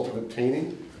as a result of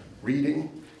obtaining, reading,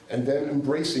 and then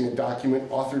embracing a document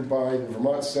authored by the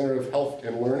Vermont Center of Health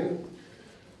and Learning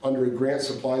under a grant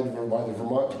supplied by the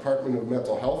Vermont Department of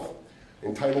Mental Health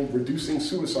entitled Reducing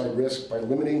Suicide Risk by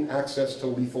Limiting Access to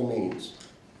Lethal Means.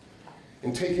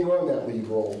 In taking on that lead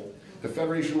role, the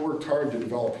Federation worked hard to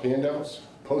develop handouts,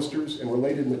 posters, and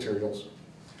related materials,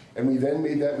 and we then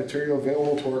made that material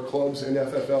available to our clubs and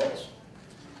FFLs.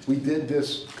 We did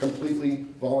this completely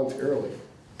voluntarily.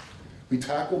 We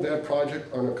tackled that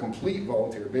project on a complete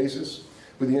volunteer basis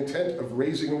with the intent of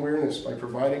raising awareness by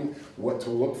providing what to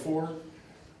look for,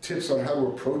 tips on how to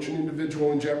approach an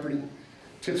individual in jeopardy,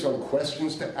 tips on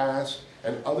questions to ask,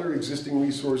 and other existing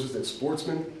resources that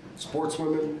sportsmen,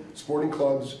 sportswomen, sporting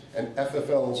clubs, and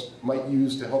FFLs might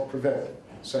use to help prevent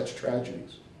such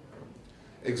tragedies.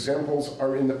 Examples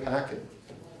are in the packet.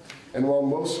 And while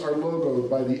most are logoed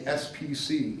by the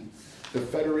SPC, the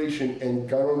Federation and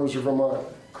Gun Owners of Vermont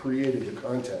created the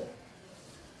content.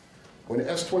 When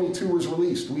S.22 was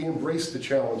released, we embraced the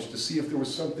challenge to see if there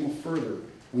was something further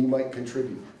we might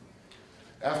contribute.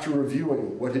 After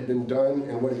reviewing what had been done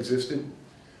and what existed,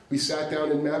 we sat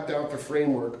down and mapped out the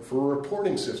framework for a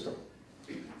reporting system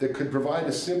that could provide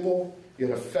a simple yet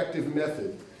effective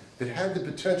method that had the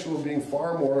potential of being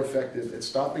far more effective at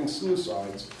stopping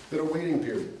suicides than a waiting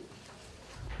period.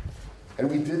 And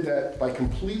we did that by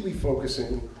completely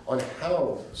focusing on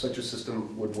how such a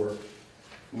system would work,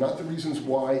 not the reasons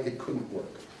why it couldn't work.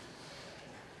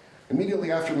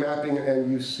 Immediately after mapping,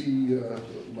 and you see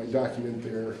my document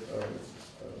there,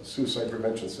 suicide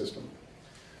prevention system.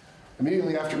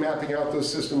 Immediately after mapping out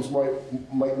those systems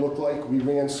might look like, we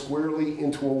ran squarely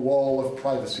into a wall of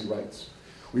privacy rights.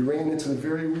 We ran into the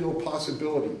very real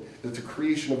possibility that the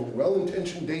creation of a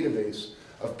well-intentioned database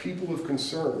of people of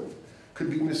concern could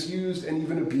be misused and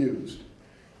even abused.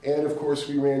 And of course,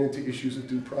 we ran into issues of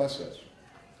due process.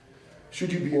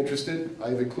 Should you be interested, I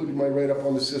have included my write-up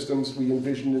on the systems we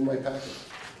envisioned in my packet.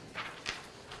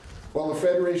 While the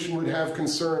Federation would have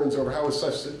concerns over how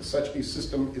such a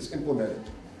system is implemented,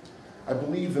 I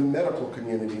believe the medical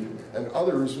community and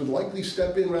others would likely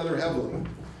step in rather heavily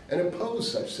and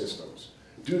oppose such systems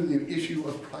due to the issue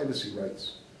of privacy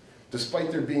rights,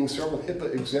 despite there being several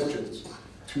HIPAA exemptions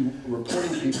to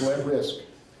reporting people at risk,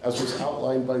 as was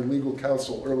outlined by legal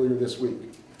counsel earlier this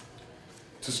week.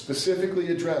 To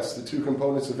specifically address the two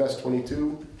components of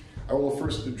S.22, I will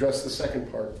first address the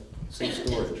second part, safe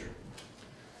storage.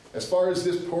 As far as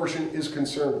this portion is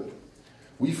concerned,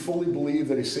 we fully believe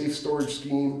that a safe storage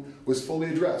scheme was fully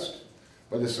addressed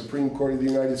by the Supreme Court of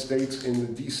the United States in the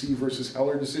D.C. versus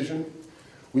Heller decision.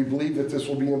 We believe that this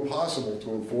will be impossible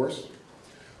to enforce.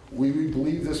 We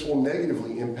believe this will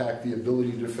negatively impact the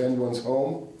ability to defend one's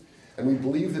home, and we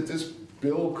believe that this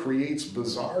bill creates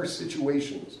bizarre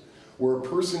situations where a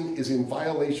person is in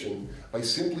violation by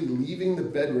simply leaving the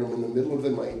bedroom in the middle of the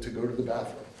night to go to the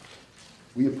bathroom.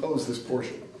 We oppose this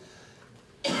portion.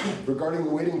 Regarding the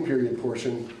waiting period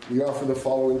portion, we offer the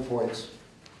following points.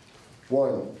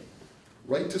 1,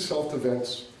 right to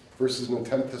self-defense versus an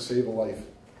attempt to save a life.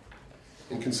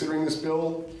 In considering this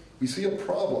bill, we see a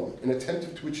problem in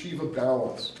attempting to achieve a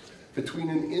balance between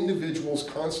an individual's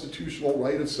constitutional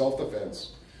right of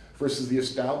self-defense versus the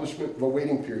establishment of a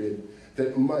waiting period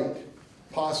that might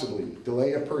possibly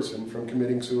delay a person from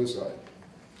committing suicide.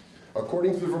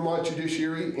 According to the Vermont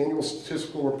Judiciary Annual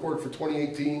Statistical Report for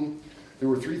 2018, there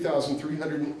were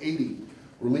 3,380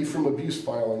 relief from abuse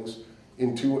filings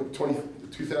in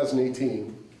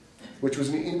 2018, which was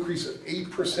an increase of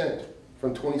 8%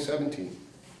 from 2017.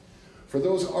 For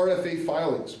those RFA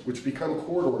filings, which become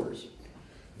court orders,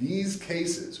 these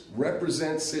cases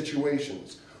represent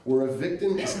situations where a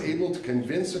victim is able to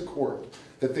convince a court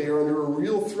that they are under a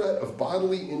real threat of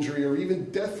bodily injury or even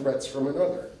death threats from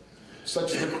another,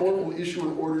 such that the court will issue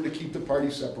an order to keep the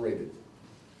parties separated.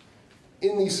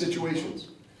 In these situations,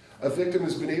 a victim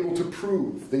has been able to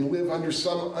prove they live under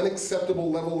some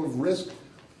unacceptable level of risk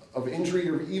of injury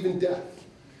or even death,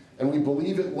 and we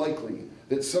believe it likely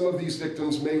that some of these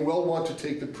victims may well want to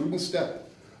take the prudent step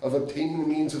of obtaining the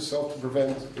means of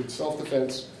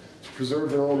self-defense to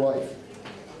preserve their own life.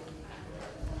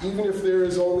 Even if there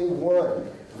is only one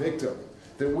victim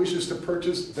that wishes to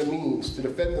purchase the means to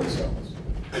defend themselves,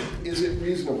 is it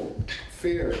reasonable,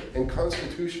 fair, and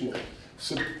constitutional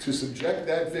to subject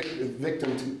that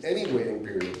victim to any waiting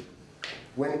period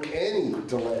when any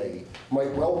delay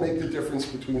might well make the difference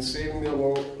between saving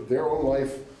their own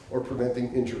life or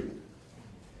preventing injury?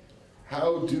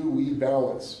 How do we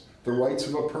balance the rights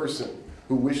of a person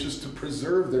who wishes to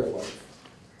preserve their life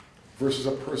versus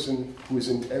a person who is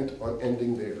intent on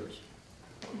ending theirs?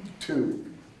 2,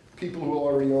 people who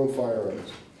already own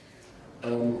firearms.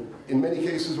 In many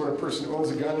cases, when a person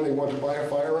owns a gun and they want to buy a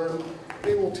firearm,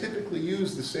 they will typically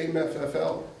use the same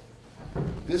FFL.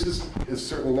 This is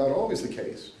certainly not always the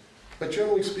case, but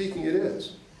generally speaking it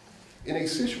is. In a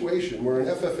situation where an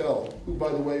FFL, who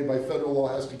by the way by federal law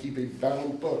has to keep a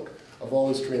bound book of all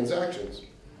his transactions,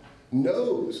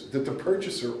 knows that the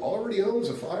purchaser already owns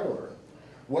a firearm,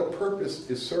 what purpose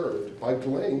is served by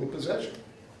delaying the possession?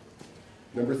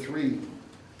 Number 3,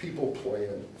 people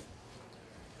plan.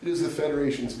 It is the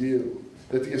Federation's view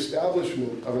that the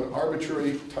establishment of an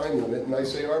arbitrary time limit, and I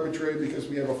say arbitrary because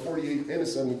we have a 48 and a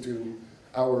 72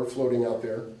 hour floating out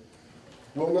there,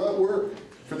 will not work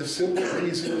for the simple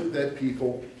reason that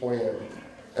people plan.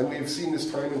 And we have seen this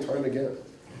time and time again.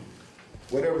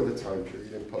 Whatever the time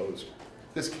period imposed,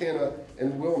 this cannot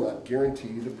and will not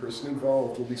guarantee the person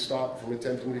involved will be stopped from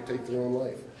attempting to take their own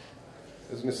life.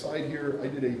 As an aside here, I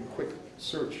did a quick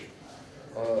search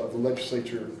of the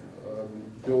legislature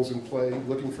bills in play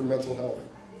looking for mental health.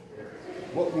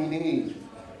 What we need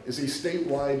is a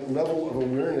statewide level of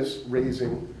awareness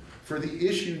raising for the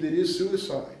issue that is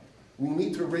suicide. We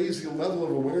need to raise the level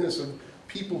of awareness of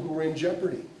people who are in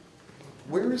jeopardy.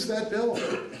 Where is that bill?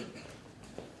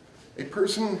 A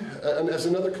person, and as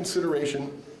another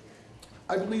consideration,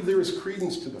 I believe there is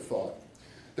credence to the thought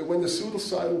that when the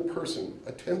suicidal person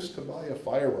attempts to buy a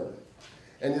firearm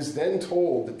and is then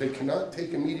told that they cannot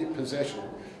take immediate possession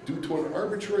due to an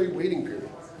arbitrary waiting period,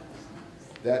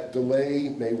 that delay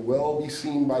may well be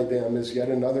seen by them as yet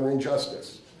another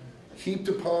injustice, heaped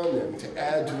upon them to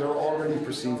add to their already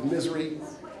perceived misery,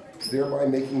 thereby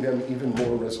making them even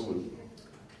more resolute.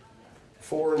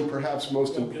 4, and perhaps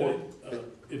most important...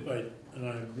 And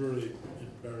I'm really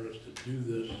embarrassed to do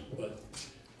this, but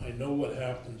I know what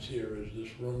happens here is this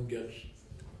room gets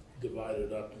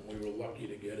divided up, and we were lucky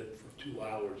to get it for 2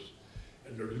 hours,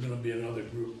 and there's going to be another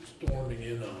group storming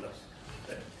in on us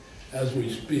as we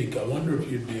speak. I wonder if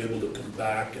you'd be able to come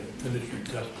back and finish your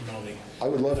testimony. I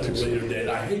would love at to. A later date.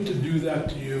 I hate to do that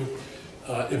to you.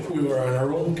 If we were in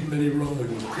our own committee room, we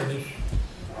would finish.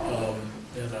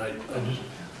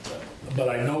 But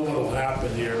I know what will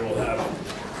happen here. We'll have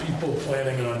people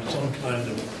planning on some kind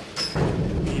of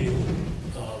meeting,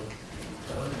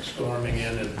 storming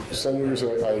in and... Senators,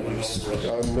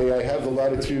 may I have the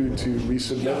latitude to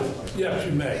resubmit? Yes,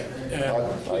 you may. And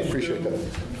I appreciate that.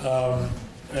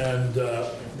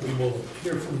 We will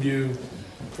hear from you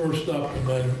first up, and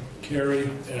then Carrie,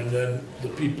 and then the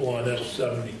people on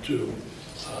S.22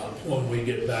 when we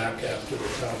get back after the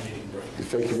town meeting break.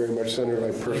 Thank you very much, Senator.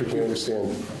 I perfectly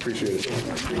understand. Appreciate it.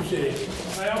 Appreciate it.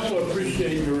 I also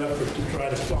appreciate your effort to try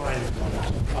to find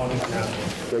common ground.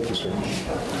 Thank you, sir.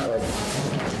 All right.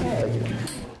 Thank you.